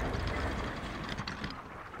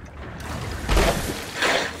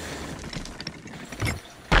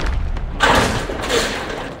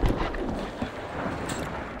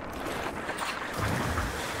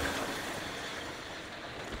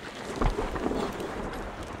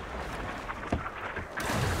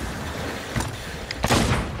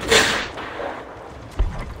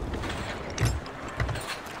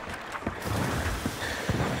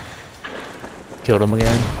 Killed him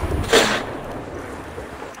again.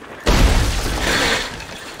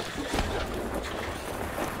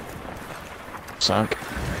 Sunk.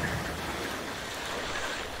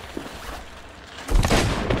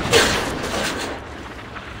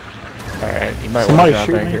 Alright, you might want Somebody to go out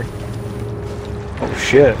shoot back me? here. Oh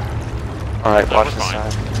shit. Alright, That watch was this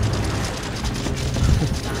fine. side.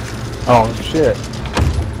 Oh shit.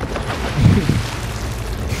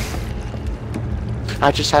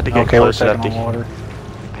 I just had to get Okay, we're close enough taking to on water.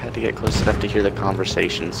 I had to get close enough to hear the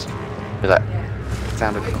conversations. Cause it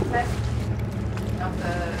sounded cool. Not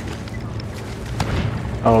the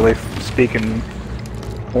Oh, they speaking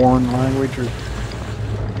foreign language or?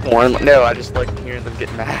 Or, no, I just like hearing them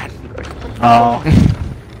get mad. Oh.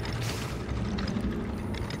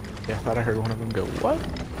 Yeah, I thought I heard one of them go, what?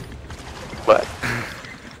 What?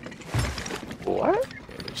 What?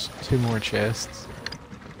 Yeah, there's 2 more chests.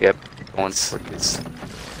 Yep. Going It's, for it's...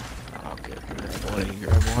 Oh, good. Why don't you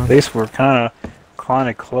grab one? At least we're kind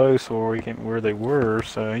of close where they were,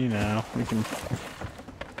 so you know we can.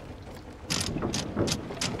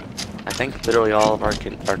 I think literally all of our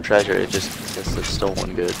treasure is just consists of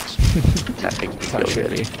stolen goods. That makes me That's how it feel should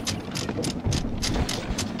good. be.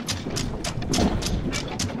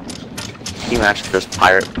 Can you imagine if there's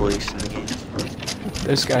pirate police in the game?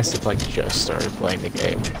 Those guys have like just started playing the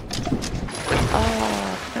game.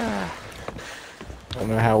 I don't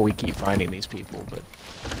know how we keep finding these people, but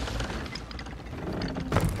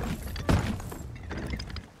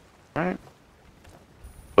Alright.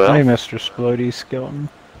 Well, Hey, Mr. Splody Skeleton.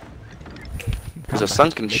 there's a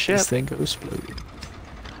sunken make ship. this thing go explode.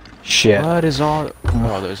 Shit. What is all?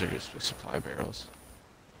 Oh, those are just supply barrels.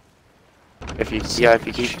 If you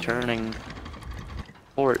keep turning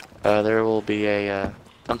port, there will be a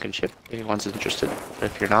sunken ship. If anyone's interested.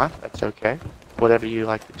 If you're not, that's okay. Whatever you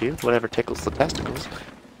like to do, whatever tickles the testicles.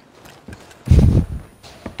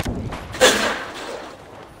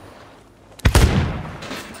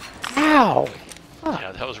 Ow!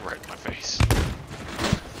 Yeah, that was right in my face.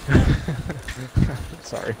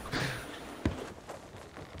 Sorry.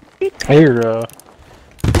 I hear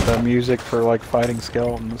the music for like fighting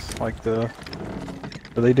skeletons, like the.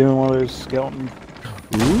 Are they doing one of those skeleton?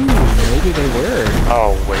 Ooh, maybe they were.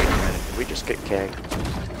 Oh, wait a minute. Did we just get kegged?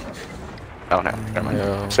 Oh, no. Never mind.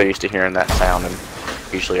 No. I'm so used to hearing that sound, and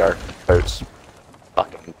usually our boat's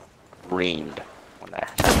fucking reamed when that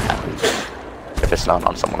happens. If it's not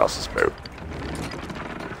on someone else's boat.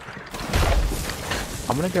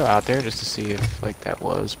 I'm gonna go out there just to see if like that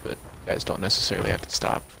was, but you guys don't necessarily have to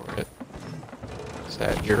stop for it.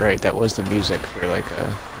 You're right, that was the music for like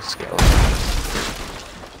a skeleton.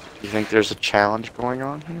 You think there's a challenge going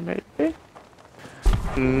on here, maybe?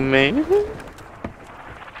 Maybe?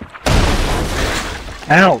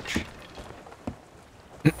 Ouch!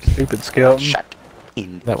 Stupid skeleton. Shut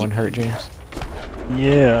in. That one hurt, James.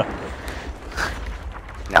 Yeah.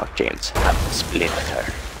 Now, James, have a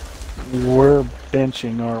splinter. We're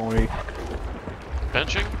benching, aren't we?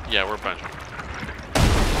 Benching? Yeah, we're benching.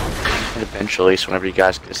 And eventually, so whenever you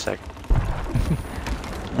guys get a sec.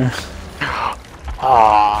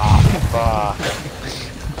 Ah,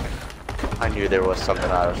 fuck. I knew there was something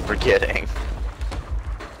I was forgetting.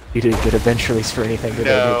 You didn't get eventually for anything today,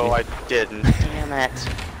 No, I did didn't. Damn it.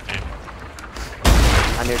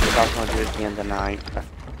 I knew that I was going to do it at the end of the night. I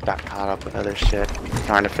got caught up with other shit.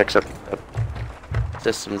 Trying to fix up the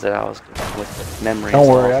systems that I was with the memory. Don't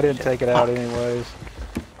worry, installed. I didn't take it out anyways.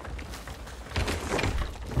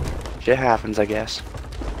 Shit happens, I guess.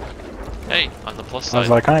 Hey, on the plus I was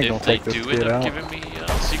side, like, I ain't if gonna they take this do kid end up out. giving me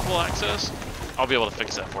sequel access, I'll be able to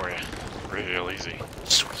fix that for you. Real easy.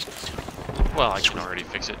 Sweet. Well, I can already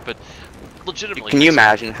fix it, but legitimately. Can you fix it.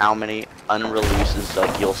 imagine how many unreleases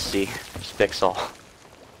like you'll see? Just fix all.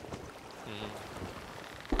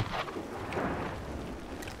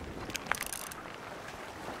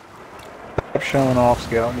 Stop showing off,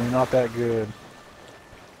 Skeleton. You're not that good.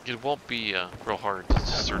 It won't be real hard to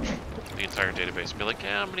search the entire database and be like,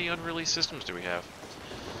 yeah, how many unreleased systems do we have?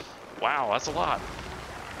 Wow, that's a lot.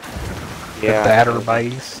 Yeah. The batter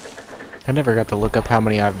base. I never got to look up how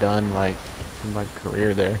many I've done, like, in my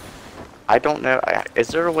career there. I don't know. Is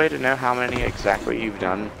there a way to know how many exactly you've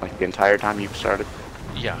done, like the entire time you've started?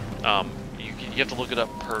 Yeah, you have to look it up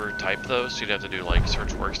per type though, so you'd have to do like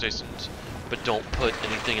search workstations, but don't put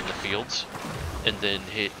anything in the fields, and then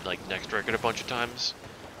hit like next record a bunch of times,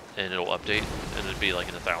 and it'll update, and it'd be like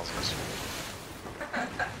in the thousands.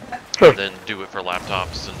 And then do it for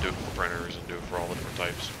laptops, and do it for printers, and do it for all the different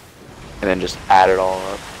types. And then just add it all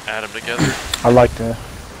up. Add them together, I like to.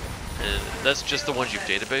 and that's just the ones you've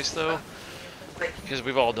databased though, because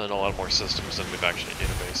we've all done a lot more systems than we've actually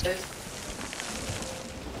databased.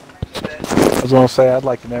 I was gonna say I'd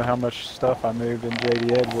like to know how much stuff I moved in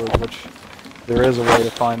JD Edwards, which there is a way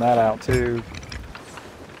to find that out too.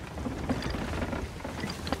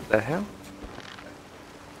 The hell?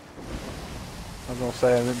 I was gonna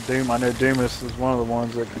say I know Dumas is one of the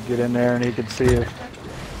ones that could get in there and he could see if,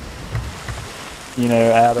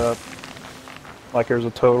 add up. Like there's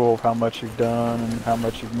a total of how much you've done and how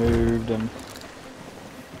much you've moved, and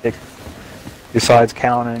it, besides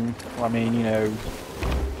counting,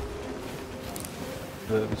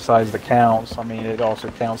 besides the counts, it also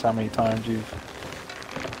counts how many times you've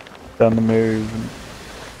done the move.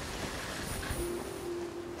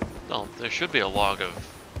 Well, there should be a log of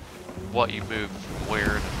what you moved from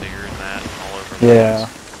where and there and that and all over. Yeah.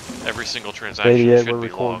 Every single transaction JD should Edwards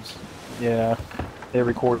be logged. records. Yeah, it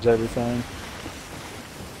records everything.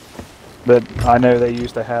 But I know they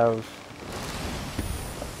used to have,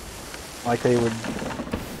 like they would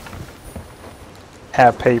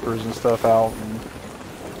have papers and stuff out and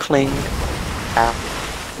Cling. Out.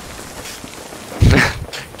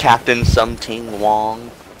 Captain Something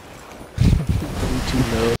Wong.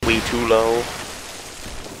 We too low.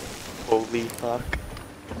 Holy fuck.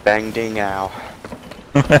 Bang ding ow.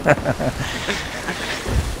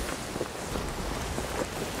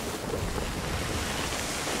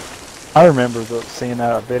 I remember seeing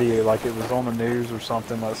that video, like it was on the news or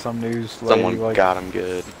something, like some news lady Someone got him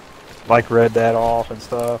good. like read that off and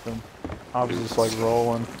stuff, and I was just like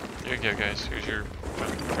rolling. Here you go, guys. Here's your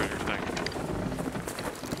treasure thing.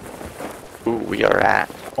 Ooh, we are at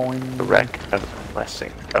Boing. the wreck of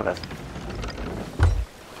blessing of a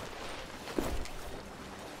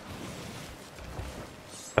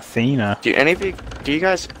Athena. Do any of you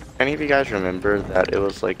guys remember that it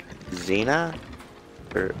was like Xena?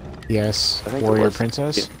 Or Yes, I think it Warrior was.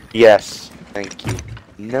 Princess. Yes, thank you.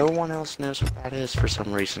 No one else knows what that is for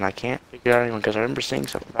some reason. I can't figure out anyone because I remember seeing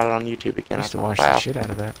something about it on YouTube again. I used to thought, watch wow. the shit out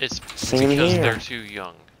of that. It's Same because here. they're too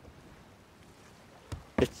young.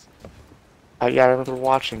 I remember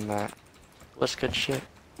watching that. What's good shit?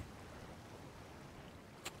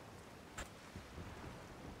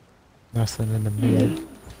 Nothing in the mid.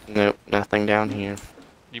 Nope, nothing down here.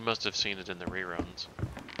 You must have seen it in the reruns.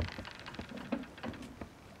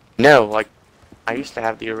 No, like, I used to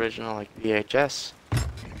have the original, like, VHS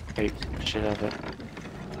tape shit of it.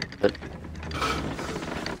 But,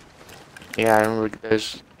 yeah, I remember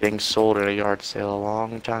those getting sold at a yard sale a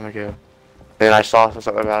long time ago. Then I saw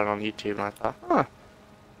something about it on YouTube and I thought, huh.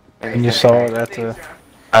 And you saw it at the.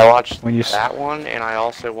 I watched When you that one and I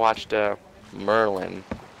also watched Merlin.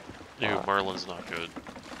 Dude, Merlin's not good.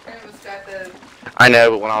 It was got the I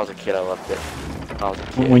know, but when I was a kid, I loved it. When I was a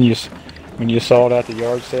kid. When you saw it at the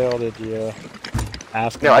yard sale, did you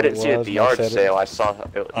ask them No, I what didn't see it at was the and they yard said it? sale. I saw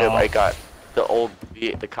it. Oh. I got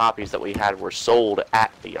the copies that we had were sold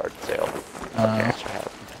at the yard sale.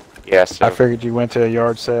 Yeah, so I figured you went to a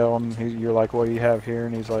yard sale and you're like, what do you have here?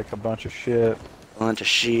 And he's like, a bunch of shit. bunch of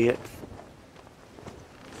shit.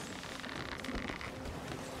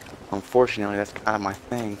 Unfortunately, that's kind of my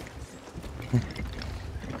thing.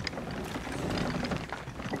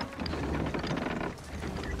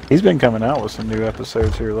 He's been coming out with some new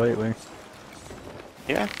episodes here lately.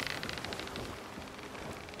 Yeah.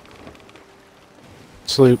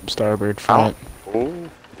 Sloop, starboard, front. Ooh.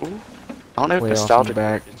 I don't know if Way off in the Nostalgic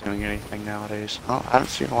back. is doing anything nowadays. I haven't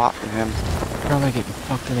seen a lot from him. Probably getting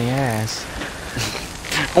fucked in the ass.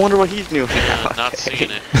 I wonder what he's doing. Not seeing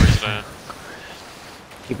it. Where's that?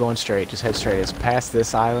 Keep going straight. Just head straight. It's past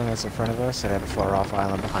this island that's in front of us, and then a far off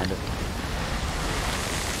island behind it.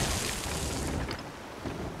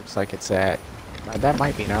 Looks like it's at. That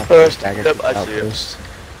might be an outpost. Staggered yep, I see it. outpost.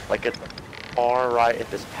 Like at the far right at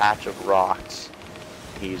this patch of rocks.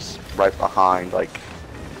 He's right behind, like...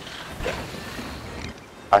 Yeah.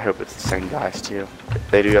 I hope it's the same guys, too.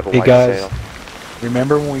 They do have a Hey white guys, sail.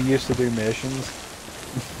 remember when we used to do missions?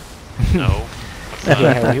 No.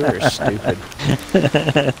 Yeah, you were stupid.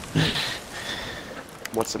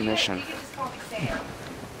 What's the mission? You just call me Sam.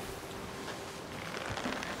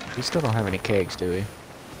 We still don't have any kegs, do we?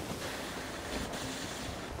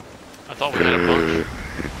 I thought we had a bunch.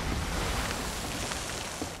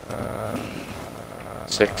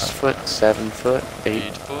 6 foot, 7 foot, 8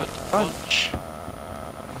 8-foot bunch.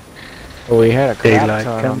 Well, we had a crap Daylight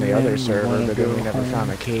ton on the come other in, server, wanna but then we go never home.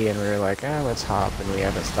 found a key, and we were like, let's hop, and we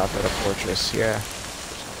haven't stopped at a fortress. Yeah.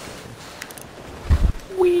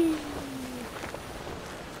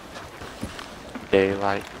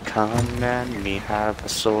 Daylight come and me have a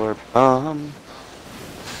sore bum.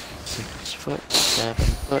 6 foot, 7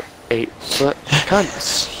 foot, 8 foot,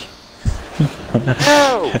 cunts.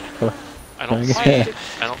 No! I don't see it.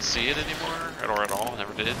 I don't see it anymore, or at all.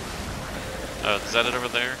 Never did. Is that it over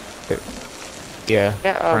there? Yeah.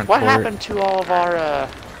 Yeah, front what port. happened to all of our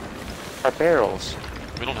barrels?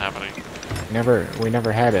 We don't have any. We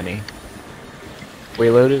never had any. We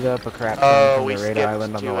loaded up a crap ton from We the raid skipped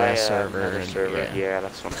island on to the last a, server, another and server. yeah. Yeah,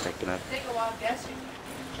 that's what I'm thinking of. Take a wild guess.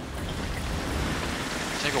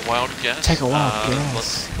 Take a wild guess. Take a wild guess.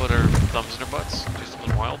 Let's put our thumbs in our butts. Do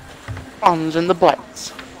something wild. Thumbs in the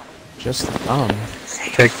butts. Just the thumb.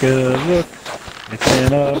 Take a look. It's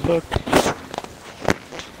in a book.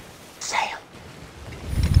 Sam.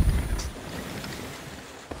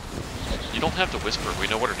 You don't have to whisper. We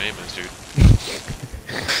know what her name is, dude.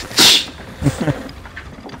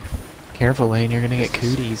 Careful, Lane, you're gonna get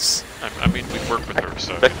cooties. I mean, we work with her,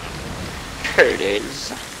 so. Curtis.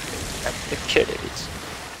 The kiddies.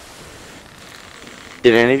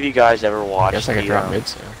 Did any of you guys ever watch Guess I could drop the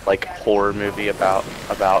mid-sale. like horror movie about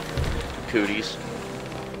cooties?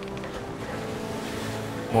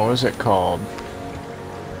 What was it called?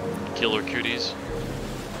 Killer Cooties.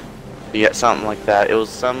 Yeah, something like that. It was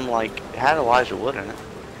some like it had Elijah Wood in it.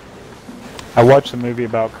 I watched a movie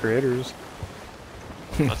about critters.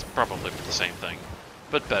 That's probably the same thing.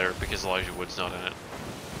 But better, because Elijah Wood's not in it.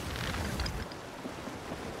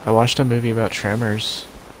 I watched a movie about tremors.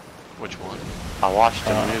 Which one? I watched a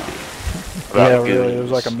movie Yeah, about really.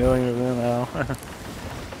 There's like a Goonies. million of them now.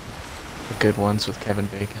 The good ones with Kevin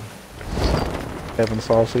Bacon. Kevin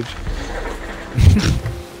Sausage.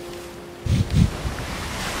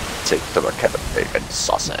 Take the Kevin Bacon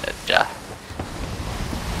sausage. Yeah.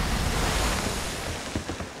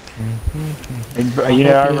 And, you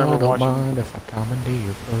know, I remember don't watching. mind if I commandeer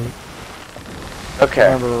your boat. Okay.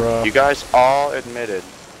 I remember. You guys all admitted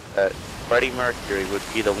that Freddie Mercury would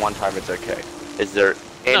be the one time it's okay. Is there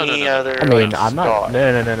No, any no, no, no. other? I mean, like, I'm not. star?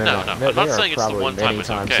 No. No, There I'm not are saying it's the probably one time many it's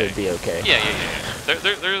times okay. it'd be okay. Yeah.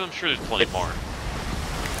 I'm sure there's plenty more.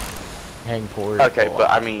 Hang poor. Okay,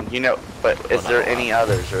 but I mean, you know, but is Well, there not a any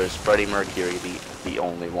others, or is Freddie Mercury the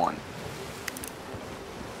only one?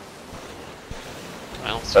 I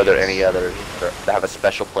don't see Are there it. any others that have a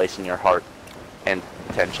special place in your heart and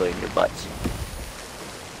potentially in your butts?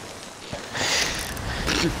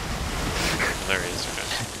 There is,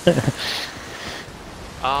 okay.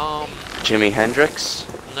 Jimi Hendrix?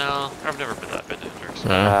 No, I've never been that big into Hendrix.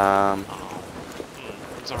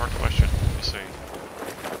 It's a hard question. Let me see.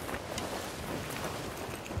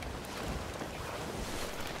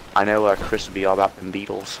 I know Chris would be all about them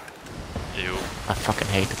Beatles. Ew. I fucking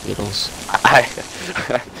hate the Beatles.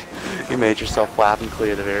 You made yourself loud and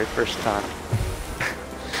clear the very first time.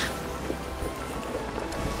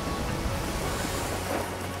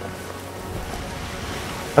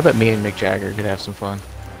 I bet me and Mick Jagger could have some fun.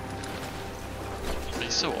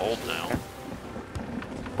 He's so old now.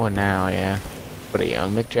 Well, now, yeah. But a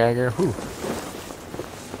young Mick Jagger, whew.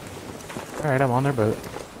 Alright, I'm on their boat.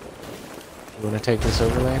 You wanna take this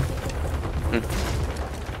overland? This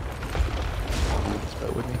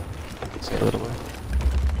boat with me. Sail it away.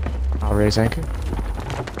 I'll raise anchor.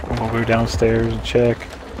 We'll go downstairs and check.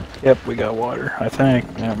 Yep, we got water. I think.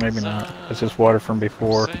 Yeah, maybe not. It's just water from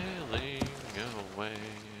before. Sailing away.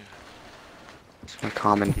 I'm gonna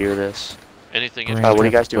commandeer this. Anything Range interesting? what are you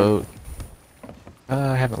up guys the doing? boat.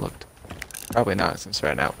 I haven't looked. Probably not since we're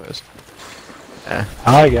an outpost.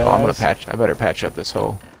 Hi guys. Oh, I'm gonna patch. I better patch up this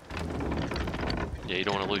hole. Yeah, you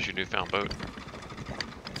don't want to lose your newfound boat.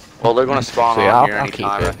 Well, they're gonna spawn So, on yeah, here I'll keep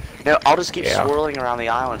anytime. it. No, I'll just keep Yeah. swirling around the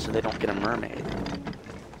island so they don't get a mermaid.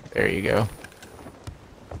 There you go.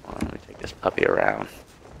 Hold on, let me take this puppy around.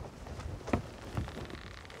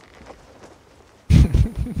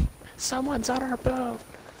 Someone's on our boat.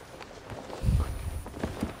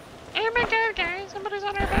 Oh my god, guys, somebody's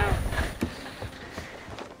on our boat.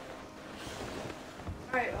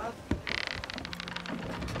 Alright, well,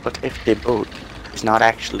 What if the boat is not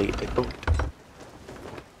actually a boat?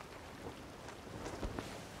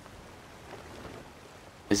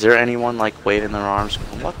 Is there anyone like waving their arms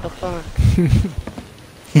going, what the fuck?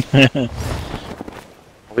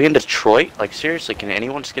 Are we in Detroit? Like seriously, can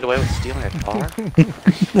anyone just get away with stealing a car?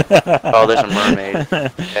 Oh, there's a mermaid.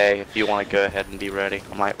 Okay, if you want to go ahead and be ready,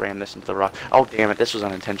 I might ram this into the rock. Oh damn it, this was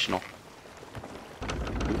unintentional.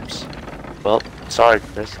 Oops. Well, sorry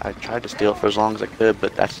Chris, I tried to steal it for as long as I could,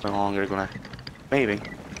 but that's no longer gonna... Maybe.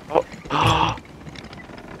 Oh!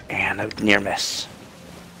 And a near miss.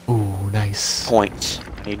 Ooh, nice. Points.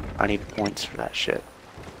 I need points for that shit.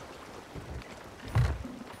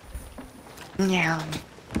 Yeah.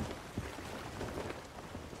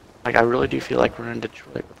 Like, I really do feel like we're in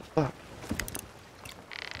Detroit. What the fuck?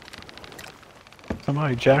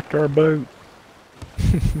 Somebody jacked our boat.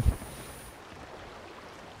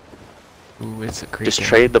 Ooh, it's a creepy. Just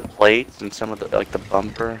trade the plates and some of the like the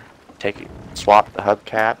bumper. Take it, swap the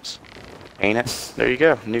hubcaps, paint it. There you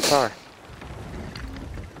go, new car.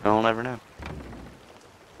 No one ever know.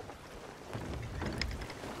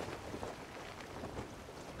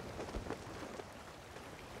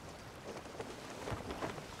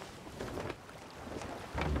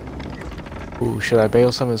 Ooh, should I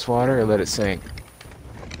bail some of this water or let it sink?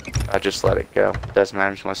 I just let it go. Doesn't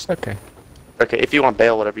matter unless. Okay. Okay, if you want to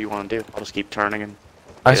bail, whatever you want to do, I'll just keep turning and.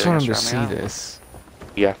 I just getting want him to us see around the island. this.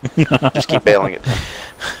 Yeah, just keep bailing it.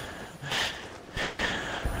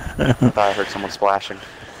 I thought I heard someone splashing.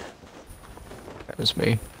 That was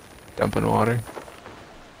me. Dumping water.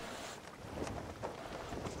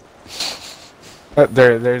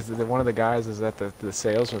 One of the guys is at the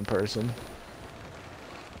salesman person.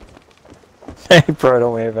 They probably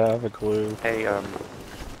don't have half a clue. Hey,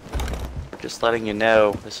 just letting you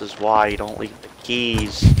know, this is why you don't leave the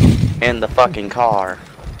keys in the fucking car.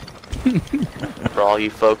 For all you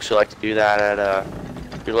folks who like to do that at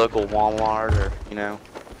your local Walmart or, you know,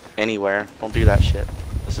 anywhere, don't do that shit.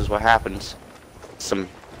 This is what happens. Some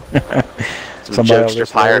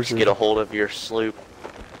jokester pirates get a hold of your sloop.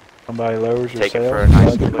 Somebody lowers your Take it sail, for a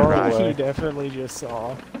nice drive the quick car ride. away. He definitely just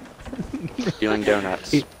saw. Doing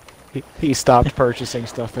donuts. He stopped purchasing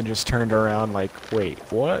stuff and just turned around like, wait,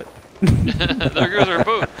 what? There goes our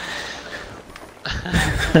boat.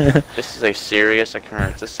 This is a serious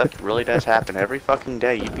occurrence. This stuff really does happen every fucking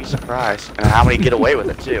day. You'd be surprised. And how many get away with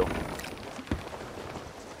it, too.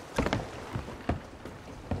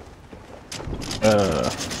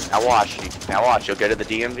 Now watch. Now watch. You'll go to the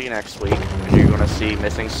DMV next week, and you're gonna see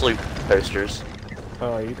missing sloop posters.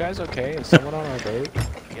 Oh, are you guys okay? Is someone on our boat?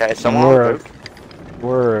 Yeah, is someone on the boat?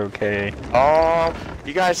 We're okay. Oh,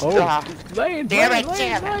 you guys. Lane, Damn Lane, it, Lane,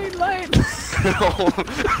 damn Lane, Lane.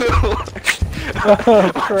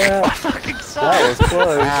 Oh crap! Fucking That was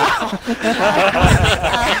close.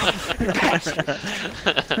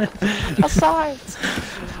 Besides.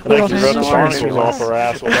 I think you run the barnacles off her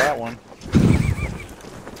ass with that one.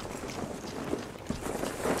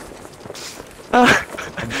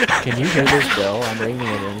 Can you hear this bell? I'm ringing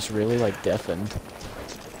it and it's really like deafened.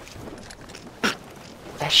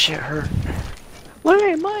 That shit hurt.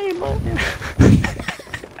 Lane.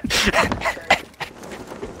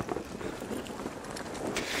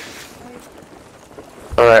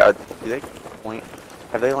 Alright, do they point?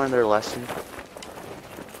 Have they learned their lesson?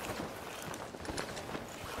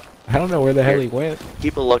 I don't know where the hell he went.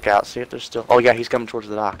 Keep a lookout, see if there's still. Oh yeah, he's coming towards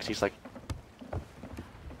the docks. He's like.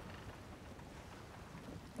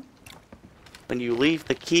 When you leave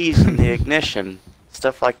the keys in the ignition,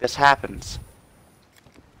 stuff like this happens.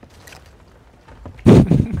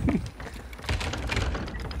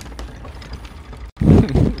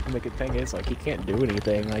 The good thing is, like, he can't do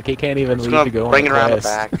anything. Like, he can't even Just leave gonna to go bring on it a around the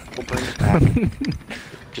quest. back. We'll bring it back.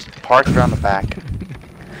 Just park it around the back.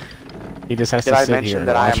 He just has Did to I sit here mention and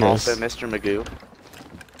that I watch am us. also Mr. Magoo?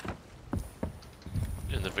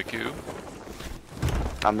 In the Vicue.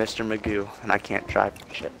 I'm Mr. Magoo, and I can't drive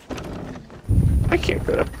shit. I can't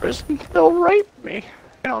go to prison. They'll rape me.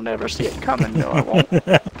 And I'll never see it coming. No, I won't.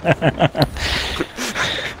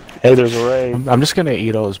 Hey, there's a raid. I'm just gonna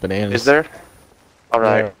eat all his bananas. Is there?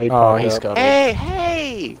 Alright. Yeah, Oh, he's got. scuttled.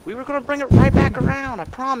 Hey! We were gonna bring it right back around. I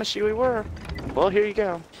promise you we were. Well, here you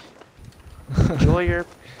go. Enjoy your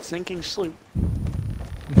sinking sloop.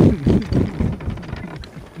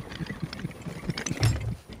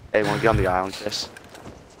 Hey, wanna get on the island, Chris?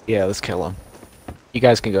 Yeah, let's kill him. You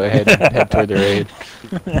guys can go ahead and head toward the raid.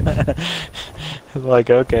 Like,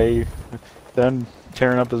 okay, done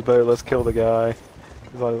tearing up his boat, let's kill the guy.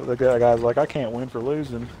 He's like, the guy's like, I can't win for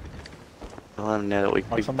losing. I'll let him know that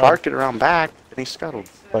we somebody- parked it around back, and he scuttled.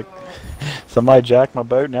 Like, somebody jacked my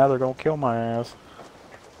boat, now they're gonna kill my ass.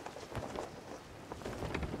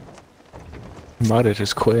 Might have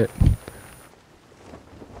just quit.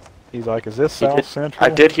 He's like, is this He South did- Central? I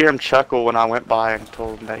did hear him chuckle when I went by and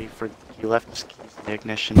told him that he left his keys in the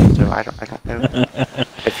ignition, so I don't know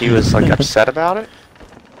if he was like upset about it.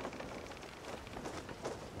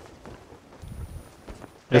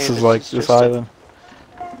 This Hey, is like is this just a- island.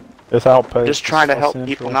 This outpost. Just trying to is help South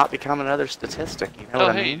people Central. not become another statistic, you know Oh,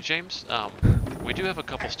 what I hey, mean? James. We do have a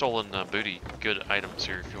couple stolen booty good items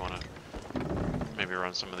here if you want to maybe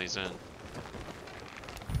run some of these in.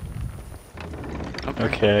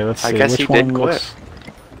 Okay, let's see. I guess which he one did quit. looks...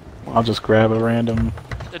 I'll just grab a random.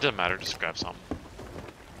 It doesn't matter, just grab some.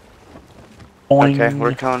 Boing. Okay,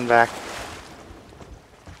 we're coming back.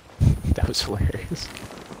 That was hilarious.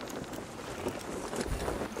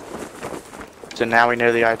 So now we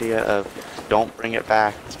know the idea of don't bring it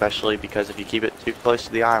back, especially because if you keep it too close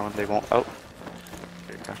to the island, they won't. Oh,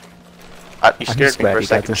 there you go. You I'm scared just me glad for a you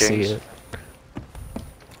got second, to see James. it.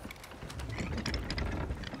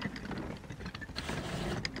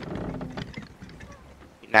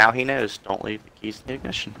 Now he knows. Don't leave the keys in the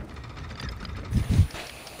ignition.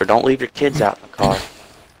 Or don't leave your kids out in the car.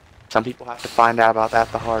 Some people have to find out about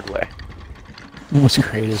that the hard way. What's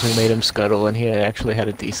great is we made him scuttle, and he actually had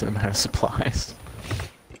a decent amount of supplies.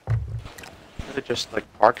 Could have just like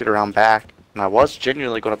parked it around back. And I was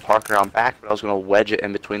genuinely going to park it around back, but I was going to wedge it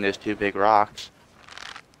in between those two big rocks.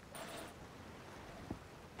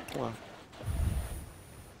 Well.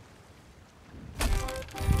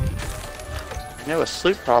 You know, a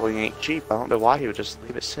sloop probably ain't cheap. I don't know why he would just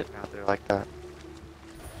leave it sitting out there like that.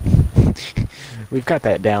 We've got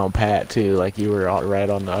that down pat too. Like you were right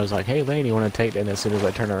on the. I was like, "Hey, Lane, you want to take that?" And as soon as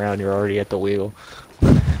I turn around, you're already at the wheel.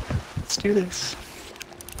 Let's do this.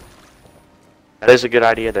 That is a good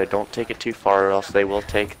idea, though. Don't take it too far, or else they will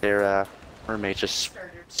take their mermaids. Just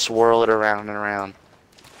swirl it around and around.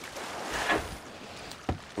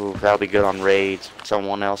 Ooh, that'll be good on raids.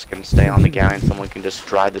 Someone else can stay on the guy, and someone can just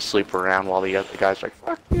drive the sloop around while the other guy's like,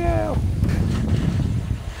 "Fuck you!"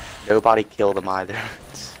 Nobody kill them either.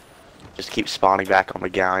 Just keep spawning back on the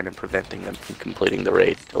galleon and preventing them from completing the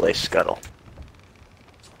raid until they scuttle.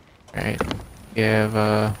 Alright. You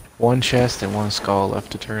have one chest and one skull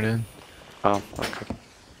left to turn in. Oh, okay.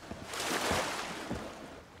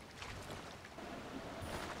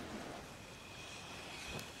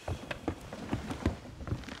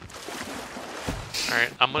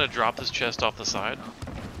 Alright, I'm gonna drop this chest off the side,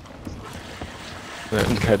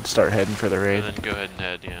 Then start heading for the raid. and then go ahead and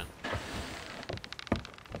head, yeah.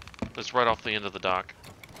 It's right off the end of the dock.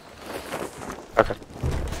 Okay.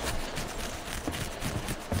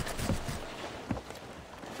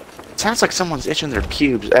 It sounds like someone's itching their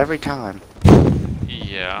pubes every time.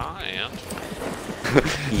 Yeah, and?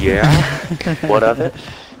 Yeah? What of it?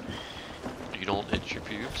 You don't itch your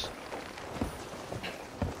pubes?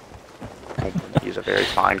 He's a very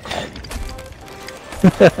fine comb.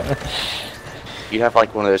 You have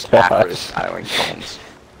like one of those afro styling combs.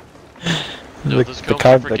 No, this comb's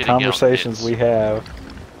for The getting conversations out we have.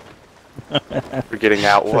 We're getting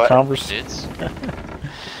out The, what? nits.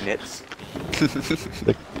 Nits.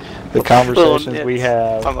 the conversations Little we nits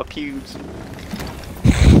have. on my pubes.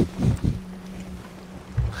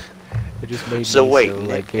 It just made So me wait, so,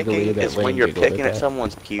 like, giggly nitpicking that is when Lane you're giggled picking at that.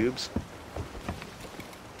 someone's pubes?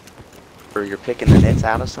 Or you're picking the nits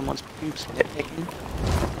out of someone's pubes? Nitpicking?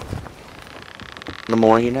 The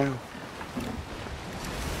more you know.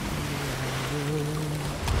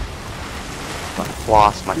 I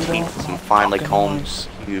floss my teeth with some finely combed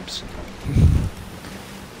pubes.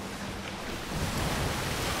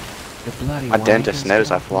 My dentist knows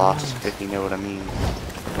I floss, if you know what I mean.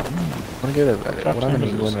 When I'm in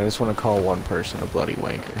England, I just want to call one person a bloody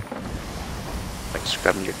wanker. Like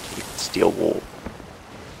scrubbing your teeth with steel wool.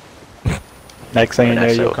 Next thing you know,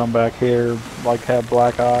 That's you'll so- come back here, like have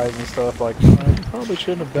black eyes and stuff. Like, I probably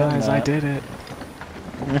shouldn't have done Guys, that. I did it.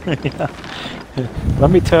 Yeah.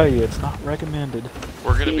 Let me tell you, it's not recommended.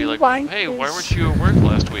 We're gonna be like, hey, why weren't you at work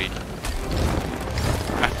last week?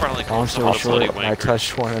 I finally Long called story someone a bloody short, I wanker.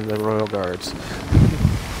 touched one of the Royal Guards.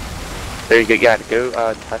 There you go, yeah, go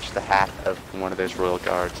touch the hat of one of those royal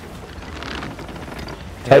guards.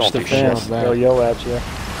 Touch don't the do shit. fence, they'll yell at you.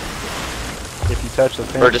 If you touch the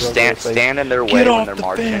fence, Or just they'll stand say, in their way "Get when off they're the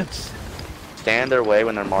marching. fence!" Stand in their way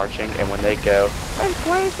when they're marching, and when they go, "Hey,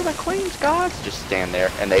 praise for the Queen's gods!" just stand there,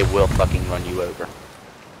 and they will fucking run you over.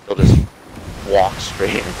 They'll just walk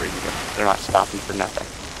straight over you. They're not stopping for nothing.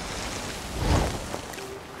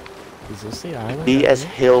 Is this the island? Be right as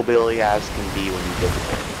here? hillbilly as can be when you get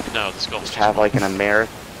there. No, this golf Just have like an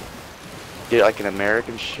get like an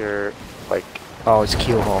American shirt, like Oh, it's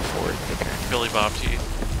keel haul forward. Okay. Billy Bob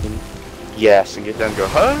teeth. yes, and get them and go,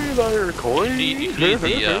 "Hey there, Queen!" You need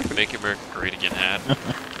the Make America Great Again hat.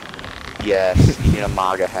 Yes, you need a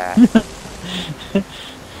MAGA hat.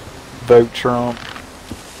 Vote Trump.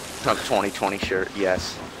 A 2020 shirt,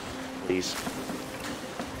 yes. Please.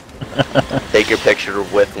 Take your picture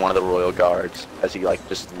with one of the royal guards as he like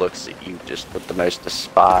just looks at you just with the most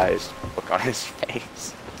despised look on his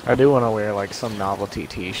face. I do want to wear like some novelty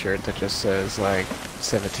T-shirt that just says like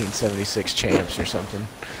 1776 champs or something.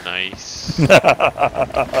 Nice.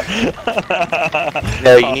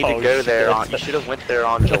 No, you need to go there on. You should have went there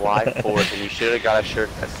on July 4th, and you should have got a shirt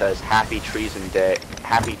that says "Happy Treason Day."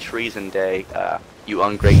 Happy Treason Day, you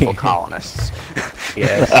ungrateful colonists.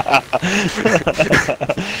 Yes.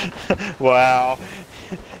 Wow.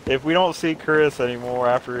 if we don't see Chris anymore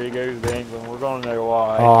after he goes to England, we're gonna know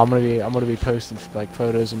why. Oh, I'm gonna be posting like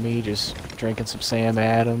photos of me just drinking some Sam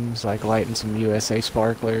Adams, like lighting some USA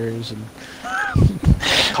sparklers, and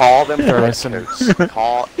Call them Throwing red some- coats.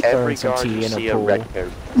 Call every some guard tea you in a see a pool. red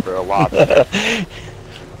coat for a lobby.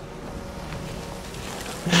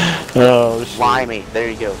 Oh, shit. Limey. There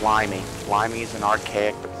you go. Limey. Limey is an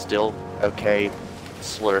archaic but still okay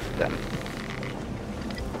slur for them.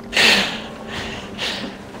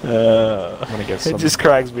 I'm gonna get some. It just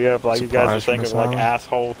cracks me up. Like you guys are supplies from thinking this of like island.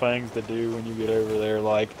 asshole things to do when you get over there.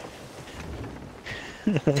 Like,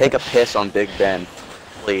 Take a piss on Big Ben,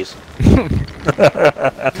 please.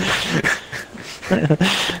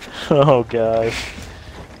 oh gosh.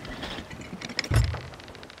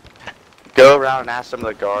 Go around and ask some of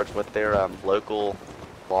the guards what their local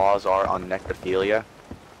laws are on necrophilia.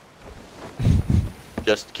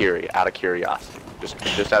 Just out of curiosity.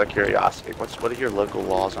 Just out of curiosity. What are your local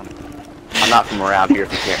laws on? I'm not from around here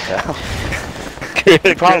if you can't tell.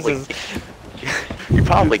 You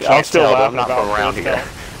probably I'm can't still tell, but I'm laughing not about from around this, here. I'm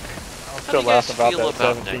How do still you guys laughing feel about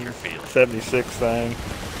that about necrophilia? 1776 thing.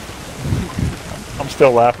 I'm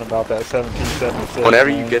still laughing about that 1776. Whenever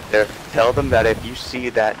thing. you get there, tell them that if you see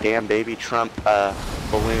that damn baby Trump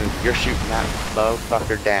balloon, you're shooting that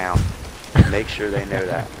motherfucker down. Make sure they know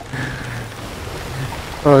that.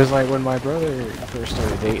 Oh, it was like when my brother first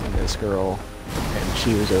started dating this girl, and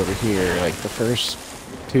she was over here. Like the first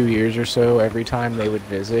 2 years or so, every time they would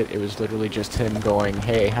visit, it was literally just him going,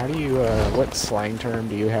 "Hey, how do you? What slang term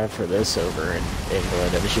do you have for this over in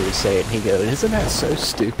England?" And she would say it, and he goes, "Isn't that so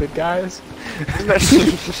stupid, guys?"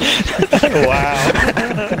 Wow.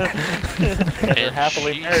 They're And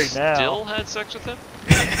happily she married now. still had sex with him?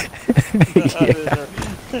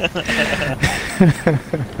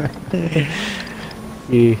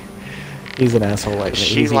 He's an asshole like Is me.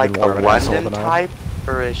 she He's like even a more of an asshole London than I am. type,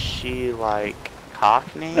 or is she like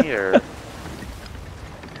Cockney, or?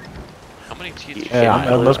 How many teeth do you Yeah, have?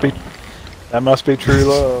 that must be true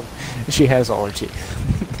love. She has all her teeth.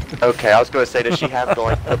 Okay, I was gonna say, does she have the,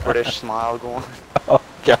 like the British smile going? Oh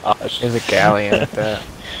gosh. There's a galleon at that.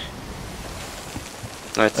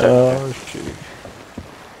 That's okay. Oh shoot.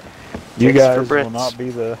 You Thanks for guys will Brits. not be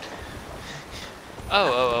the.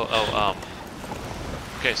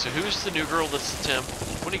 Okay, so who's the new girl that's the temp?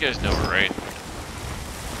 One of you guys know her, right?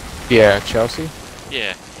 Yeah, Chelsea.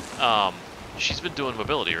 Yeah. She's been doing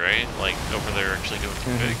mobility, right? Like, over there actually doing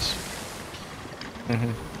configs.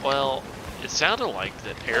 Well, it sounded like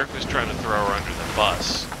that Eric was trying to throw her under the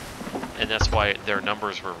bus, and that's why their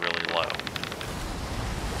numbers were really low.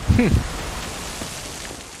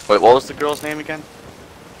 Wait, what was the girl's name again?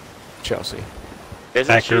 Chelsea. Isn't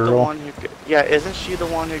That she the girl? one who? Yeah, isn't she the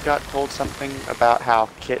one who got told something about how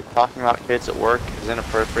talking about kids at work is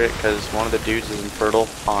inappropriate because one of the dudes is infertile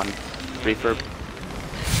on refurb?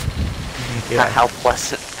 Yeah. How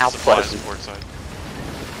pleasant! How Supplies pleasant! support side.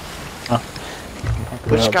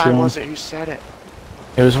 Which guy was it who said it?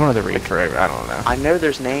 It was one of the refurb. I don't know. I know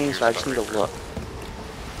there's names, but I just need to look.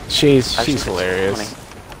 She's I think it's hilarious. funny.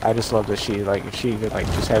 I just love that she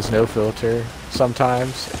just has no filter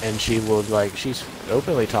sometimes, and she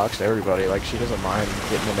openly talks to everybody. Like she doesn't mind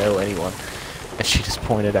getting to know anyone, and she just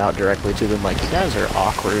pointed out directly to them like, "You guys are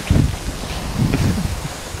awkward."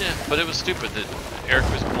 Yeah, but it was stupid that Eric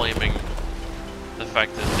was blaming the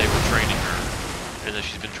fact that they were training her, and that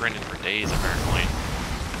she's been training for days apparently.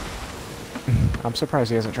 I'm surprised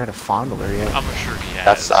he hasn't tried to fondle her yet. I'm sure he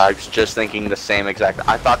has. I was just thinking the same exact.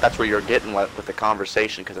 I thought that's where you're getting with the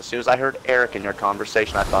conversation, because as soon as I heard Eric in your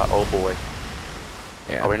conversation, I thought, oh boy,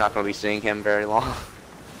 Yeah. are we not going to be seeing him very long?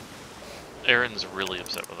 Aaron's really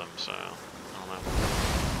upset with him, so I don't know.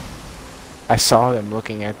 I saw them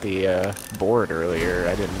looking at the board earlier.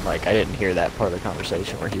 I didn't hear that part of the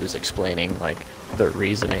conversation where he was explaining like the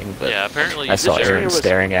reasoning, but Yeah, apparently I saw This Aaron was-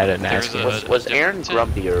 staring at it and there's asking. a- Was Aaron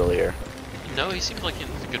different grumpy earlier? No, he seemed like in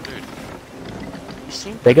a good mood. He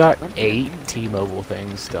seemed They got grumpy. 8 T-Mobile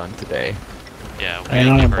things done today. Yeah, we And didn't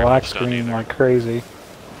I'm get in very black much done screen either. like crazy.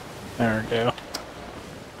 There we go.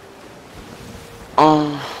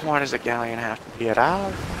 Why does a galleon have to be at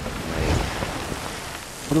our?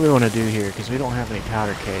 What do we want to do here? Because we don't have any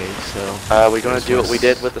powder kegs, so. We're going to do what we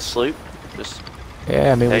did with the sloop. Just,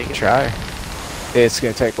 Yeah, I mean we Take could it. try. It's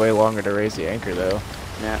gonna take way longer to raise the anchor though.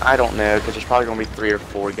 man, I don't know, because there's probably going to be 3 or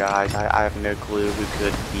 4 guys. I have no clue who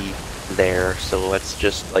could be there. So let's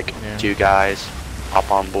just, like, Yeah. 2 guys,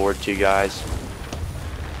 hop on board, 2 guys.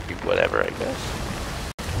 Whatever, I guess.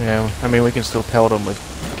 Yeah, I mean we can still pelt them with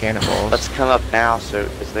cannonballs. Let's come up now, so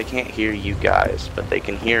because they can't hear you guys, but they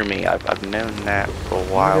can hear me. I've known that for a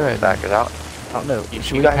while ahead. back. 'Cause I don't know. You-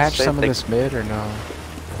 Should you we guys patch say some of they- this mid or no?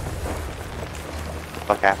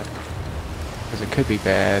 fuck happened? Because it could be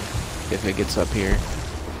bad if it gets up here.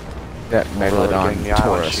 That Getting Megalodon the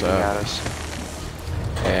tore island us shooting up. at us.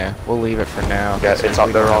 Yeah, we'll leave it for now. Yeah, 'cause it's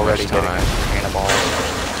we they're don't have already much hitting time. us. Cannonballs.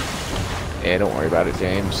 Yeah, don't worry about it,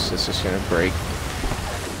 James. It's just gonna break.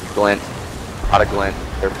 Glint. A lot of glint.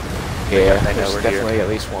 Yeah, they know there's we're definitely here. at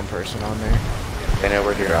least one person on there. They know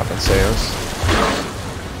we're here. Dropping sails.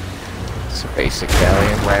 It's a basic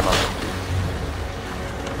galleon. Ram 'em.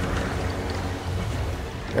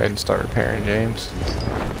 Go ahead and start repairing, James.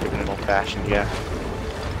 Give it an old fashioned, yeah.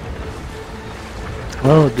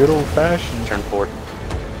 Oh, good old fashioned. Turn forward.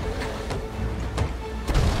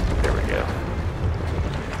 There we go.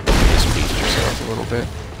 Just beat yourself a little bit.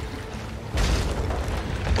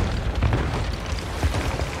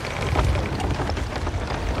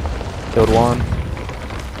 Killed one.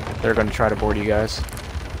 They're gonna try to board you guys.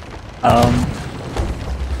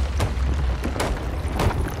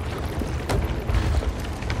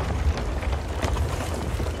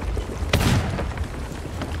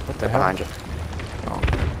 What the hell? Behind you.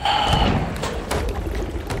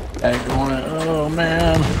 Oh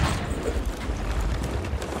man.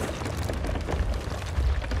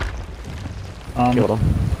 Killed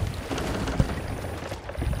him.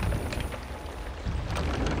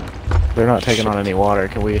 They're not taking on any water.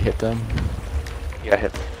 Can we hit them? Yeah,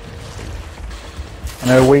 hit.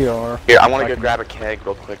 No, we are. Here, I want to I go can- grab a keg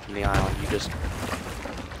real quick from the island. You just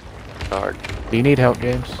guard. Do you need help,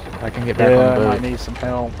 James? I can get back Yeah, on the I boat. might need some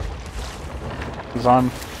help. Cause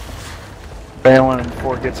I'm bailing and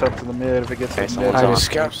before it gets up to the mid. If it gets Okay, up to the mid,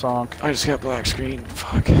 someone's on. I'm sunk. I just got black screen.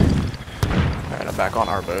 Fuck. Alright, I'm back on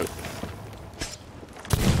our boat.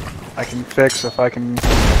 I can fix if I can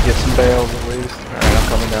get some bales at least. Alright, I'm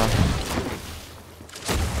coming down.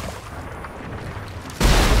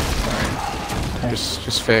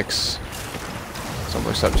 Just fix. It's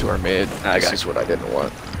almost up to our mid. I got This is what I didn't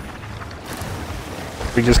want.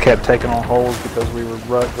 We just kept taking on holes because we were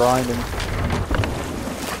grinding.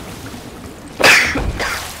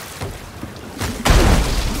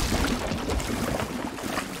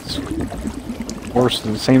 Worse.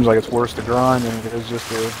 It seems like it's worse to grind than it is just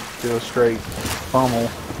to do a straight funnel.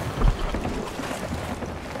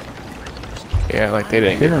 Yeah, like they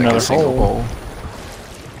didn't Hit get like another a single hole. hole.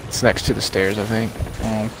 It's next to the stairs, I think.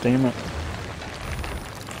 Oh, damn it.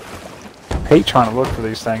 Hate trying to look for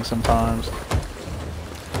these things sometimes.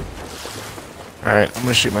 Alright, I'm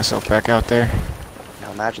gonna shoot myself back out there.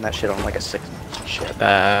 Now imagine that shit on like a 6 ship.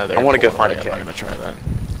 I wanna go find a keg. I'm gonna try that.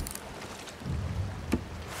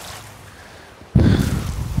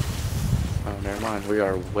 Oh, never mind. We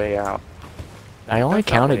are way out. I only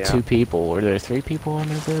That's not counted way 2 out. people. Were there 3 people on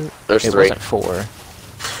their boat? There's It 3. wasn't 4.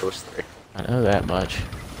 Those 3. I know that much.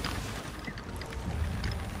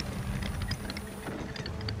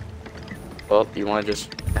 Well, you want to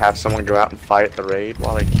just have someone go out and fight the raid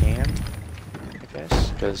while they can? I guess,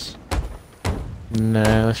 because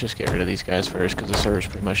No, let's just get rid of these guys first, because the server's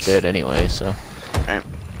pretty much dead anyway, so. right.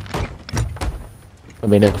 Let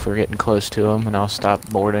me know if we're getting close to them, and I'll stop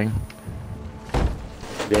boarding.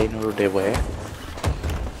 They know their way.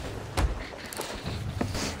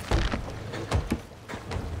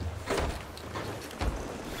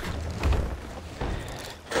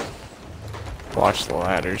 Watch the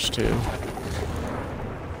ladders, too.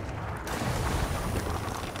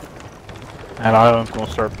 That island's gonna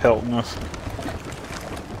start pelting us.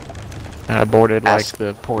 And I boarded, like, Ask-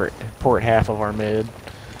 the port half of our mid.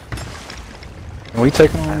 Are we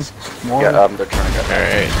taking on more? Yeah, they're trying to go.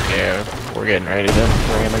 Alright, yeah, we're getting ready to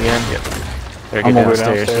bring them again. Yep. They're I'm getting gonna go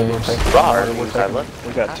downstairs. downstairs. We'll James. take the Rob, fire, we're I taking- left.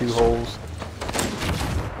 we got 2 holes.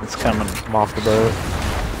 It's coming. I'm off the boat.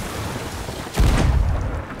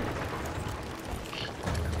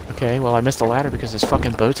 Okay, well I missed the ladder because this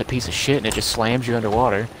fucking boat's a piece of shit and it just slams you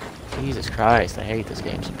underwater. Jesus Christ, I hate this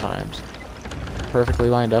game sometimes. Perfectly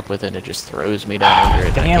lined up with it and it just throws me down under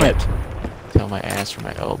it. Damn it! Tell my ass from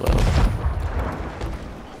my elbow.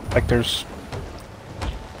 Like there's.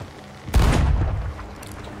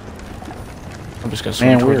 I'm just gonna swim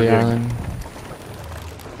Man, toward we're the getting- island.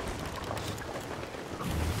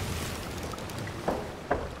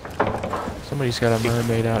 Somebody's got a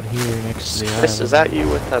mermaid out here next to the island. Chris, is that you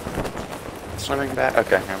with the swimming back?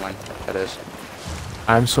 Okay, never mind. That is.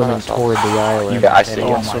 I'm swimming that's all. toward the island. Yeah, I see. And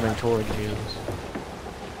Oh he's my swimming toward you.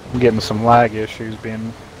 I'm getting some lag issues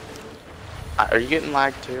being. Are you getting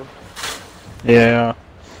lagged too? Yeah.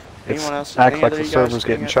 It's Anyone else? acts Any like other the you guys server's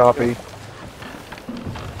getting getting choppy.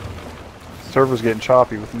 Server's getting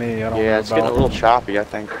choppy with me. I don't know Yeah, it's getting a about. little choppy, I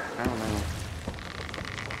think. I don't know.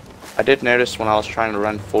 I did notice when I was trying to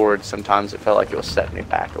run forward, sometimes it felt like it was setting me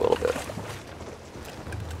back a little bit.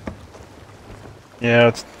 Yeah,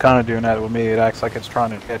 it's kind of doing that with me. It acts like it's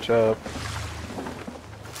trying to catch up.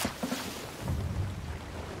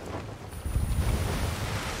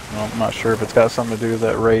 Well, I'm not sure if it's got something to do with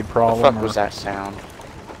that raid What the problem. fuck Or was that sound?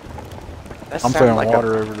 That I'm sounded throwing like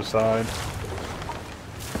water over the side.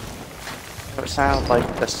 It sounded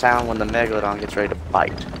like the sound when the megalodon gets ready to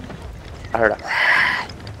bite. I heard a.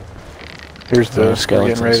 Here's The the we're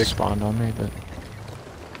skeletons getting ready to. spawned on me, but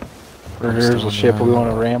Or here's a ship. We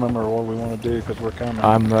want to ram them, or what we want to do because we're coming.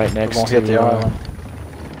 I'm right We're next gonna to hit the island.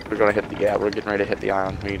 We're gonna hit the we're getting ready to hit the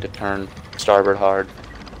island. We need to turn starboard hard.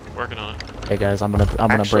 Working on it. Hey guys, I'm gonna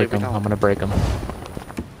Actually, break we them. don't. I'm gonna break them.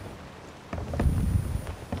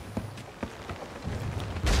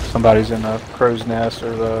 Somebody's in the crow's nest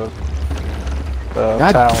or the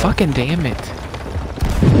God tower. fucking damn it!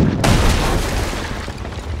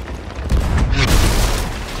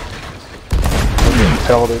 We're getting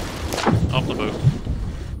pelted. Off the boat.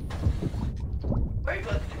 Where you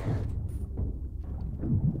look?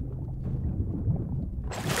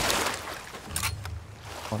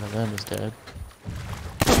 One of them is dead.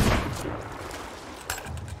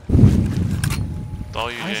 It's all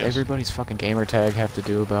you, Why does James. everybody's fucking gamer tag have to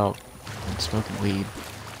do about smoking weed?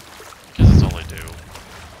 Because that's all I do.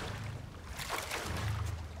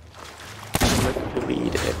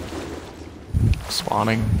 Weed it.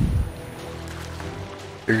 Spawning.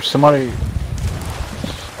 There's somebody.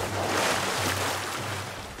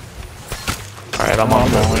 Alright, I'm on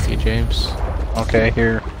the wall with you, James. Okay,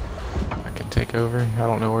 here. I can take over. I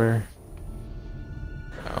don't know where.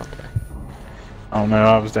 Oh, okay. I don't know.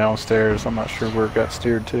 I was downstairs. I'm not sure where it got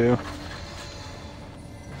steered to.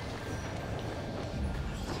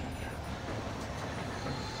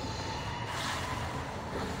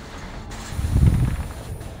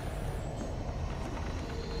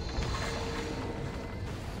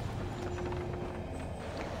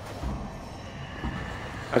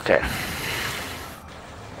 Okay.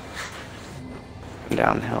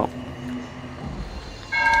 Downhill.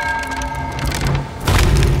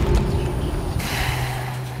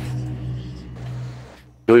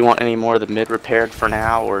 Do we want any more of the mid repaired for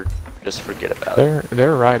now, or just forget about it?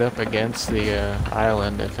 They're right up against the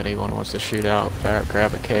island. If anyone wants to shoot out,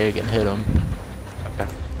 grab a keg and hit them. Okay.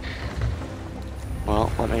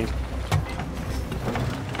 Well, let me.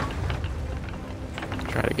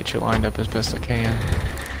 Try to get you lined up as best I can.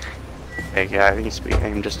 Hey, yeah, I need to be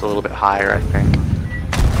aimed just a little bit higher, I think.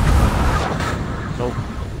 Nope.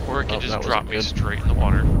 Or it can Oh, that just wasn't drop me good. straight in the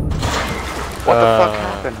water. What the fuck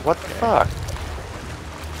happened? What the fuck?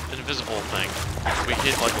 An invisible thing. We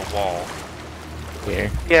hit like a wall.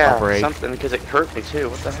 Here. I'll Yeah, break. something, because it hurt me too.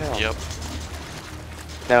 What the hell? Yep.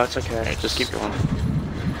 No, it's okay. Alright, Just keep going.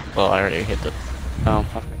 Well, I already hit the. Oh,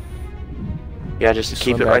 okay. Yeah, just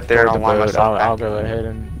keep swim it back right there and toward I'll line boat. myself back. I'll go ahead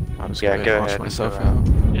and I'll just Yeah, go ahead go and launch ahead and myself go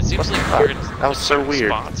out. It seems What like the fuck? you're in That was so certain weird.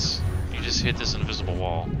 spots. You just hit this invisible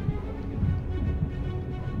wall.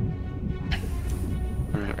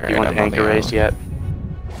 Alright, Alright, you want I'm the on anchor the raised yet?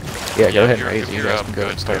 Yeah, go ahead and you're- raise it. You you're guys up. can go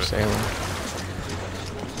and Good, start good. sailing.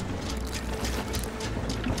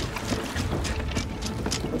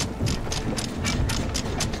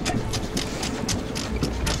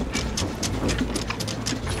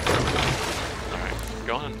 Alright.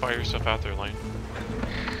 Go on and fire yourself out there, Lane.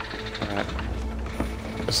 Alright.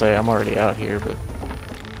 I say I'm already out here, but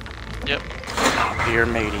Yep. Dear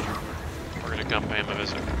matey. We're gonna come pay him a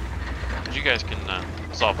visit. But you guys can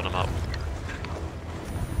soften him up.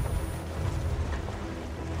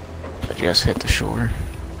 I just hit the shore.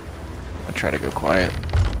 I try to go quiet.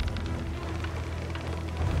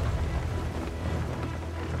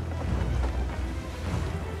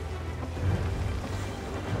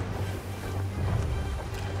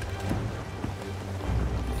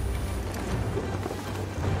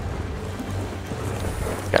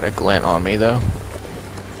 Got a glint on me though.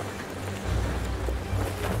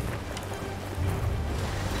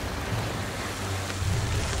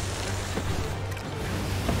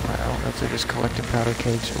 I don't know if they're just collecting powder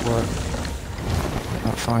kegs or what.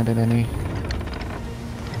 Not finding any.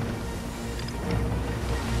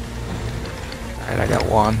 Alright, I got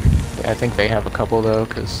one. I think they have a couple though,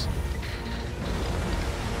 cause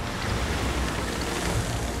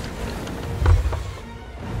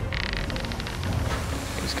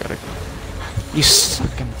he's got a. You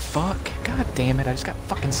sucking fuck! God damn it! I just got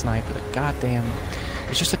fucking sniped with a goddamn.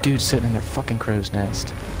 It's just a dude sitting in their fucking crow's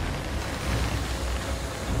nest.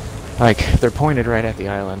 Like, they're pointed right at the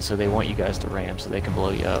island, so they want you guys to ram so they can blow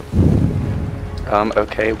you up.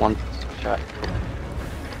 Okay, one shot.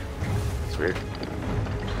 It's weird.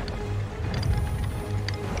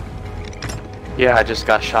 Yeah, I just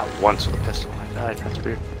got shot once with a pistol. I died. That's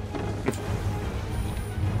weird.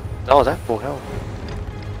 Oh, that's full health.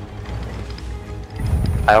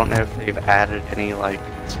 I don't know if they've added any like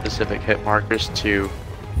specific hit markers to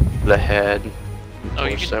the head Oh,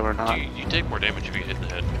 you torso or not. you take more damage if you hit the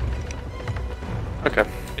head. Okay.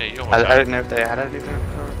 Yeah, you always I have. didn't know if they added anything.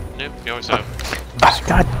 Nope, you always have. Ah,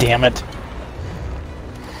 God damn it.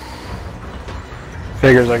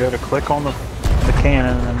 Figures I go to click on the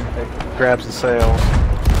cannon and it grabs the sails.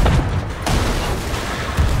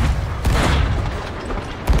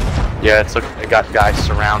 Yeah, it's they got guys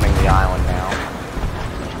surrounding the island now.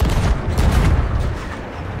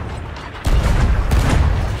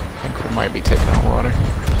 I think we might be taking on water.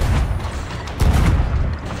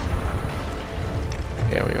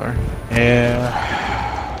 Yeah, we are. Yeah.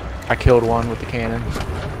 I killed one with the cannon.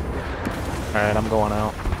 Alright, I'm going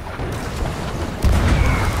out.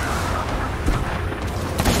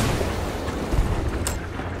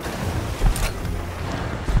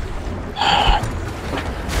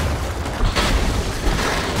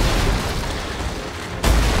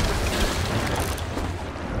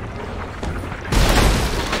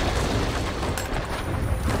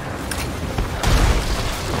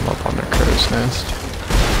 I'm up on their crow's nest.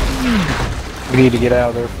 We need to get out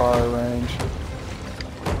of their fire range.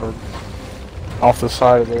 Or off the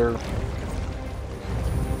side of their...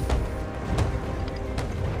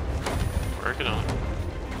 Working on it.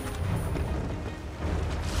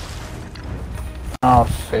 Oh,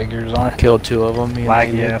 figures. I Killed two of them.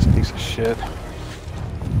 laggy ass piece of shit.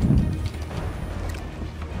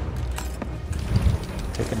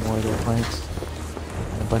 Taking more of their planks.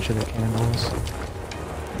 And a bunch of their cannonballs.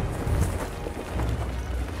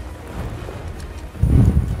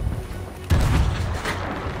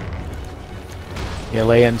 Yeah,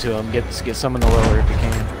 lay into them. Get some in the lower if you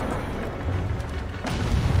can.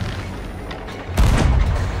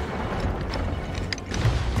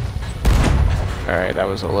 Alright, that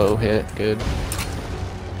was a low hit. Good.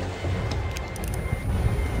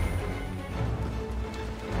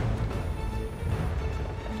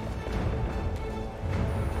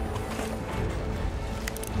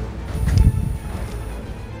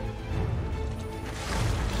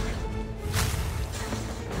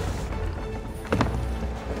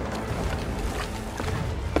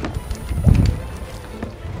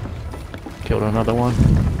 Killed another one.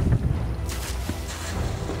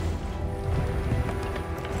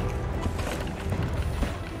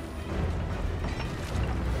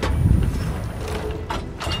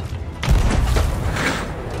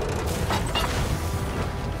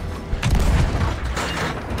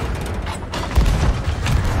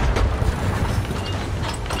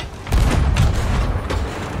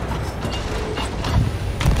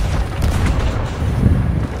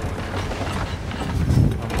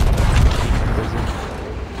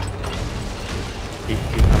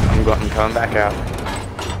 I'm coming back out.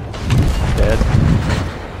 Dead.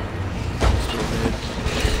 Still mid.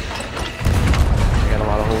 They got a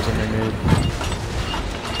lot of holes in their mid.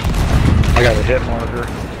 I got a hit marker.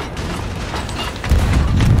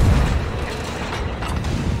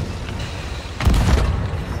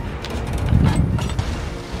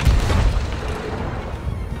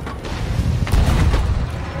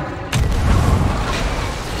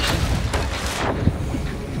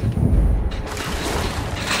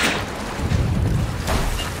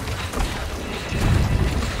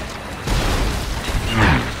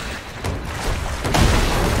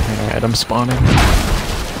 Alright, I'm spawning.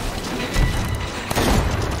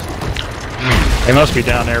 They must be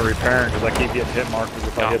down there repairing because I keep getting hit markers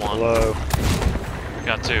if I Got hit one. below.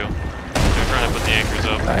 Got two. They're trying to put the anchors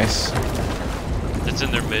up. Nice. It's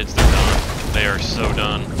in their mids, they're done. They are so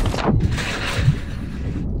done.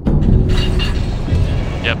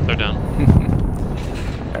 Yep, they're done.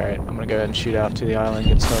 Alright, I'm gonna go ahead and shoot out to the island,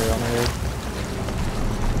 get started on the road.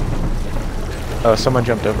 Oh, someone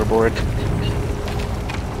jumped overboard.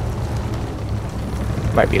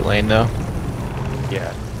 Might be Lane though.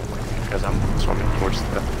 Yeah, because I'm swimming towards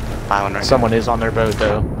the island right Someone is on their boat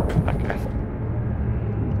though. now. Okay.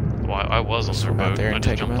 Well, I was on their Swim out boat. there I and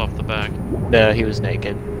just take 'em jumped out. off the back. No, he was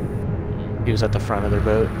naked. He was at the front of their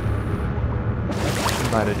boat.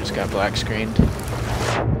 Might have just got black screened.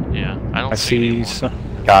 Yeah, I don't I see see.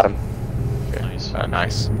 anyone. Got him. Nice.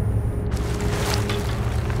 Nice.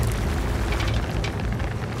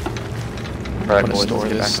 Alright, I'm gonna boys, store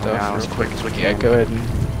let's get this back on the stuff island real as quick as we Yeah, can. go ahead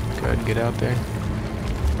and get out there.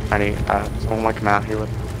 I need someone want to come out here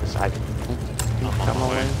with the side. I'm on Come my on,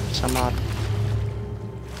 way. someone.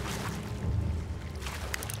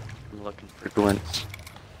 I'm looking for glints.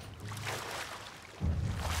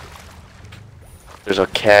 There's a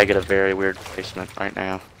keg at a very weird placement right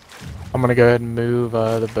now. I'm gonna go ahead and move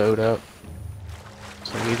the boat up.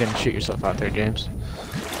 So you can shoot yourself out there, James.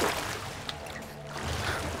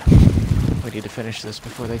 We need to finish this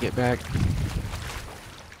before they get back.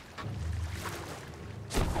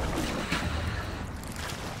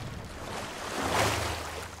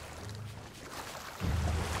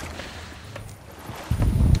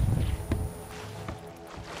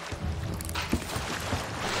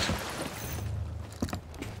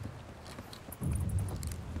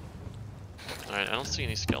 Alright, I don't see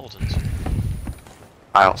any skeletons.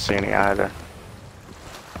 I don't see any either.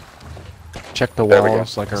 Check the There we go.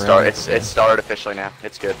 walls, like around. It started officially now.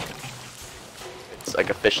 It's good. It's like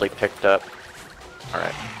officially picked up.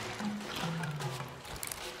 Alright.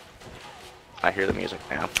 I hear the music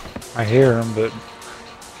now. I hear them, but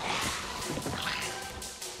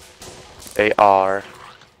They are...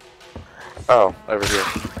 Oh, over here.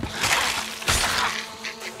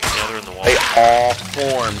 Yeah, they're in the wall. They all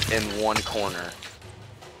formed in one corner.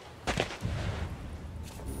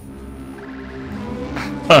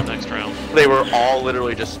 Next round. They were all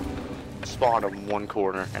literally just spawned in one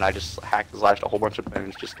corner, and I just hacked and slashed a whole bunch of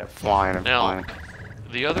bones, just kept flying and Now, flying.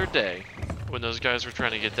 the other day, when those guys were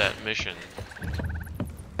trying to get that mission,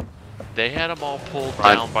 they had them all pulled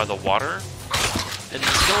Right. down by the water, and the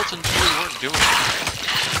skeletons really weren't doing anything.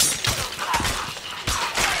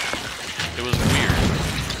 It was weird.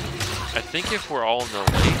 I think if we're all in the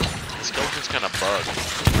lake, the skeletons kind of bug.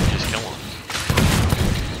 You just kill them.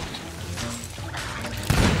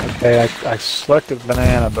 okay, I selected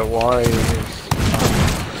banana, but why is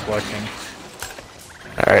selecting?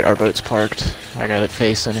 Alright, our boat's parked. I got it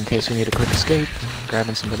facing in case we need a quick escape.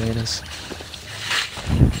 Grabbing some bananas.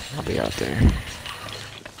 I'll be out there.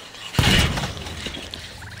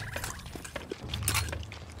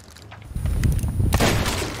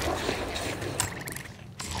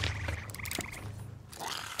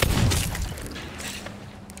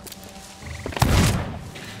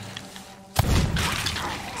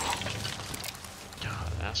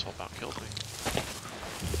 God, that asshole about killed me.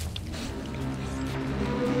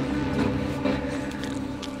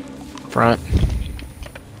 Front.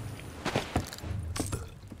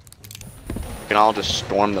 We can all just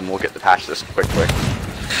storm them. We'll get the patch this quick.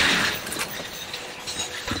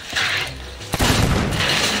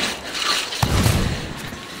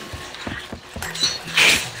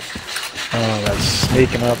 Oh, that's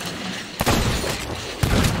sneaking up.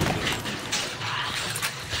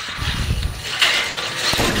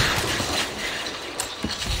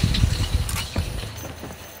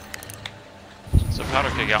 So powder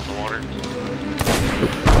keg out in the water.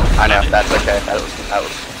 I know, that's okay. That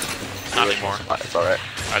was Not anymore. It's alright.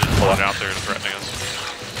 I just pulled it out there to threaten us.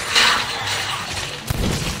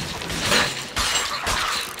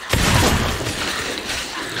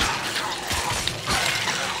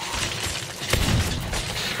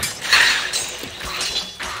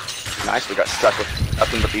 Nice, we got stuck with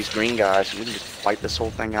nothing but these green guys. We can just fight this whole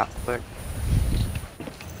thing out quick.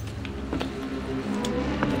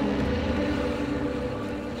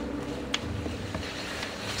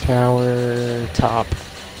 Tower top.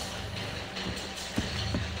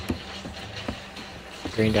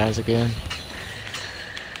 Green guys again.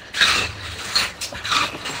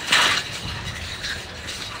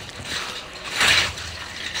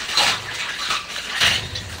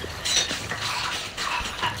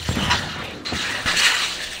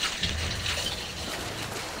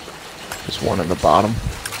 There's one in the bottom.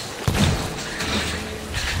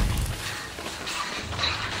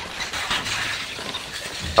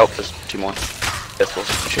 Oh, there's two more. Pistols.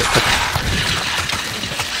 Shit.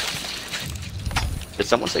 Did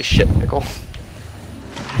someone say shit pickle?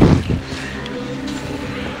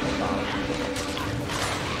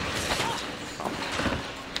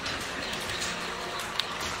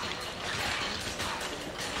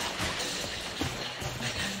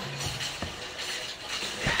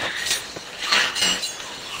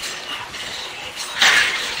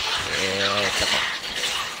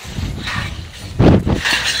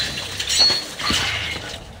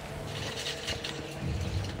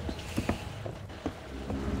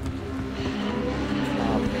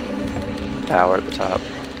 Tower at the top.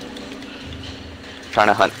 Trying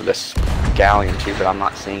to hunt for this galleon too, but I'm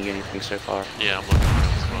not seeing anything so far. Yeah, I'm looking for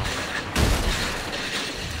it as well.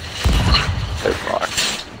 So far.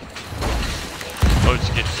 Boat's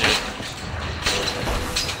getting hit.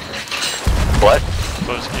 What?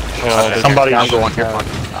 Boat's getting shot at. Somebody I'm should going here.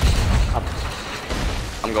 have-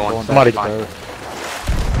 I'm going. Somebody Fine. go.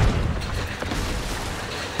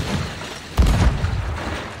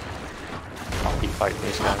 I'll keep fighting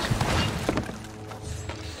these guys.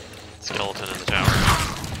 Skeleton in the tower.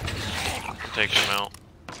 Take him out.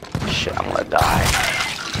 Shit, I'm gonna die.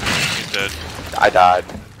 dead. I died.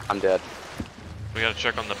 I'm dead. We gotta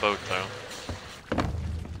check on the boat though.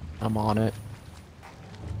 I'm on it.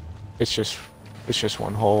 It's just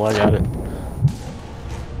one hole. I got it.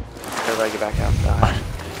 Everybody get back outside.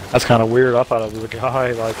 That's kind of weird. I thought it was a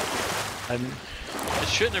guy, like, I didn't... It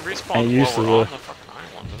shouldn't have respawned Ain't while used to we're on the- the fucking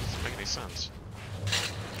island. That doesn't make any sense.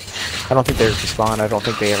 I don't think they respawned. I don't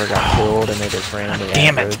think they ever got killed, and they just randomly.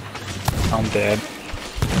 Damn it. aggroed. I'm dead.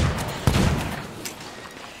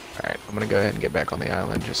 Alright, I'm gonna go ahead and get back on the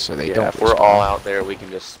island just so they Yeah, don't. if we're respawn. all out there, we can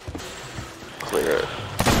just clear it.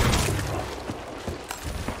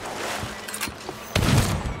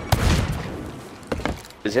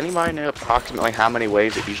 Does anybody know approximately how many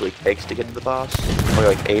waves it usually takes to get to the boss?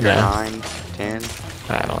 Probably like 8 or No. 9, 10?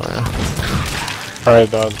 I don't know. Try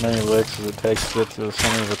about as many licks as it takes to get to the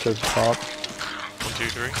center of the Tootsie Pop. 1, 2,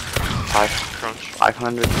 3. Five, Crunch.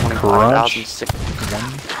 525,006.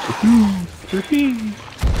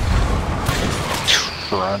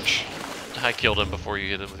 Crunch. I killed him before you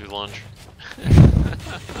hit him with your lunge.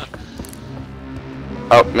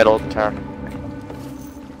 Oh, middle of the tower.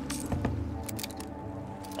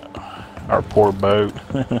 Our poor boat.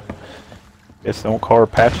 Guess they don't call her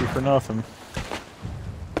Patchy for nothing.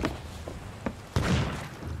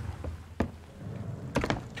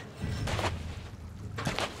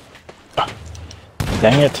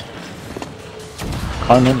 Dang it.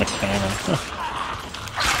 Climb in the cannon.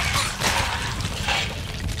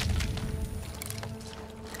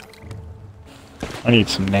 I need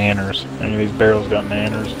some nanners. Any of these barrels got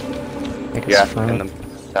nanners? I think it's Yeah, front. and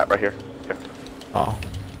that right here. Here. Oh,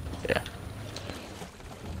 yeah.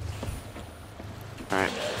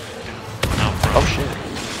 Alright. Now, bro. Oh shit.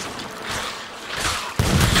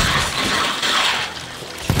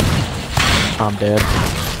 I'm dead.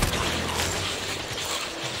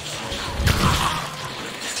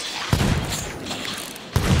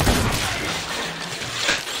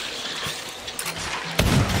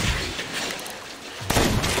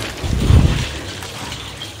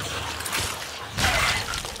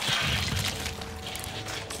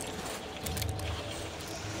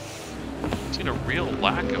 Seen a real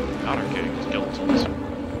lack of powder keg skeletons.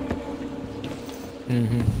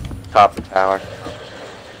 Mm-hmm. Top of the tower.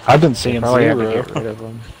 I've been seeing Probably have to zero. get rid of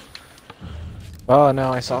them. Oh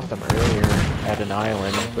no, I saw them earlier at an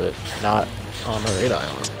island, but not on the raid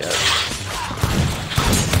island yet.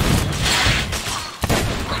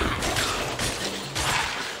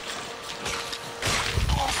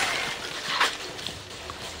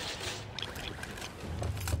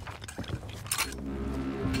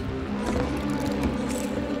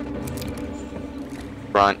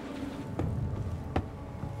 Front.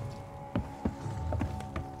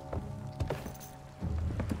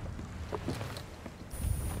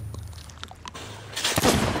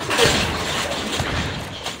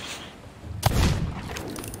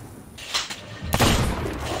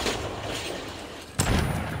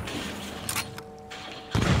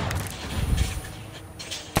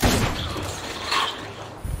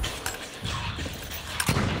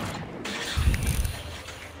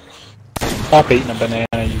 Stop eating a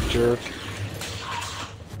banana, you jerk.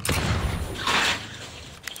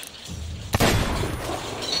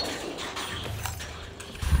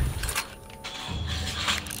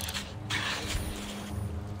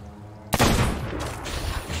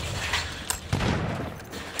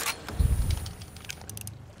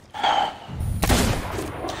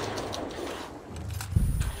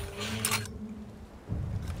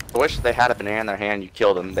 I wish they had a banana in their hand, you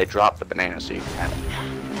killed them, they dropped the banana so you can have it.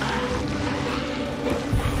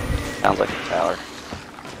 Sounds like a tower.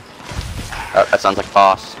 Oh, that sounds like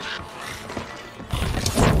boss.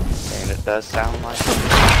 And it does sound like...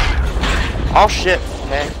 Oh shit!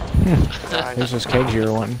 Okay. There's this keg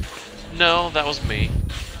here one. No, that was me.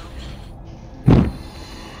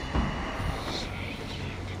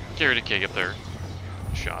 Carried a keg up there.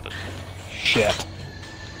 Shot it. Shit.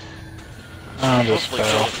 I just Hopefully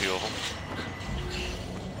killed fell. a few of them.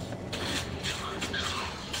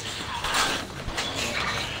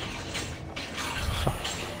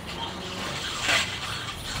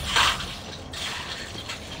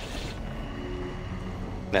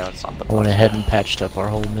 No, it's not the I went boss. ahead and patched up our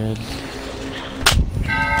whole mid.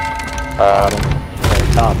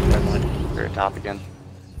 Top, never mind. We're at top again.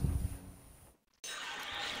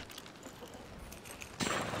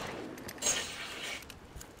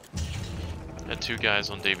 Had two guys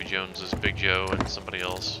on Davy Jones's, Big Joe and somebody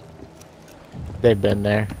else. They've been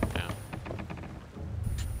there. Yeah.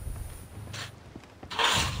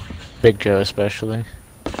 Big Joe especially.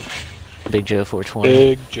 Big Joe 420.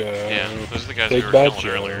 Big Joe. Yeah, those are the guys Big we were bad killing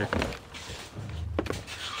Joe. earlier.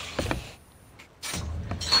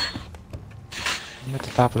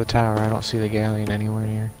 top of the tower. I don't see the galleon anywhere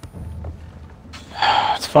near.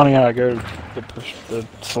 It's funny how I go to push the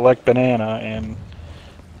select banana and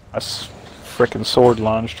I frickin' sword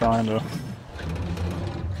lunge trying to.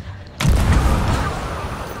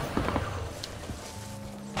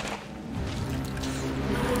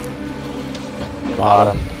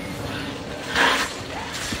 Bottom.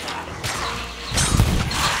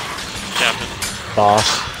 Captain.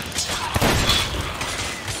 Boss.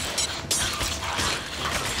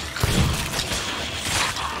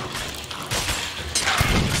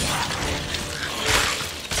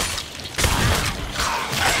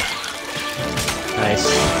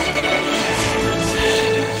 Nice.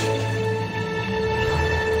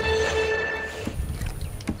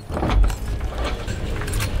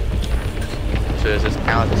 So is this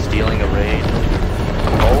count as stealing a raid?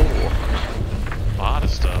 Oh, A lot of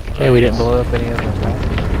stuff. Hey, we didn't blow up any of them.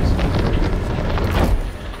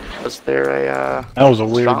 was there a That was a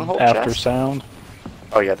weird stronghold after chest? sound.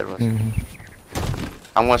 Oh yeah, there was. Mm-hmm.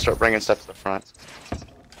 I'm gonna start bringing stuff to the front.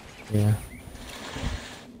 Yeah.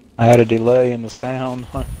 I had a delay in the sound.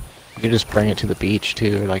 You can just bring it to the beach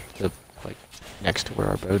too, or like next to where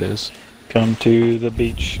our boat is. Come to the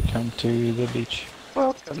beach. Come to the beach.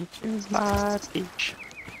 Welcome to my beach.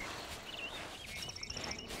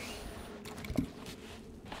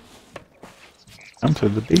 Come to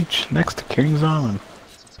the beach next to King's Island.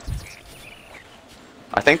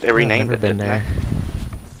 I think they renamed I've never it. been didn't there.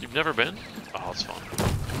 You've never been? Oh, it's fun.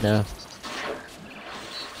 No. they?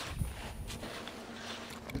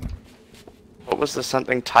 What was the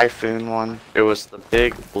something typhoon one? It was the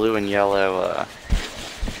big blue and yellow.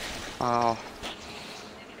 Oh.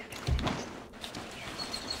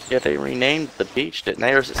 Yeah, they renamed the beach, didn't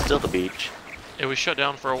they? Or is it still the beach? It was shut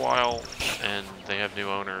down for a while, and they have new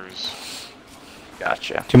owners.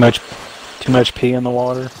 Gotcha. Too much pee in the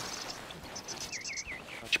water.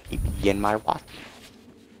 Much pee in my water.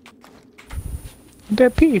 The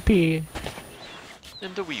pee-pee.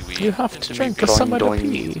 And the wee wee. You have and to the drink wee-wee. some of the doing.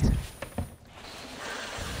 pee.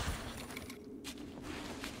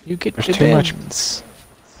 You get There's the too much- bends.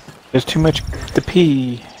 There's too much to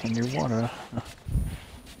pee in your water.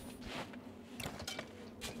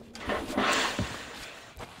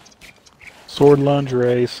 Sword lunge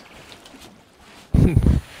race.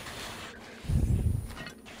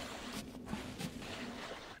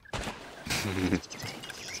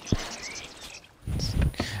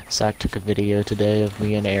 Zach took a video today of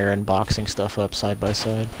me and Aaron boxing stuff up side by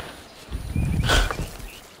side.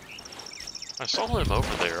 I saw him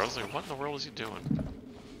over there. I was like, what in the world is he doing?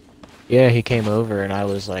 Yeah, he came over and I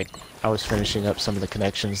was finishing up some of the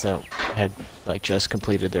connections that had like just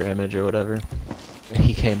completed their image or whatever. And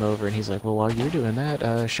he came over and he's like, well, while you're doing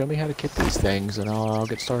that, show me how to kit these things and I'll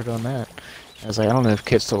get started on that. I was like, I don't know if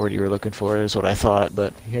kit's the word you were looking for, is what I thought,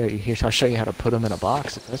 but here, I'll show you how to put them in a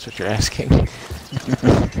box if that's what you're asking. Put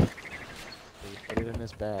it in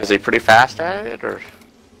this bag. Is he pretty fast at it, or?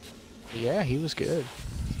 Yeah, he was good.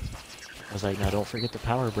 I was like, now don't forget the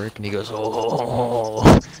power brick, and he goes,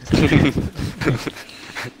 oh.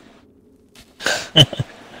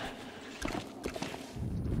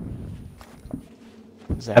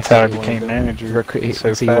 That's how I became manager.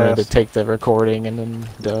 So he wanted to fast. take the recording and then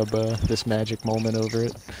dub this magic moment over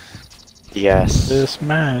it. Yes. This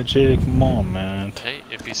magic moment. Hey,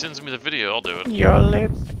 if he sends me the video, I'll do it. Your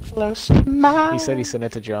lips close to mine. He said he sent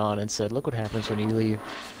it to John and said, look what happens when you leave.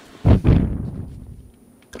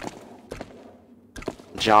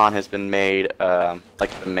 John has been made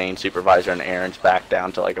like the main supervisor, and Aaron's back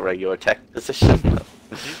down to like a regular tech position.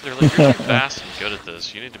 They're like, you're too fast and good at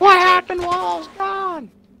this. You need to be What a tech. happened, Walls?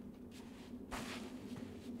 Gone.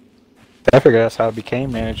 I figured that's how I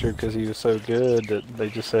became manager, because he was so good that they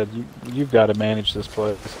just said, you've got to manage this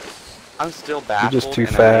place. I'm still baffled just too and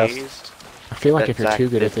fast. amazed. I feel like That if you're Zach too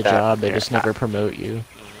good at did the that. job, they Yeah. just never promote you.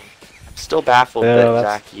 I'm still baffled Yeah, that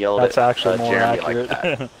that's- Zach yelled That's at actually more Jeremy accurate. like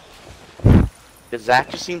that. Because Zach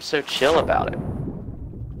just seems so chill about it.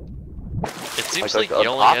 It seems Like, like,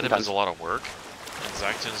 yelling at him oftentimes- is a lot of work, and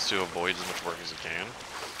Zach tends to avoid as much work as he can.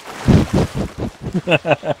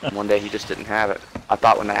 One day he just didn't have it. I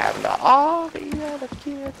thought when that happened, oh, the other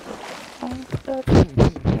kid.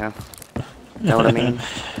 Yeah. Know what I mean?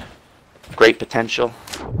 Great potential.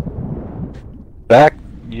 Zach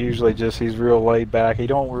usually he's real laid back. He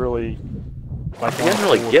don't really like. He doesn't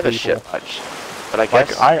really fool give a people. shit much. But I Like,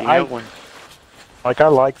 guess, when... I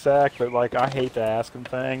like Zach, but like I hate to ask him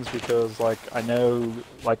things because like I know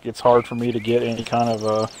like it's hard for me to get any kind of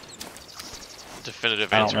a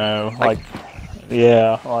Definitive I don't answer. know like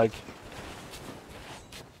yeah like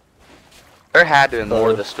There had to be more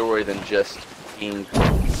to the story than just being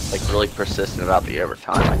like really persistent about the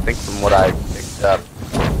overtime. I think from what I picked up,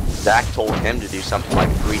 Zach told him to do something like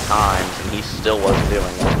 3 times, and he still wasn't doing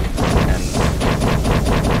it. And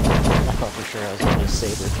I thought for sure I was gonna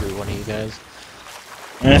saber through one of you guys.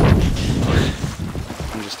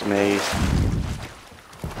 I'm just amazed.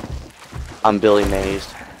 I'm Billy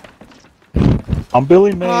Mazed. I'm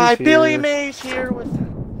Billy Mays Hi, here Billy Mays here with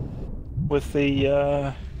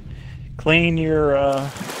the clean your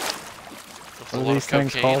That's a what are lot these of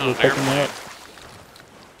things cocaine called? on We're an taking airplane.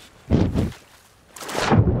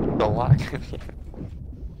 that. the lot.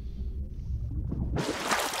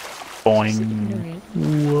 Boing.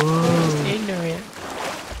 Whoa. Ignorant.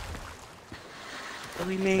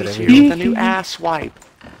 Billy Mays Did I here hear- with a new ass wipe.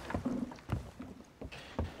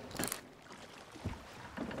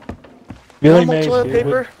 Billy Normal Mays toilet here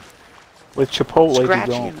paper. with Chipotle to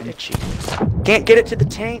Scratchy go. and itchy. Can't get it to the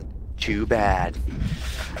taint? Too bad.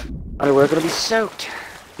 Underwear gonna be soaked.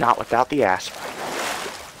 Not without the ass wipe.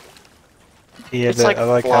 Yeah, It's like I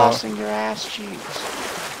like how flossing your ass cheeks.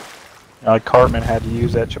 Cartman had to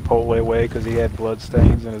use that Chipotle way because he had blood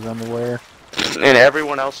stains in his underwear. And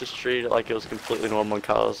everyone else just treated it like it was completely normal and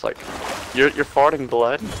Kyle's like, you're farting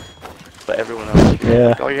blood? But everyone else treated it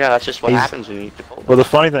like, oh yeah, that's just what He's- happens when you eat Chipotle. Well, the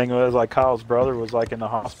funny thing was, like, Kyle's brother was like in the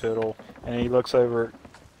hospital, and he looks over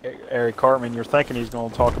at Eric Cartman. You're thinking he's going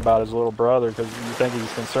to talk about his little brother because you think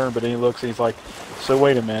he's concerned, but then he looks and he's like, "So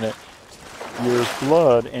wait a minute, there's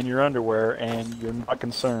blood in your underwear, and you're not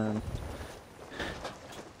concerned."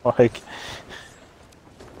 Like,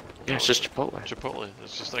 Yeah, it's just Chipotle. Chipotle,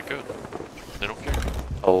 it's just that good. They don't care.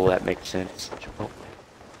 Oh, that makes sense. Chipotle.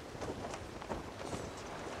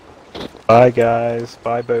 bye guys,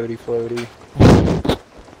 bye Bodie Floaty.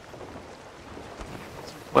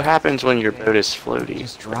 What happens when your boat is floaty?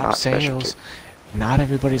 Just but drop not special sails. Not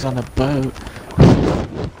everybody's on the boat.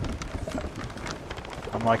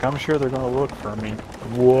 I'm like, I'm sure they're going to look for me.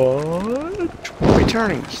 What? to? We're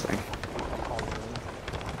returning this thing.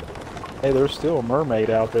 Hey, there's still a mermaid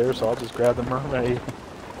out there, so I'll just grab the mermaid.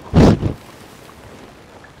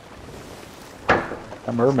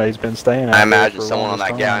 That mermaid's been staying out I there imagine for a someone on long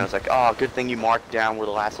that galley time. was like, oh, good thing you marked down where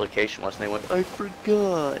the last location was. And they went, I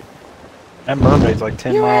forgot. That mermaid's like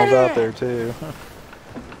 10 Yeah. miles out there, too.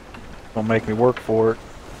 Don't make me work for it.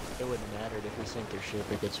 It wouldn't matter if we sink their ship.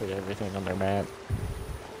 It gets rid of everything on their map.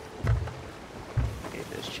 It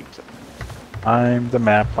is cheap. I'm the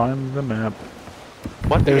map, I'm the map.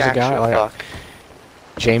 What There's the a guy, actual like- fuck?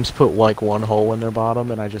 James put like one hole in their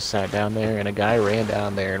bottom, and I just sat down there, and a guy ran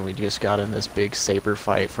down there, and we just got in this big saber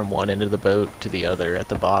fight from one end of the boat to the other at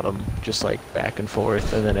the bottom, just like back and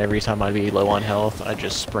forth. And then every time I'd be low on health, I'd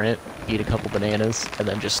just sprint, eat a couple bananas, and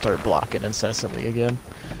then just start blocking incessantly again.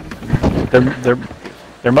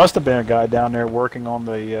 There must have been a guy down there working on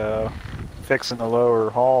the fixing the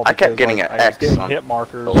lower hull. I kept because, getting like, an I was X getting on- hit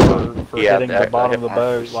markers for Yeah, hitting the the bottom hit of the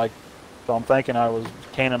markers. boat. Like, so I'm thinking I was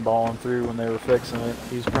cannonballing through when they were fixing it.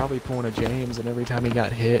 He was probably pulling a James, and every time he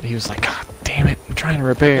got hit, he was like, God damn it, I'm trying to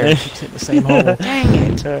repair. He keeps hitting the same hole.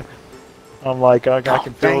 Dang it. I'm like, I Oh,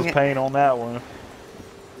 can feel dang his it. pain on that one.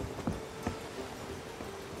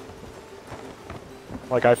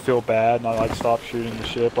 Like, I feel bad, and I like stop shooting the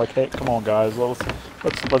ship. Like, hey, come on, guys,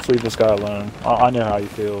 let's leave this guy alone. I know how he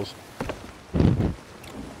feels.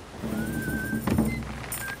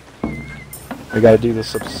 We gotta do the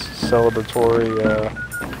celebratory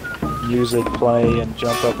music play and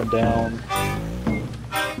jump up and down.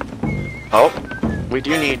 Oh, we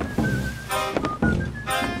do need...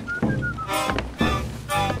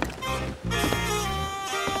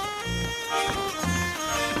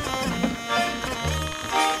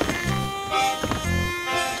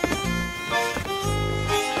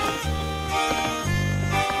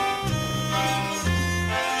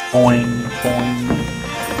 Boing, boing.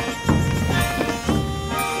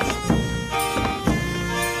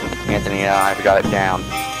 Anthony and I got it down.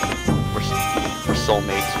 We're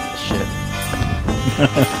soulmates with this shit.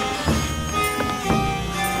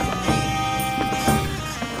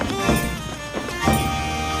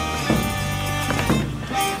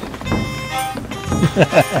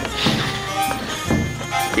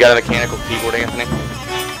 You got a mechanical keyboard, Anthony?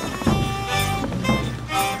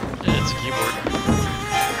 Yeah, it's a keyboard.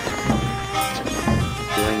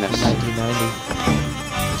 Doing this.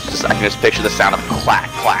 1990. I can just picture the sound of clack,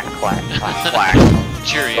 clack, clack, clack, clack.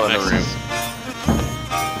 Cheery Go in the mixes. room.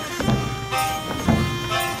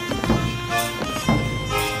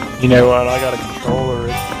 You know what? I got a controller.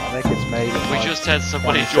 I think it's made. In We like just had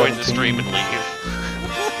somebody join the 2017. stream and leave.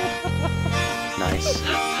 Nice.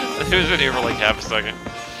 He was in here for like half a second.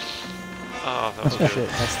 Oh, that was Oh good. shit,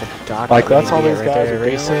 that's the dock. Like, that's all idea these right guys there. are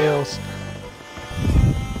Race doing. sails.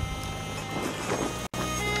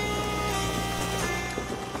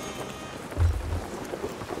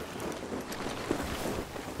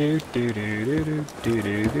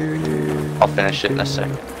 I'll finish it in a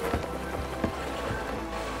second.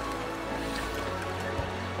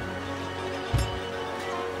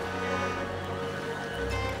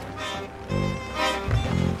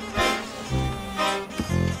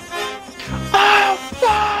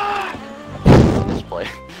 Display.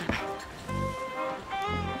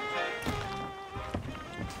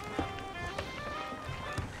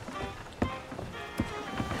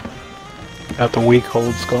 Got the weak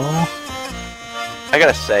hold skull. I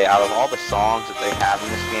gotta say, out of all the songs that they have in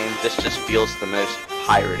this game, this just feels the most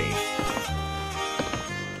piratey.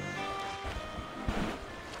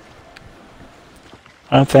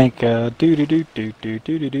 I think do do do do do do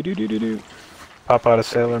do do do do do. Pop out a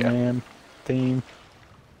Sailor Man theme.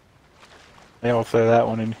 They all throw that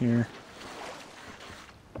one in here.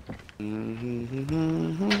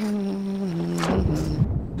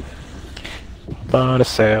 But a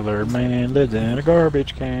Sailor Man lives in a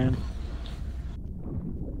garbage can.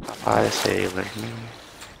 I Sailor Man.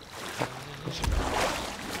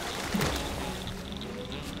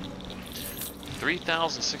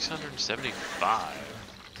 3,675.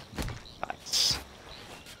 Nice.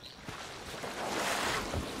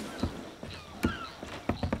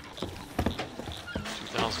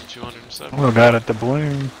 Well, got it, the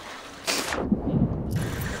balloon.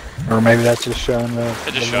 Or maybe that's just showing the,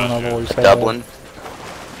 It just the one shows I've you. always had. Dublin.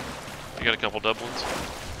 You got a couple Dublins?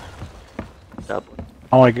 Dublin.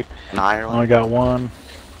 Only In Ireland. only got one.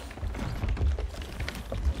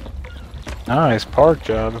 Nice park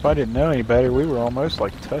job. If I didn't know any better, we were almost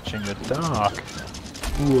like touching the dock.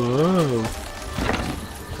 Whoa.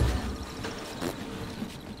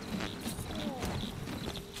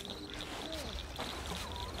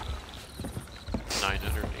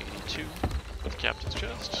 $982 with captain's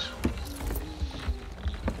chest.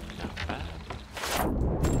 Not bad.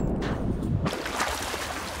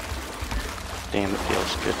 Damn, it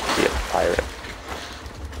feels good to be a pirate.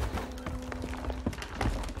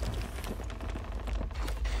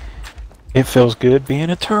 It feels good being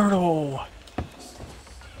a turtle.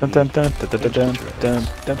 Dun dun dun dun dun dun dun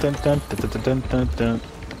dun dun dun dun dun dun dun.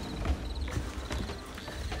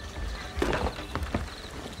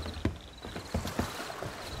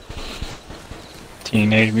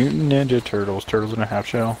 Teenage Mutant Ninja Turtles. Turtles in a half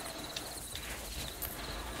shell.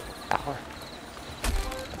 Power.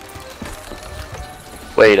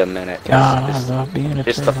 Wait a minute. God, I love being a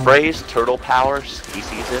Is turtle. the phrase turtle power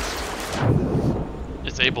speciesist?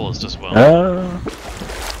 It's ableist as well.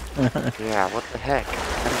 Yeah, what the heck?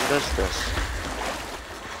 How does this?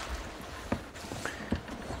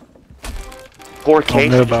 Poor Casey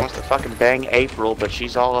know just about wants to fucking bang April, but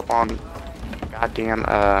she's all up on goddamn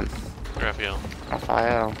Raphael.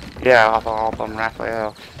 Raphael. Yeah, all up on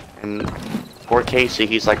Raphael. And poor Casey,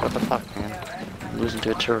 he's like, what the fuck, man? I'm losing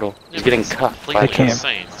to a turtle. He's getting cuffed by Completely a turtle.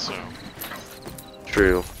 insane, so.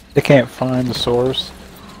 True. They can't find the source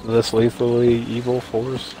of this lethally evil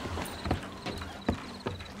force.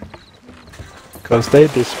 Because they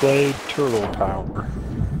displayed turtle power.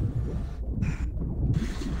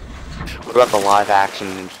 What about the live action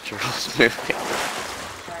Ninja Turtles movie?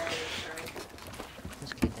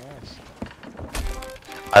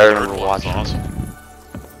 I remember Third one's watching. awesome.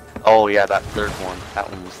 Oh yeah, that third one. That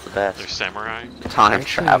one was the They're best. samurai. Time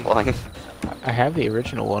Actually- traveling. I have the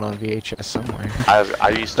original one on VHS somewhere. I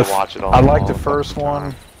used to watch it all. I like all the the first fucking one,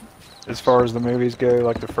 time. as far as the movies go.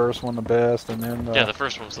 Like the first one the best, and then Yeah, the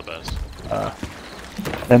first one's the best.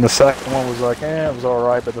 and the second one was like, it was all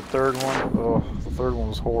right, but the third one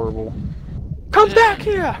was horrible. Come back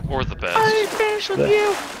here! Or the best. I ain't finished with The-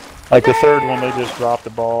 you! Like the third one, they just dropped the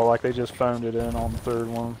ball. Like they just phoned it in on the third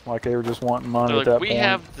one. Like they were just wanting money They're at that like, we point.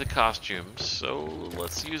 have the costumes, so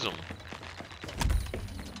let's use them.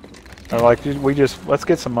 They're like, let's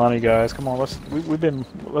get some money, guys. Come on,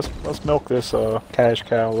 let's milk this cash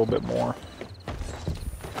cow a little bit more.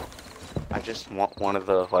 I just want one of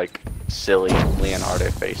the, like, silly Leonardo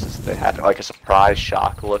faces they had. Like a surprise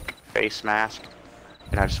shock look face mask.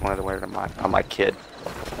 And I just wanted to wear it on my kid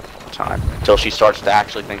all the time. Until she starts to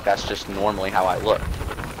actually think that's just normally how I look.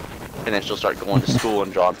 And then she'll start going to school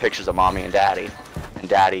and drawing pictures of mommy and daddy. And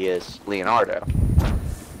daddy is Leonardo.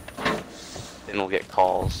 Then we'll get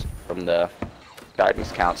calls from the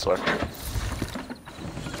guidance counselor.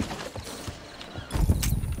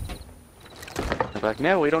 They're like,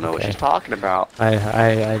 no, we don't know what Okay. she's talking about.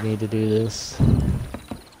 I need to do this.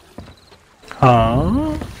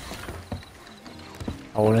 Huh?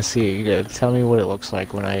 I want to see. You gotta tell me what it looks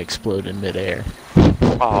like when I explode in midair.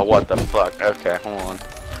 Oh, what the fuck? Okay, hold on.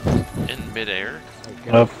 In midair.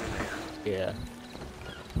 Up. Yeah.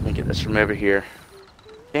 Let me get this from over here.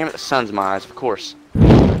 Damn it, the sun's in my eyes, of course.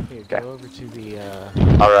 Here, Okay. go over to the,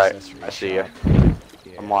 Alright, accessory I see ya. shop.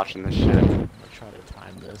 Yeah, I'm watching this shit. I'm gonna try to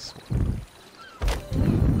time this.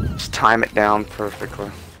 Just time it down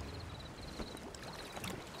perfectly.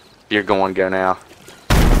 You're going go now.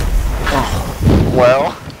 Oh,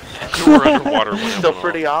 well, You were underwater when it still went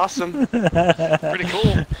pretty awesome. off. Pretty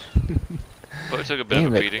cool. But it took a bit of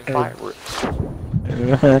Damn a it. beating. Fireworks.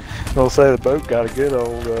 I'll say the boat got a good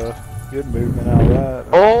old, good movement out of that.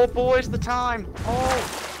 Oh, boys, the time.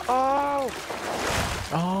 Oh, oh,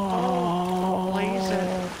 Oh, blaze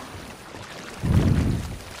it.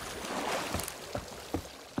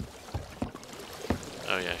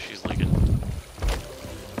 Oh yeah, she's leaking.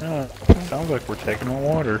 Sounds like we're taking on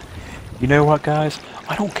water. You know what, guys?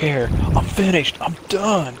 I don't care. I'm finished. I'm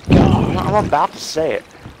done. God. I'm about to say it.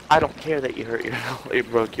 I don't care that you hurt your, you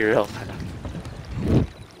broke your elephant.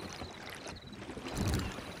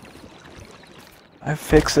 I've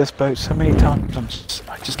fixed this boat so many times.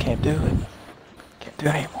 I just can't do it. Can't do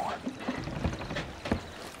it anymore.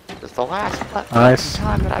 It's the last Nice.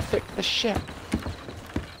 time that I fixed this ship.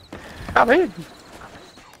 Come in.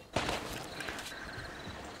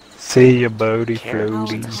 See ya, boaty Carrot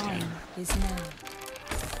floaty. Time is now.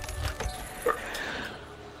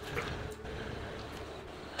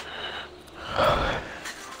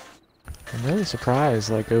 I'm really surprised,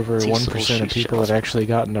 like over These 1% of little people seashells. have actually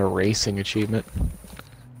gotten a racing achievement.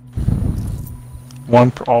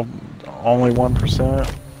 Only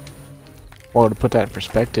 1%. Or to put that in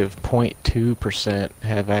perspective, 0.2%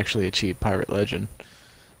 have actually achieved Pirate Legend.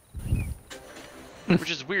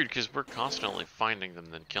 Which is weird because we're constantly finding them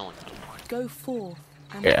then killing them. Go forth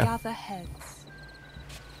and Yeah. gather heads.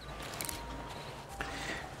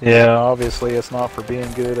 Yeah, obviously it's not for being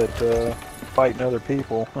good at fighting other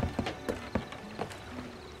people.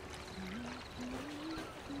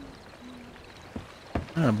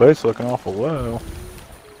 Boat's looking awful low.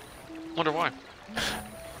 Wonder why.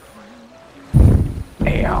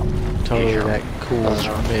 Ow. Totally that cool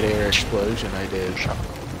mid-air explosion I did.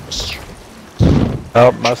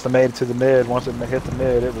 Oh, must have made it to the mid. Once it hit the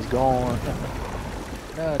mid, it was gone.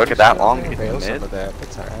 No, Took it just that long to get bail to some mid? of that.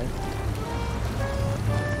 That's alright.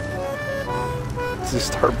 Just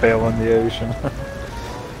start bailing the ocean.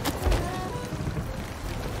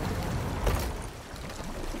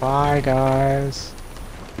 Bye, guys.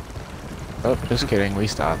 Oh, just kidding. We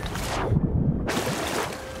stopped.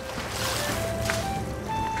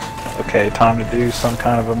 Okay, time to do some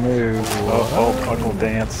kind of a move. Oh, puckle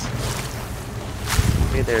dance.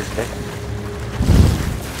 Hey there, Dick.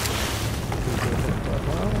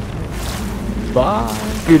 Bye.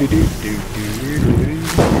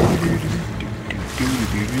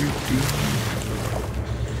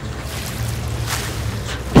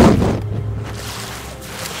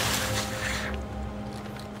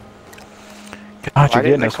 God, Why you're didn't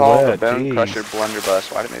getting they us call it wet. the Bone Jeez. Crusher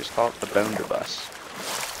Blunderbuss? Why didn't they just call it the Bounderbuss?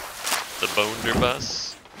 The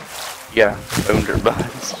Bounderbuss. Yeah,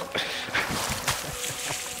 Bounderbuss.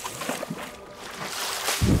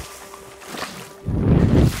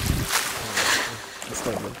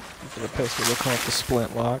 Instead of the pistol, we'll call it the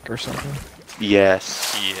Splint Lock or something.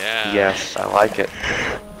 Yes. Yeah. Yes, I like it.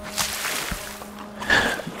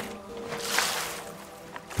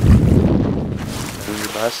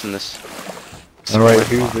 Bounderbuss and this. Alright,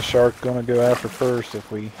 who's the shark gonna go after first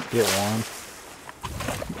if we get one?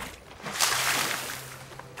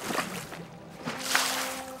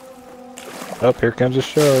 Oh, here comes a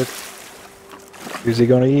shark. Who's he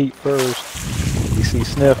gonna eat first? He's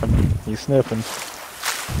sniffing. He's sniffing.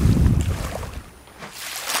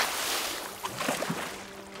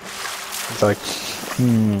 It's like,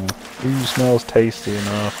 who smells tasty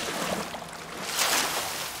enough?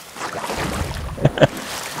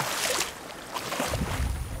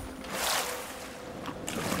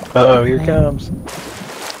 Uh-oh, here comes.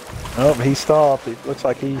 Oh, he stopped. It looks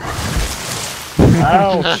like he...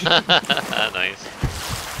 Ouch! Nice.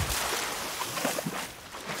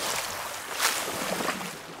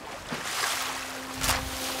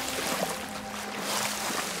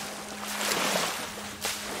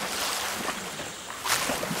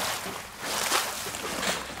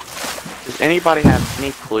 Does anybody have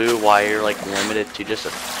any clue why you're like limited to just a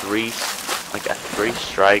three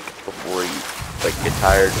strike before you like get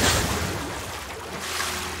tired?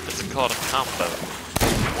 It's called a combo.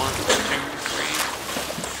 1, 2,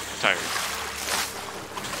 3. Tired.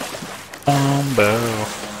 Combo.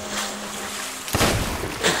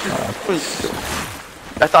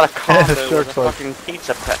 I thought a combo was a Shark's like- fucking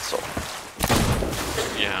pizza pretzel.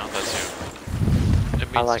 Yeah, that's it.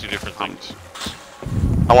 It means like two different things.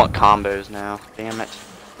 I want combos now. Damn it.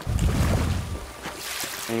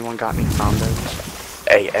 Anyone got any combos?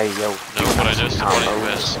 Hey, yo. No, but I know somebody who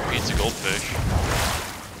has pizza goldfish.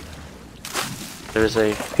 There's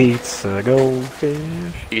a... Pizza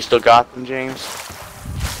goldfish. You still got them, James?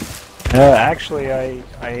 Actually, I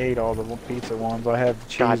ate all the pizza ones. I have the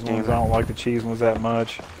cheese God damn ones. it. I don't like the cheese ones that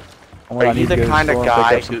much. Are you the kind of guy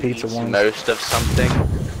pick up some who pizza eats ones. most of something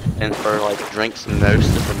and drinks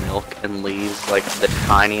most of the milk and leaves like the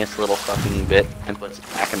tiniest little fucking bit and puts it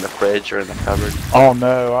back in the fridge or in the cupboard? Oh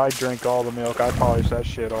no, I drink all the milk. I polish that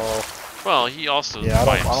shit off. Well, he also Yeah,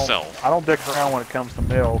 by himself. I don't dick around when it comes to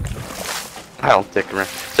milk. I don't dick around.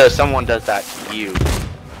 So if someone does that to you,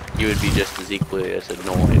 you would be just as equally as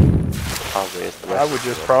annoyed. Probably as the rest I of would the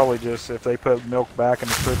just world. probably just, if they put milk back in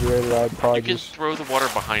the refrigerator, I'd probably You can just throw the water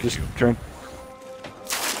behind you. drink.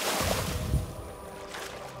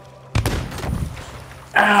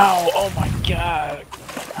 Ow! Oh my god!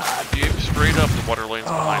 You straight up, the water lane's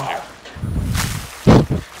behind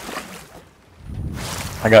you.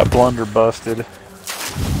 I got blunder busted.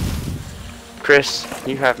 Chris,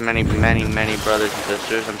 you have many brothers and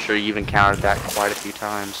sisters. I'm sure you've encountered that quite a few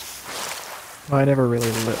times. Well, I never really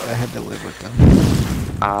I had to live with them.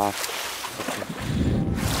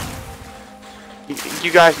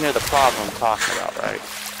 You guys know the problem I'm talking about, right?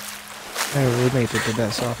 I had a roommate that did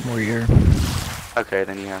that sophomore year. Okay,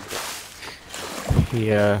 then you have to. He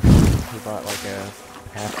bought like a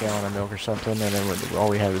half gallon of milk or something, and then all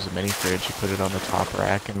we had was a mini fridge. He put it on the top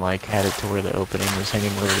rack and like had it to where the opening was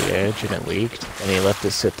hanging over the edge, and it leaked. And he left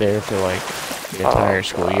it sit there for like the entire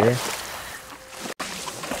school year,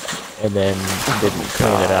 and then didn't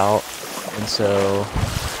clean it out. And so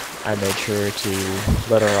I made sure to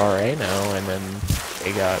let our RA know, and then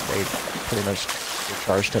they pretty much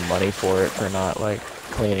charged him money for it for not like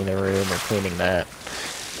cleaning the room or cleaning that.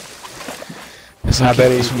 So I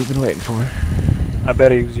bet that's what we've been waiting for. I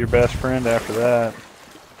bet he was your best friend after that.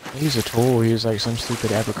 He was a tool. He was like some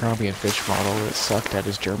stupid Abercrombie and Fitch model that sucked at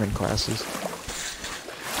his German classes.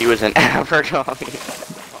 He was an Abercrombie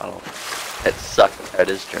model that sucked at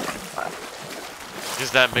his German class.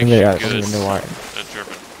 Because that makes Yeah, I you don't good even know why. at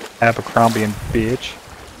German. Abercrombie and bitch.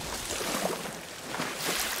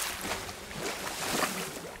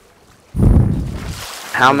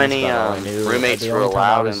 How many That's about all I knew. roommates The were only time I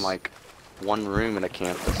allowed was- in like one room in a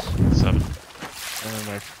campus? 7.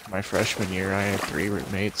 My freshman year, I had 3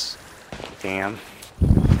 roommates. Damn.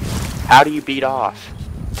 How do you beat off?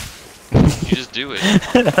 You just do it.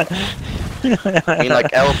 I mean,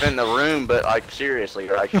 like elephant in the room, but like seriously,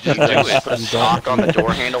 like you just do it. put a sock on the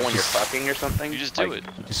door handle when you're fucking or something. You just do Like,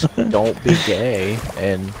 it. Just don't be gay,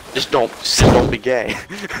 and Just don't be gay.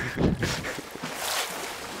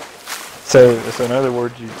 So in other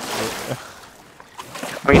words, you.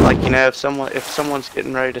 I mean, like if someone's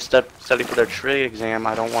getting ready to study for their trig exam,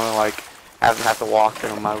 I don't want to like have to walk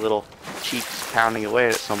in with my little cheeks pounding away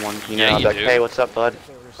at someone. Yeah, I'd be you like, do. hey, what's up, bud?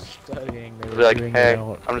 they were studying. They I'd were be like, doing hey, it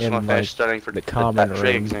out I'm just in, gonna finish like, studying for the that common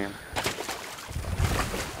trig room. exam.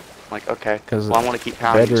 I'm like, okay, 'Cause well, I want to keep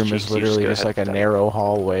pounding these bedroom cheeks, is you literally go just ahead like a and study. narrow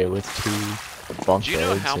hallway with 2 bunk Do you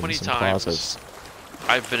know beds how many and some times closets.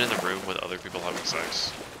 I've been in the room with other people having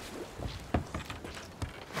sex?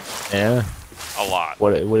 Yeah. A lot.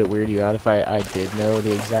 Would it weird you out if I did know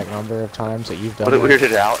the exact number of times that you've done Would it that?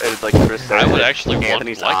 weirded out? It's like Chris said, I would like, actually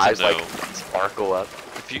Anthony's like eyes to know. like sparkle up.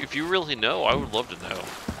 If you really know, I would love to know.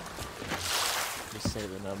 Just say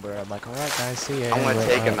the number. I'm like, alright guys, see ya. I'm gonna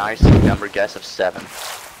Anyway, take a nice number guess of 7.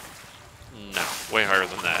 No, way higher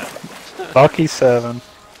than that. Bucky 7.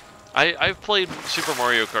 I've played Super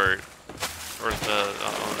Mario Kart or the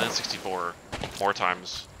on N64 more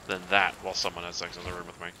times than that while someone has sex in the room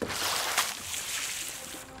with me.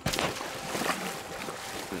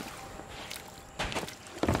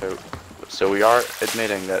 So we are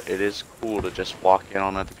admitting that it is cool to just walk in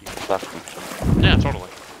on other people's stuff. Yeah, totally.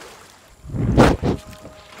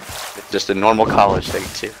 It's just a normal college thing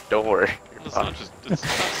too. Don't worry. It's not just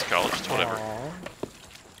college, it's whatever.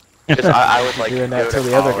 Because I would like Doing that go till to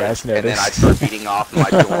the other college, guys and then notice. I'd start beating off in my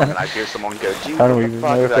dorm, and I'd hear someone go, "Dude, I don't what the even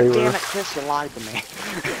fuck?" know if I'd they be like, were- "Damn it, Chris, you lied to me."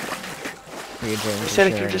 Me and James You were said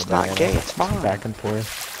if you're sharing just a not banana, gay, it's just fine. Back and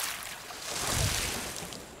forth.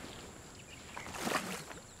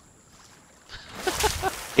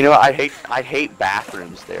 You know, I hate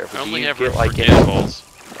bathrooms there. I But do only you have get room like for any- cannonballs.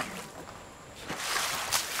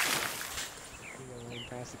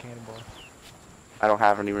 Pass the cannonball. I don't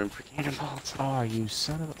have any room for cannonballs. Oh, you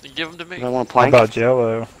son of a... Give them to me. I want How plank. about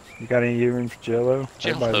Jello? You got any room for Jello?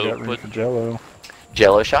 Jell-O, Everybody's got room but- for Jello.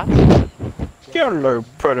 Jello shots. Jello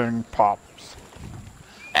pudding pops.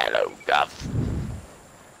 Hello, Guff.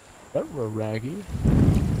 Hello, Raggy.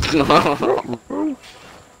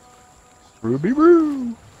 Ruby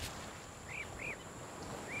Roo.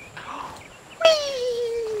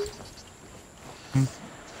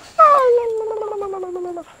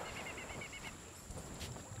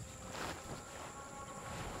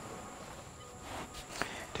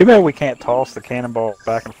 Too bad we can't toss the cannonball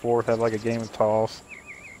back and forth, have like a game of toss.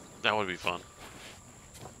 That would be fun.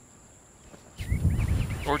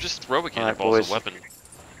 Or just throw a Alright, cannonball as boys. a weapon.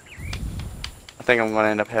 I think I'm gonna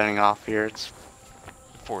end up heading off here. It's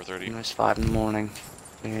 4:30. almost 5 in the morning.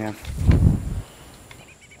 Yeah.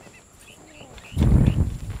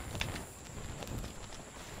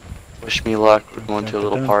 Wish me luck. We're going to a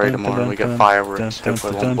little party tomorrow. We got fireworks.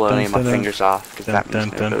 Hopefully I won't blow any of my fingers off, because that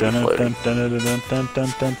means no booty floating.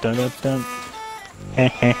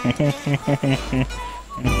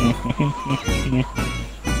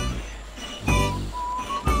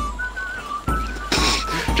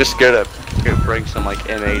 Just go bring some like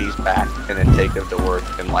M80s back and then take them to work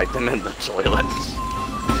and light them in the toilets.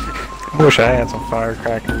 I wish I had some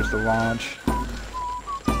firecrackers to launch.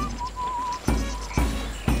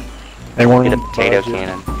 They weren't Get a on the potato budget.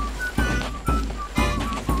 cannon.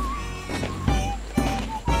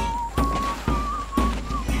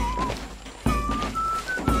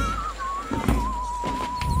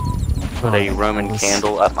 Put a Roman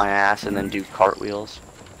candle up my ass and then do cartwheels.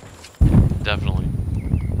 Definitely.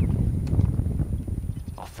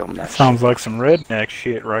 I'll film that. Sounds like some redneck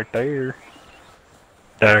shit right there.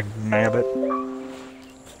 Dagnabbit.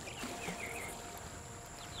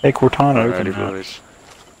 Hey Cortana, open Alrighty, up. boys.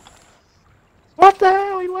 What the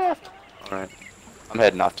hell? He left. Alright. I'm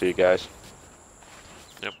heading off to you guys.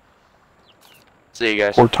 Yep. See you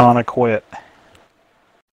guys. Cortana quit.